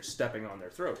Empire did and you're stepping on their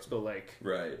throats, but,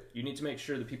 right. You need to make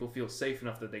sure that people feel safe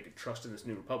enough that they could trust in this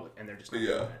new republic, and they're just not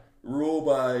doing that. Rule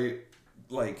by,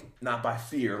 not by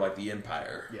fear like the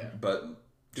Empire, but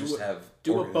do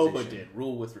what Boba did.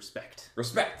 Rule with respect.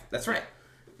 Respect. That's right.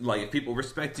 If people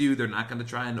respect you, they're not going to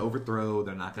try and overthrow.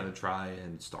 They're not going to try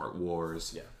and start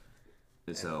wars. Yeah.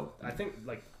 And so I think,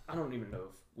 I don't even know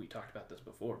if we talked about this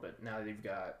before, but now they've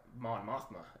got Mon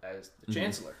Mothma as the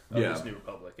Chancellor of this new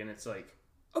republic, and it's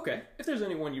okay, if there's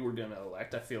anyone you were going to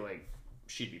elect, I feel like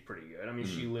she'd be pretty good.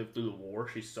 She lived through the war.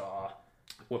 She saw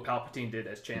what Palpatine did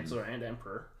as Chancellor and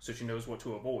Emperor, so she knows what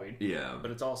to avoid. Yeah. But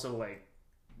it's also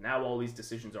now all these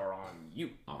decisions are on you.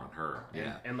 On her,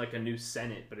 yeah. And a new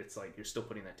Senate, but it's you're still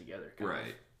putting that together.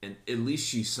 Right. And at least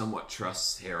she somewhat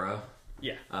trusts Hera.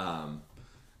 Yeah.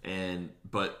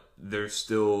 But there's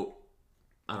still,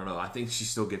 I don't know, I think she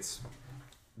still gets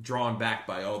drawn back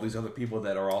by all these other people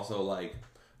that are also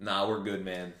nah, we're good,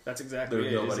 man. That's exactly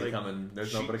There's it. nobody coming.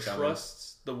 There's nobody coming. She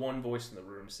trusts the one voice in the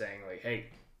room saying, hey,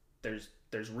 there's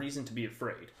reason to be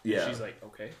afraid. Yeah. And she's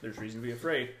okay, there's reason to be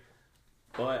afraid.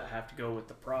 But I have to go with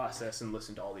the process and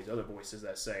listen to all these other voices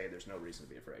that say there's no reason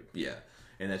to be afraid. Yeah.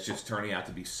 And that's just turning out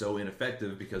to be so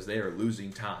ineffective because they are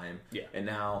losing time. Yeah. And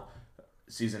now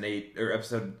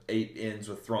episode 8 ends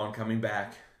with Thrawn coming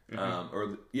back.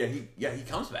 Mm-hmm. He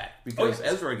comes back because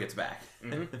Ezra gets back.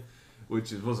 Mm-hmm.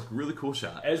 Which was a really cool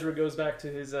shot. Ezra goes back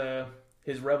to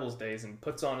his Rebels days and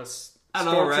puts on a I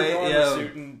know, right? Yeah.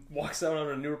 Suit and walks out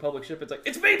on a New Republic ship. It's like,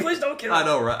 it's me, please don't kill him. I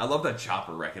know, right? I love that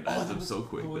Chopper recognized him so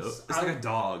quick, though. It's like a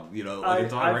dog, you know, like a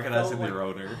dog recognizing their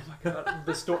owner. Oh my god,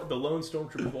 the lone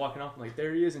stormtrooper walking off, and like,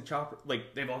 there he is, and Chopper,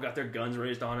 like, they've all got their guns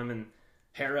raised on him, and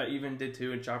Hera even did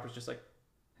too, and Chopper's just like,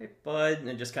 hey, bud,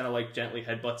 and just kind of like gently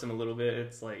headbutts him a little bit.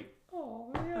 It's like,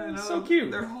 oh, yeah, it's so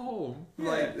cute. They're home. Yeah.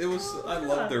 Like, it was, I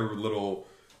love their little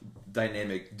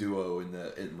dynamic duo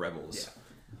in Rebels.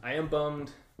 Yeah. I am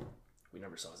bummed we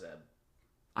never saw Zeb.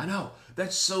 I know.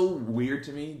 That's so weird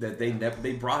to me that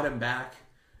they brought him back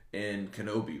in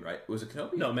Kenobi, right? Was it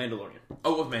Kenobi? No, Mandalorian.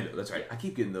 Oh, it was Mando. That's right. Yeah.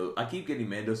 I keep getting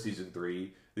Mando season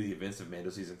 3, the events of Mando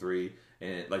season 3,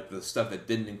 and like the stuff that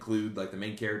didn't include like the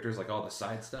main characters, like all the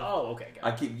side stuff. Oh, okay. Got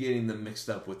it. I keep getting them mixed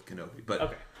up with Kenobi, but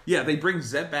okay. Yeah, they bring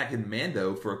Zeb back in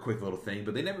Mando for a quick little thing,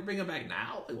 but they never bring him back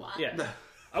now. Like, what? Yeah.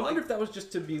 I wonder if that was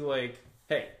just to be like,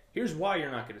 hey, here's why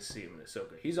you're not going to see him in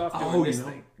Ahsoka. He's off doing this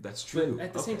thing. That's true. But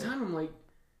at the same time, I'm like,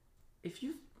 if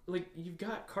you've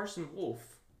got Carson Wolf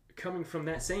coming from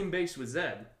that same base with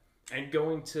Zeb and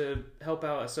going to help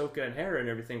out Ahsoka and Hera and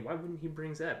everything, why wouldn't he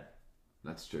bring Zeb?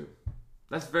 That's true.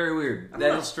 That's very weird.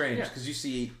 That is strange because you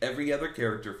see every other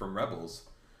character from Rebels.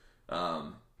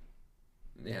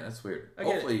 Yeah, that's weird.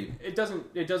 Hopefully, it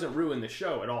doesn't ruin the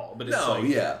show at all. But it's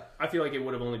I feel like it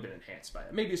would have only been enhanced by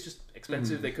it. Maybe it's just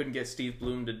expensive. Mm-hmm. They couldn't get Steve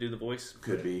Bloom to do the voice.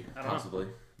 Could be possibly,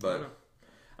 but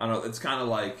I don't know. It's kind of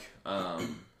like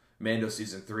Mando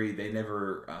season 3. They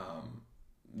never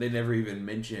even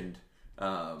mentioned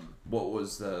what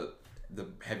was the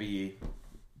heavy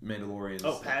Mandalorians.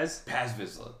 Oh, Paz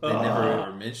Vizsla. They never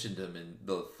ever mentioned him in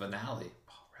the finale.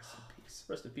 Oh, rest in peace.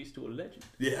 Rest in peace to a legend.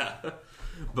 Yeah,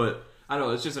 but I don't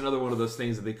know. It's just another one of those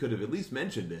things that they could have at least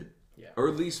mentioned it. Yeah. Or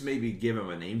at least maybe give him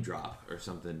a name drop or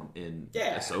something in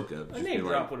Ahsoka. A name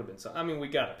drop would have been something. I mean, we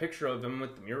got a picture of him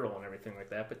with the mural and everything like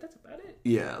that, but that's about it.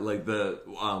 Yeah, like the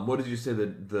what did you say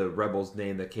the rebel's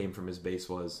name that came from his base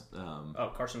was?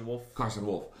 Carson Wolf. Carson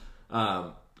Wolf.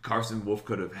 Carson Wolf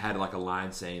could have had like a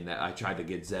line saying that I tried to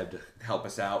get Zeb to help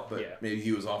us out, but maybe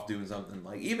he was off doing something.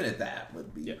 Like even at that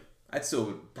would be. Yeah. I'd still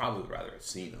would probably rather have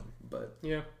seen him, but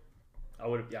I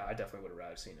would have. Yeah, I definitely would have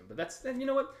rather seen him. But then you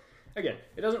know what? Again,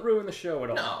 it doesn't ruin the show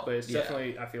at all. No, but it's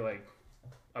definitely, I feel like,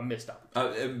 a missed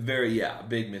opportunity. A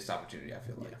big missed opportunity, I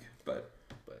feel like. But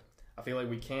I feel like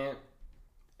we can't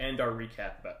end our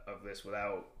recap of this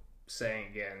without saying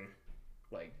again,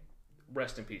 like,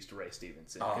 rest in peace to Ray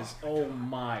Stevenson. Because, oh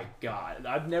my God.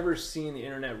 I've never seen the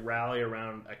internet rally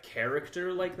around a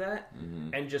character like that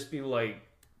and just be like,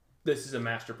 this is a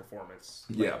master performance.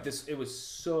 Like, it was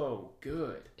so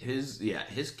good.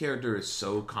 His character is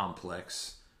so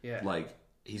complex. Yeah. Like,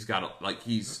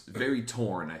 he's very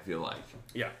torn, I feel like.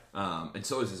 Yeah. And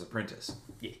so is his apprentice.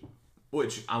 Yeah.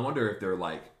 Which, I wonder if they're,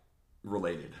 like,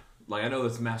 related. Like, I know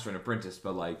it's master and apprentice,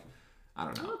 but, like, I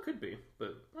don't know. Well, it could be,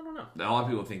 but I don't know. A lot of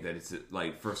people think that it's,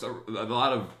 like, a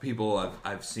lot of people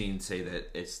I've seen say that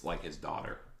it's, like, his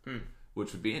daughter.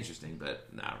 Which would be interesting, but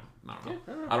I don't know.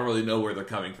 Yeah, I don't really know where they're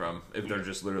coming from. If they're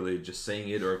just literally just saying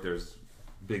it, or if there's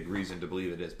big reason to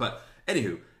believe it is. But,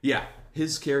 anywho, yeah.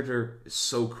 His character is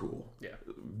so cool. Yeah.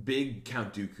 Big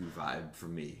Count Dooku vibe for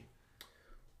me.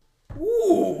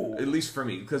 Ooh. At least for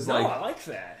me. Because, I like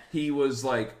that. He was,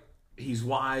 like, he's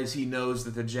wise. He knows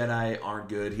that the Jedi aren't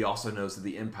good. He also knows that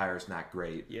the Empire's not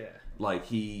great. Yeah. Like,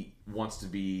 he wants to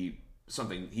be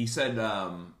something. He said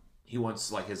he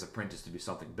wants, like, his apprentice to be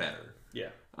something better. Yeah.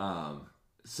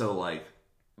 So, like,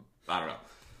 I don't know.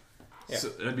 Yeah.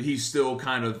 So, I mean, he's still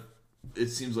kind of, it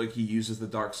seems like he uses the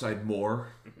dark side more,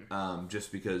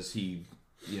 just because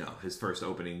his first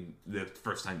opening, the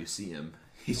first time you see him,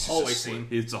 he's just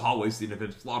it's a hallway scene of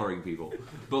him slaughtering people.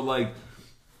 But, like,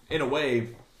 in a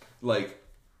way, like,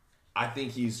 I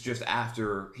think he's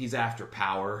after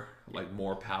power, like,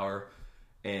 more power.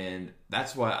 And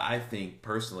that's why I think,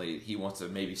 personally, he wants to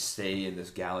maybe stay in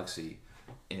this galaxy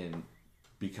and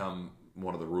become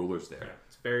one of the rulers there. Yeah,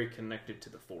 it's very connected to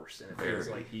the Force, and it feels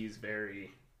like he's very...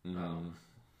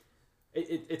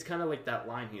 It's kind of like that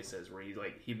line he says where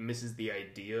he misses the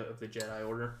idea of the Jedi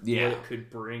Order, what it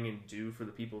could bring and do for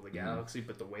the people of the galaxy,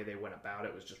 but the way they went about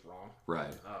it was just wrong.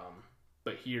 Right.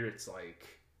 But here it's like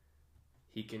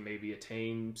he can maybe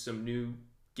attain some new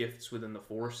gifts within the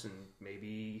Force and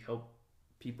maybe help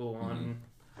people on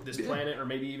this planet, or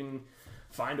maybe even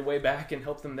find a way back and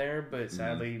help them there. But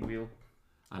sadly, we'll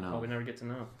probably never get to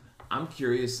know. I'm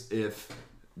curious if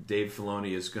Dave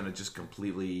Filoni is going to just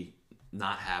completely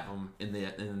not have him in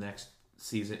the next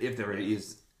season, if there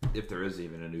is if there is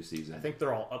even a new season. I think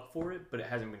they're all up for it, but it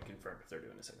hasn't been confirmed if they're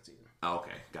doing a second season. Oh,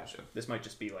 okay, gotcha. This might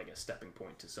just be like a stepping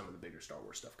point to some of the bigger Star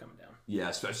Wars stuff coming down. Yeah,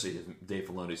 especially Dave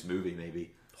Filoni's movie,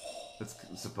 maybe. It's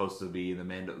supposed to be the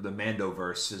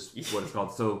Mandoverse is what it's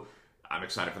called. So I'm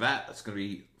excited for that. That's going to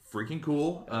be freaking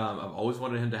cool. I've always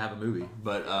wanted him to have a movie,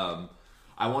 but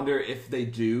I wonder if they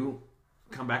do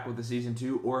come back with the season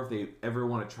 2, or if they ever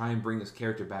want to try and bring this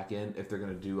character back in, if they're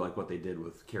going to do like what they did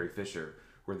with Carrie Fisher,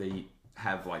 where they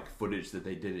have like footage that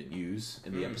they didn't use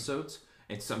in the episodes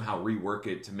and somehow rework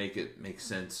it to make it make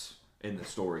sense in the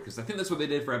story. Because I think that's what they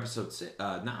did for episode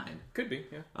 9. Could be,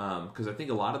 yeah. Because I think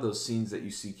a lot of those scenes that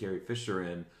you see Carrie Fisher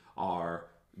in are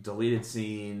deleted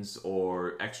scenes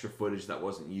or extra footage that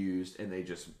wasn't used, and they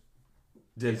just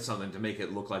did something to make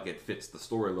it look like it fits the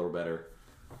story a little better.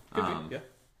 Could be, yeah.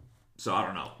 So I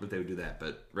don't know if they would do that,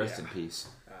 but rest in peace.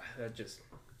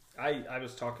 I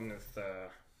was talking with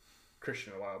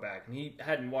Christian a while back, and he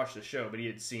hadn't watched the show, but he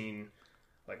had seen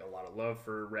like a lot of love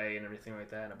for Rey and everything like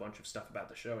that, and a bunch of stuff about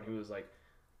the show, and he was like,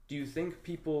 do you think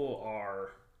people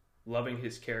are loving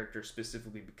his character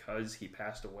specifically because he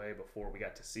passed away before we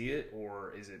got to see it,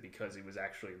 or is it because he was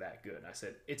actually that good? And I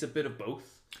said it's a bit of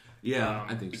both. Yeah,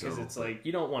 I think so. Because it's like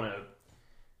you don't want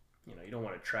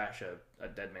to trash a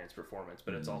dead man's performance,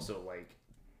 but it's also like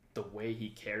the way he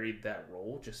carried that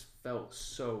role just felt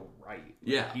so right. Like,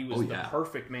 yeah, he was the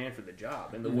perfect man for the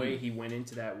job, and the way he went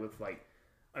into that with like,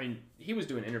 I mean, he was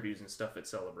doing interviews and stuff at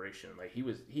Celebration. Like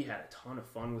he had a ton of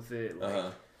fun with it.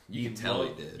 Like you can tell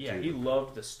he did. Yeah, too. he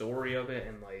loved the story of it,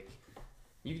 and like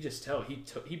you could just tell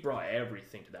he brought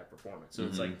everything to that performance. So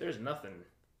it's like there's nothing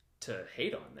to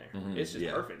hate on there. It's just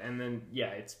perfect. And then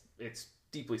it's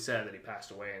deeply sad that he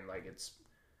passed away, and like it's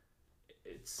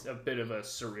a bit of a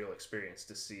surreal experience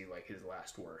to see like his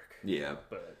last work. Yeah,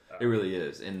 but it really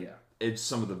is, and it's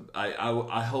some of the.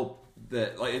 I hope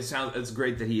that like it's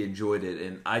great that he enjoyed it,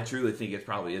 and I truly think it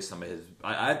probably is some of his.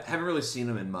 I haven't really seen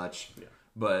him in much,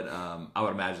 but I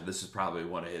would imagine this is probably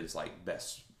one of his like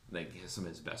best, like some of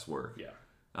his best work. Yeah.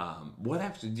 What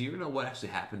actually? Do you know what actually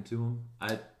happened to him?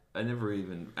 I never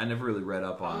really read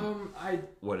up on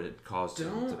what it caused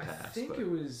him to pass. I think it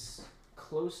was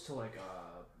close to like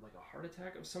a heart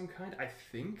attack of some kind. I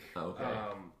think. Okay.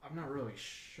 I'm not really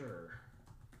sure.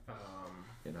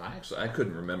 I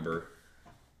couldn't remember.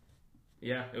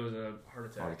 Yeah, it was a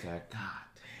heart attack. Heart attack. God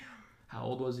damn. How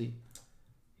old was he?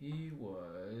 He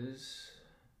was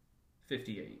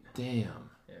 58. Damn.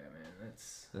 Yeah, man,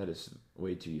 that is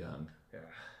way too young. Yeah,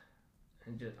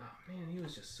 and just man, he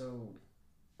was just so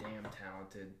damn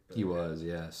talented. But he was,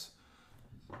 yes.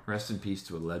 Rest in peace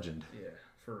to a legend. Yeah,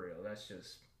 for real. That's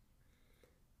just.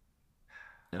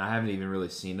 And I haven't even really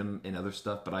seen him in other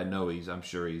stuff, but I'm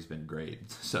sure he's been great.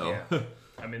 So, yeah.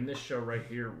 I mean, this show right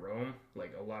here, Rome,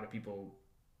 like a lot of people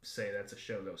say that's a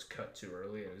show that was cut too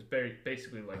early, and it was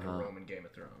basically like a Roman Game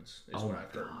of Thrones, is what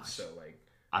I've heard. So, like,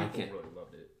 people really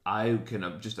loved it. I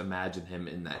can just imagine him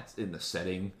in the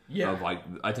setting of like,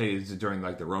 I tell you, it's during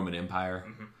like the Roman Empire.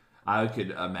 Mm-hmm. I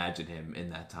could imagine him in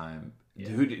that time.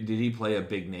 Yeah. Did he play a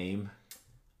big name?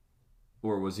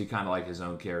 Or was he kind of like his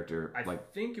own character? I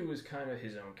think it was kind of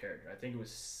his own character. I think it was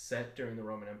set during the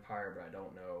Roman Empire, but I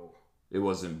don't know. It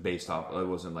wasn't based off. It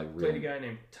wasn't like real. Played a guy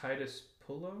named Titus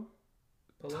Pullo.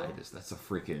 Titus, that's a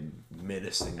freaking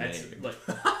menacing name. Like,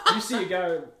 you see a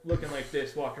guy looking like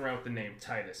this walking around with the name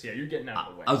Titus. Yeah, you're getting out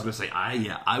of the way. I was gonna say,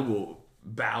 I will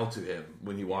bow to him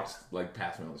when he walks like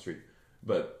past me on the street.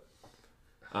 But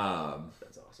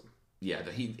that's awesome. Yeah,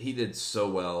 he did so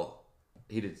well.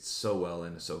 He did so well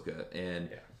in Ahsoka, and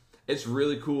it's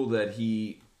really cool that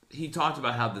he talked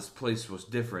about how this place was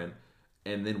different,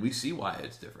 and then we see why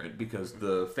it's different because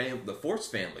the Force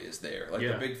family is there, like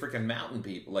the big freaking mountain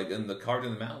people, like in the carved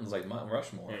in the mountains, like Mount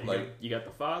Rushmore. Yeah, like you got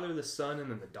the father, the son,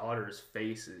 and then the daughter's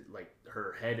face, is, like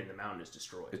her head in the mountain is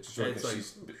destroyed. It's destroyed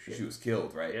because she was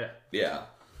killed, right? Yeah.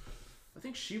 I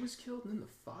think she was killed, and then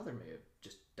the father may have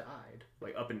just died,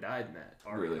 like up and died in that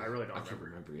arc. Really? I really don't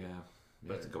remember. Yeah.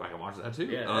 You have to go back and watch that too.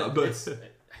 Yeah, but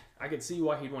I could see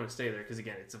why he'd want to stay there because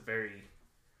again, it's a very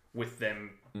with them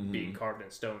being carved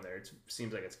in stone. There, it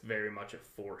seems like it's very much a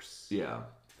Force,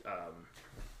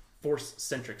 Force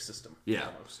centric system. Yeah,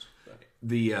 almost.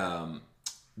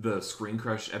 The Screen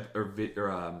Crush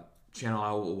channel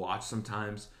I will watch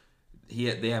sometimes.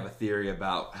 They have a theory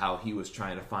about how he was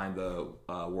trying to find the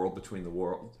world between the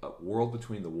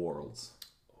worlds.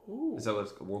 Ooh. Is that what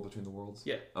it's World Between the Worlds?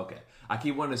 Yeah. Okay. I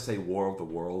keep wanting to say War of the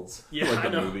Worlds, like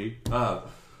the movie.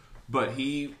 But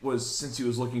since he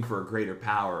was looking for a greater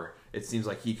power, it seems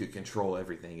like he could control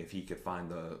everything if he could find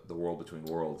the world between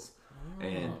worlds.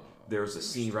 And there's a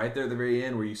scene right there at the very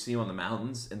end where you see him on the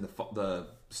mountains, and the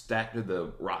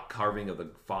the rock carving of the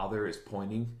father is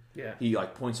pointing. Yeah. He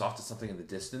like points off to something in the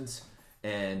distance,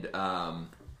 and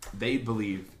they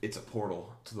believe it's a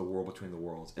portal to the world between the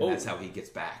worlds, and that's how he gets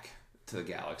back to the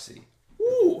galaxy.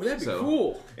 Ooh, that'd be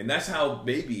cool. And that's how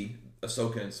maybe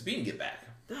Ahsoka and Sabine get back.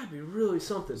 That'd be really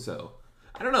something. So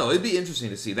I don't know. It'd be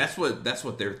interesting to see. That's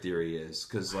what their theory is,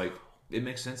 because like it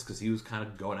makes sense because he was kind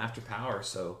of going after power.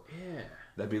 So yeah,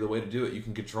 that'd be the way to do it. You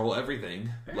can control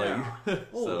everything. Yeah. Like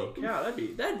Holy cow,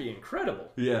 that'd be incredible.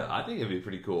 Yeah, I think it'd be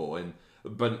pretty cool.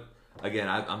 But again,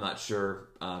 I'm not sure.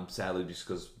 Sadly, just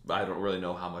because I don't really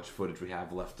know how much footage we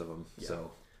have left of him. Yeah.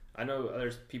 So I know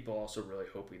there's people also really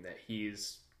hoping that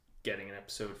he's getting an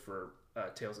episode for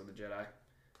Tales of the Jedi,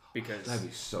 because that'd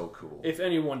be so cool. If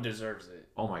anyone deserves it,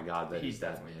 oh my god, he's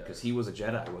definitely because he was a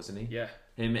Jedi, wasn't he? Yeah,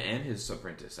 him and his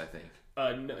apprentice, I think.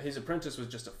 No, his apprentice was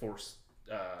just a Force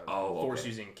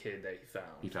using kid that he found.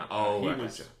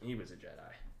 He was a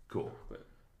Jedi. Cool. But,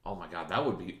 oh my god, that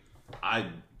would be.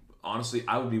 I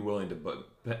would be willing to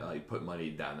put money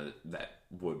down that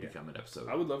would become an episode.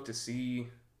 I would love to see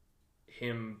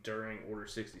him during Order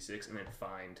 66 and then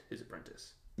find his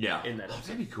apprentice. Yeah, in that episode.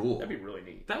 That'd be cool. That'd be really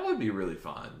neat. That would be really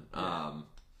fun.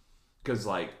 Because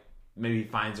like maybe he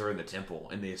finds her in the temple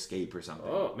and they escape or something.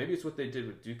 Oh, maybe it's what they did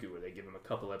with Dooku, where they give him a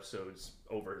couple episodes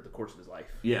over the course of his life.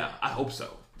 Yeah, I hope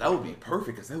so. That would be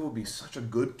perfect, because that would be such a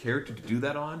good character to do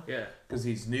that on. Yeah, because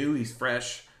he's new, he's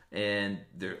fresh, and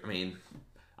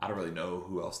I don't really know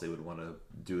who else they would want to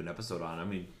do an episode on. I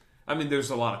mean, there's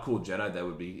a lot of cool Jedi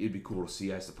it'd be cool to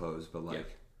see, I suppose, but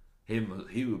like him,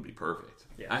 he would be perfect.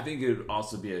 Yeah, I think it would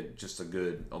also be just a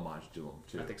good homage to him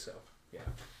too. I think so. Yeah.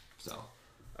 So,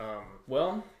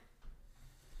 well,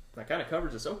 that kind of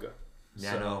covers Ahsoka.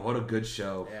 Yeah, no, what a good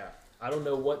show. Yeah, I don't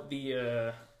know what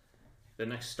the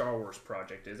next Star Wars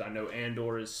project is. I know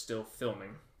Andor is still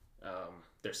filming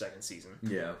their second season.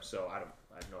 Yeah. So I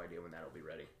have no idea when that'll be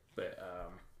ready. But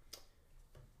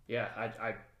yeah,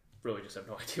 I really just have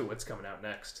no idea what's coming out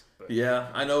next. But yeah,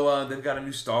 I know they've got a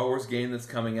new Star Wars game that's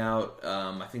coming out.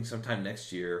 I think sometime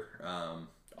next year.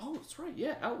 Oh, that's right.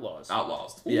 Yeah, Outlaws.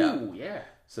 Ooh, yeah.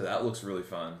 So that looks really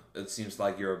fun. It seems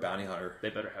like you're a bounty hunter. They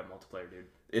better have multiplayer, dude.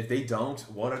 If they don't,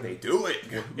 what are they doing?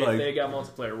 If they got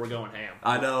multiplayer, we're going ham.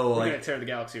 I know. We're gonna tear the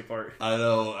galaxy apart. I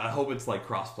know. I hope it's like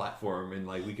cross-platform and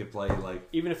like we could play like.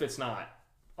 Even if it's not,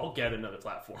 I'll get another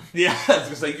platform. Yeah, it's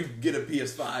just like you can get a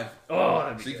PS5. Oh,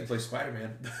 that'd be so you can play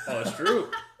Spider-Man. Oh, that's true.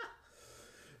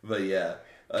 But yeah,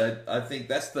 I think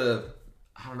that's I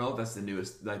don't know if that's the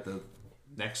newest, like the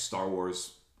next Star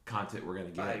Wars content we're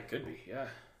gonna get. It could be, yeah.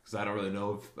 Because I don't really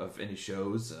know of any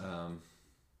shows.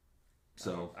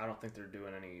 So I don't think they're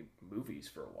doing any movies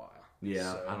for a while.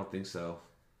 Yeah, so. I don't think so.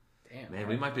 Damn, man,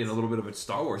 we might be in a little bit of a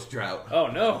Star Wars drought. Oh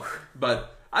no!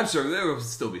 But I'm sure there will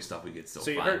still be stuff we could still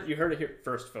find. So you heard it here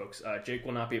first, folks. Jake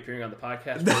will not be appearing on the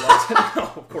podcast.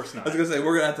 No, of course not. I was gonna say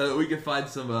we're gonna have to. We can find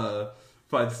some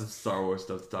Star Wars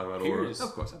stuff to talk about.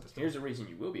 Of course, here's the reason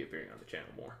you will be appearing on the channel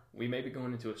more. We may be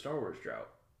going into a Star Wars drought,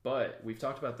 but we've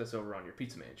talked about this over on your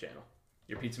Pizza Man channel,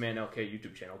 your Pizza Man LK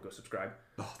YouTube channel. Go subscribe.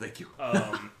 Oh, thank you.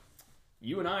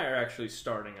 You and I are actually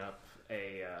starting up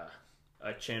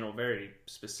a channel very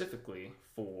specifically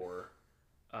for,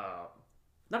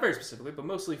 not very specifically, but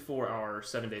mostly for our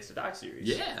 7 Days to Die series.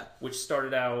 Yeah. Which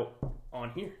started out on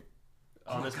here.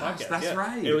 On this podcast. That's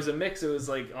right. It was a mix. It was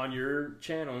like on your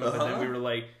channel, but then we were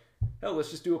like, hell, let's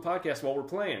just do a podcast while we're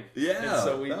playing. Yeah. And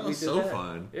so that was so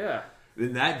fun. Yeah.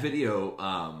 In that video,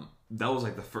 that was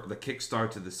like the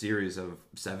kickstart to the series of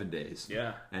 7 Days.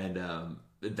 Yeah. And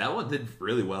that one did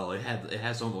really well. It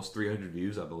has almost 300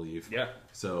 views, I believe. Yeah.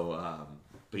 So,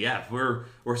 but yeah, we're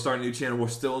starting a new channel. We're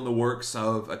still in the works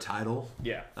of a title.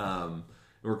 Yeah.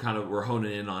 We're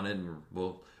honing in on it, and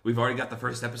we've already got the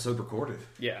first episode recorded.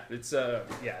 Yeah. It's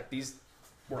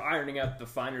we're ironing out the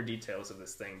finer details of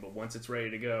this thing, but once it's ready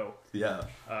to go, yeah.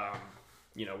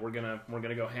 We're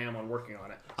gonna go ham on working on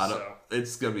it.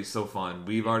 It's gonna be so fun.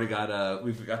 We've already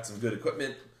got some good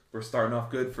equipment. We're starting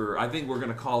off good for. I think we're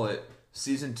gonna call it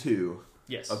Season 2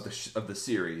 of the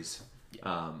series,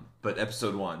 but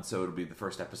Episode 1, so it'll be the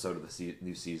first episode of the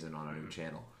new season on our new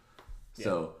channel. Yeah.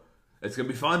 So it's gonna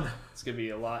be fun. It's gonna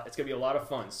be a lot. It's gonna be a lot of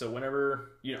fun. So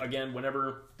whenever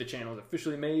the channel is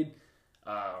officially made,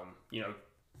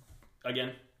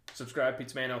 again, subscribe,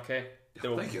 Pizza Man LK.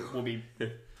 Thank you. We'll be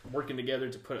working together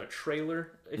to put a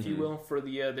trailer, if you will, for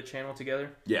the channel together.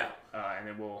 Yeah, and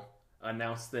then we'll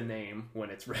announce the name when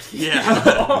it's ready.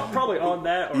 Yeah. Probably on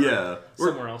that or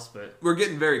somewhere else. But we're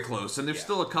getting very close. And there's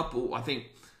still a couple, I think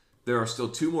there are still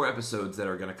 2 more episodes that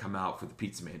are going to come out for the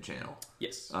Pizza Man channel.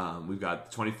 Yes. We've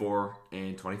got 24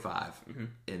 and 25. Mm-hmm.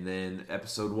 And then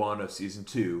episode 1 of season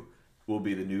 2 will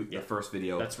be the first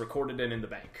video. That's recorded and in the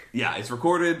bank. Yeah, it's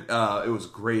recorded. It was a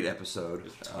great episode. It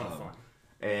was a ton of fun.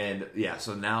 And yeah,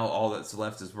 so now all that's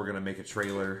left is we're going to make a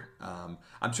trailer. I'm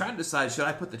trying to decide, should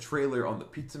I put the trailer on the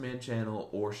Pizza Man channel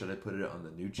or should I put it on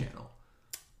the new channel?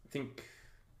 I think,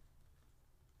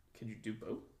 could you do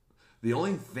both? The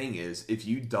only thing is, if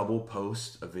you double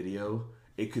post a video,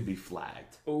 it could be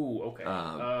flagged. Oh, okay.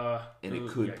 And it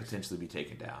could potentially be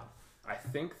taken down. I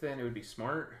think then it would be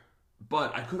smart.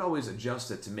 But I could always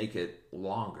adjust it to make it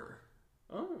longer.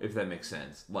 Oh. If that makes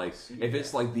sense. Like, if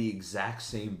it's like the exact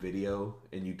same video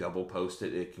and you double post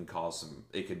it, it can cause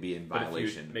it could be in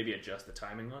violation. If you maybe adjust the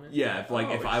timing on it? Yeah,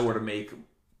 if I were to make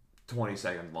 20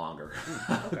 seconds longer.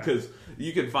 Okay. Because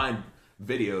you can find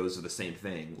videos of the same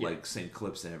thing, like same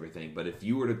clips and everything. But if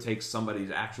you were to take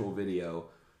somebody's actual video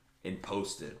and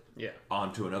post it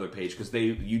onto another page, because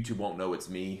YouTube won't know it's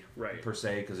me per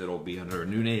se, because it'll be under a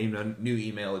new name, a new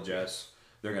email address.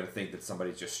 They're going to think that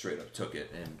somebody just straight up took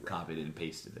it and copied it and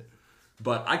pasted it.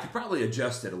 But I could probably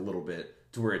adjust it a little bit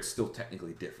to where it's still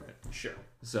technically different. Sure.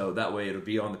 So that way it'll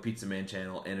be on the Pizza Man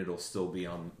channel and it'll still be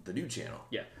on the new channel.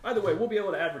 Yeah. Either way, we'll be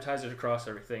able to advertise it across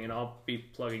everything, and I'll be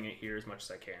plugging it here as much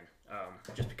as I can.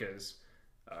 Just because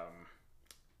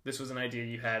this was an idea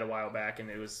you had a while back, and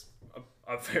it was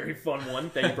a very fun one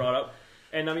that you brought up.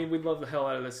 And I mean, we love the hell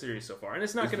out of this series so far. And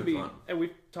it's not going to be, and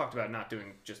we've talked about not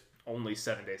doing just only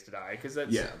 7 Days to Die, because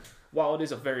that's, while it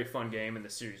is a very fun game and the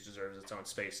series deserves its own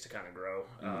space to kind of grow,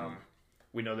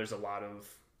 we know there's a lot of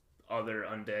other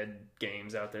undead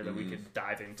games out there that we could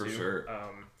dive into. For sure.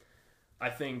 I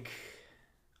think,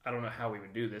 I don't know how we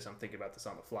would do this. I'm thinking about this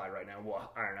on the fly right now. We'll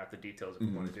iron out the details if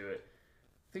we want to do it.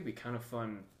 I think it'd be kind of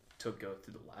fun to go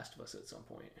through The Last of Us at some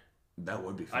point. That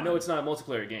would be fun. I know it's not a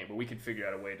multiplayer game, but we could figure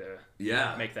out a way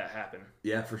to make that happen.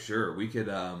 Yeah, for sure. We could,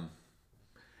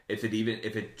 if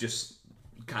it just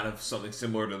kind of something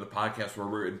similar to the podcast where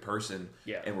we're in person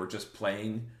and we're just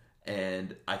playing,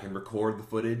 and I can record the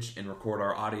footage and record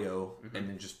our audio and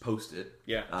then just post it.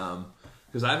 Yeah.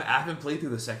 Because I haven't played through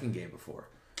the second game before.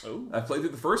 Oh. I've played through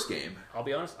the first game. I'll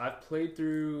be honest, I've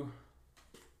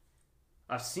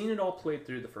seen it all played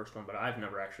through the first one, but I've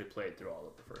never actually played through all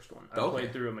of the first one. I've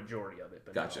played through a majority of it,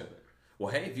 but gotcha. Not all of it.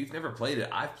 Well, hey, if you've never played it,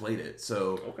 I've played it,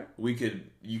 so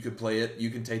you could play it. You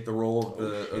can take the role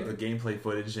of the gameplay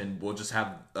footage, and we'll just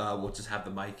have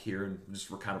the mic here and just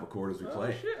kind of record as we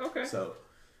play. Shit, okay. So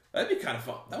that'd be kind of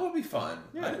fun. That would be fun.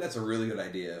 Yeah. I think that's a really good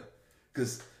idea,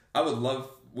 because I would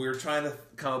love. We were trying to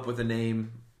come up with a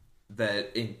name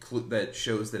that that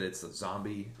shows that it's a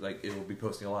zombie. Like, it will be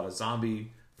posting a lot of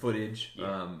zombie footage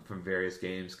from various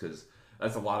games, because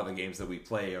that's a lot of the games that we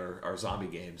play are zombie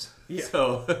games. Yeah.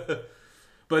 So,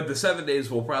 but the 7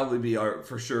 days will probably be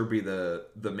for sure be the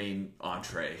main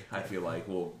entree. I feel like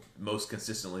we'll most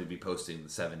consistently be posting the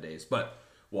 7 days, but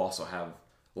we'll also have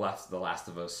The Last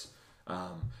of Us.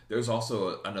 There's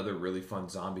also another really fun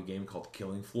zombie game called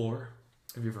Killing Floor.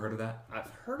 Have you ever heard of that? I've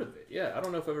heard of it. Yeah, I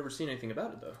don't know if I've ever seen anything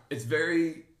about it though. It's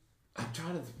very. I'm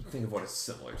trying to think of what it's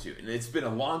similar to, and it's been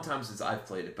a long time since I've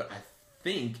played it, but I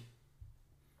think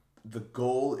the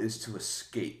goal is to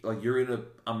escape. Like, you're in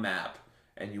a map,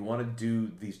 and you want to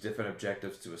do these different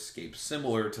objectives to escape,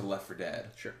 similar to Left 4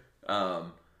 Dead. Sure.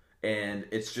 And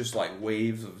it's just like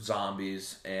waves of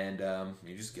zombies, and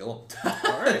you just kill them.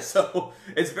 All right. So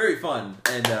it's very fun.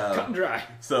 And cut and dry.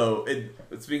 So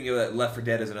speaking of that, Left 4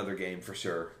 Dead is another game for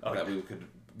sure that we could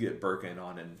get Birkin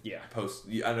on and post.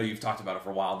 I know you've talked about it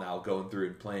for a while now, going through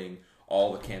and playing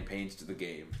all the campaigns to the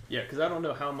game. Yeah, because I don't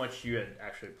know how much you had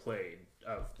actually played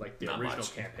of like the Not original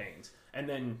much. campaigns, and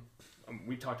then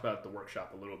we talked about the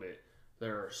workshop a little bit.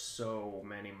 There are so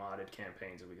many modded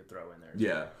campaigns that we could throw in there.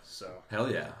 Yeah. So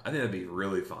hell yeah, I think that'd be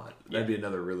really fun. That'd be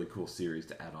another really cool series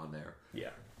to add on there. Yeah.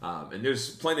 And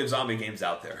there's plenty of zombie games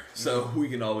out there, so we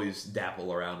can always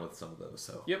dabble around with some of those.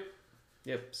 So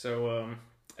Yep. So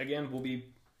again, we'll be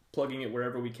plugging it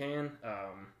wherever we can.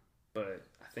 But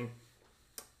I think,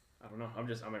 I don't know.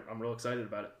 I'm real excited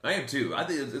about it. I am too. I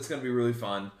think it's going to be really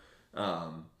fun.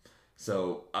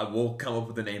 So I will come up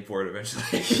with a name for it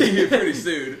eventually, pretty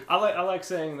soon. I like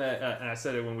saying that, and I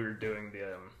said it when we were doing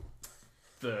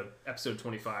the episode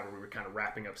 25 where we were kind of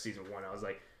wrapping up season 1. I was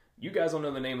like, you guys will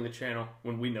know the name of the channel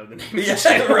when we know the name of the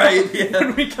channel. Right. Yeah.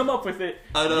 When we come up with it,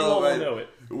 I know, you all right. know it.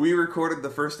 We recorded the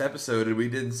first episode and we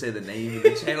didn't say the name of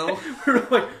the channel. We were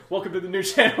like, welcome to the new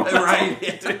channel. That's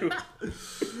right. all we do.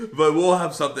 But we'll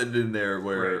have something in there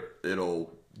where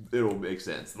it'll make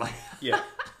sense. Like, yeah.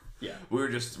 We were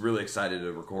just really excited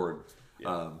to record.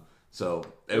 Yeah. So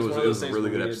it one of those was a things really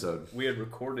where good episode. We had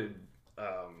recorded.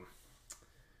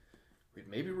 We'd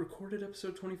maybe recorded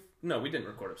episode 20. No, we didn't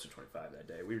record episode 25 that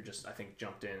day. We were just, I think,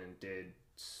 jumped in and did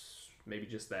maybe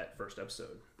just that first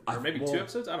episode. Or maybe well, 2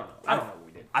 episodes? I don't know. I don't know what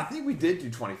we did. I think we did do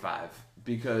 25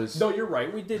 because No, you're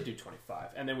right. We did do 25,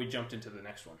 and then we jumped into the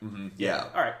next one. yeah.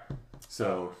 All right.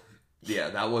 So yeah,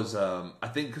 that was I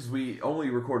think because we only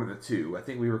recorded the 2. I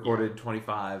think we recorded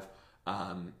 25.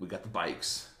 We got the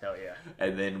bikes. Hell yeah.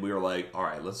 And then we were like, all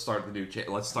right, let's start the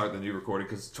new recording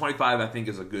because 25 I think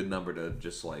is a good number to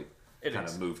just like kind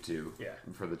of move to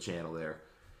for the channel there.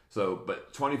 So,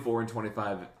 but 24 and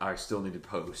 25 I still need to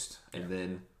post, and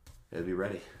then it'll be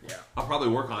ready. Yeah, I'll probably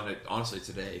work on it honestly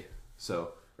today.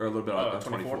 So, or a little bit on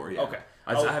 24. Yeah. Okay.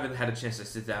 I haven't had a chance to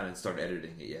sit down and start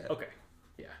editing it yet. Okay.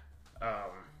 Yeah.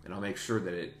 And I'll make sure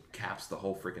that it caps the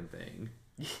whole freaking thing.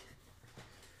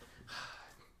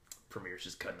 Premiere's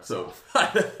just cutting us off.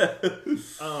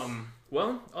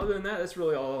 Well, other than that, that's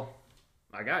really all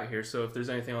I got here. So if there's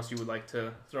anything else you would like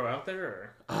to throw out there,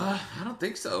 or I don't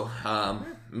think so.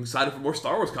 I'm excited for more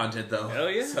Star Wars content, though. Hell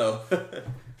yeah! So,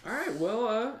 all right.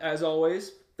 Well, as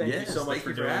always, thank you so much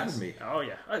for having me. Oh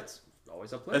yeah, it's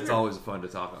always a pleasure. It's always fun to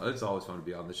talk. It's always fun to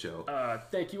be on the show.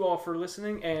 Thank you all for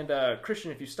listening, and Christian,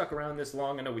 if you stuck around this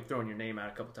long, I know we've thrown your name out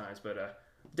a couple times, but.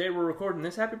 Day we're recording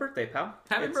this, happy birthday, pal.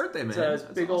 Happy birthday, man. It's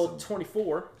big awesome. Old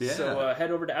 24. Yeah. So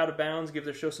head over to Out of Bounds, give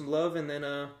their show some love, and then,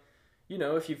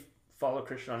 if you follow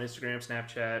Christian on Instagram,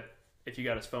 Snapchat, if you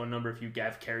got his phone number, if you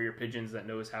have carrier pigeons that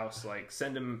know his house, like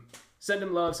send him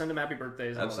love, send him happy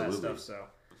birthdays, and all that stuff. So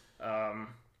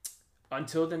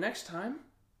until the next time,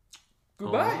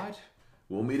 goodbye. All right.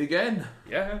 We'll meet again.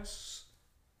 Yes.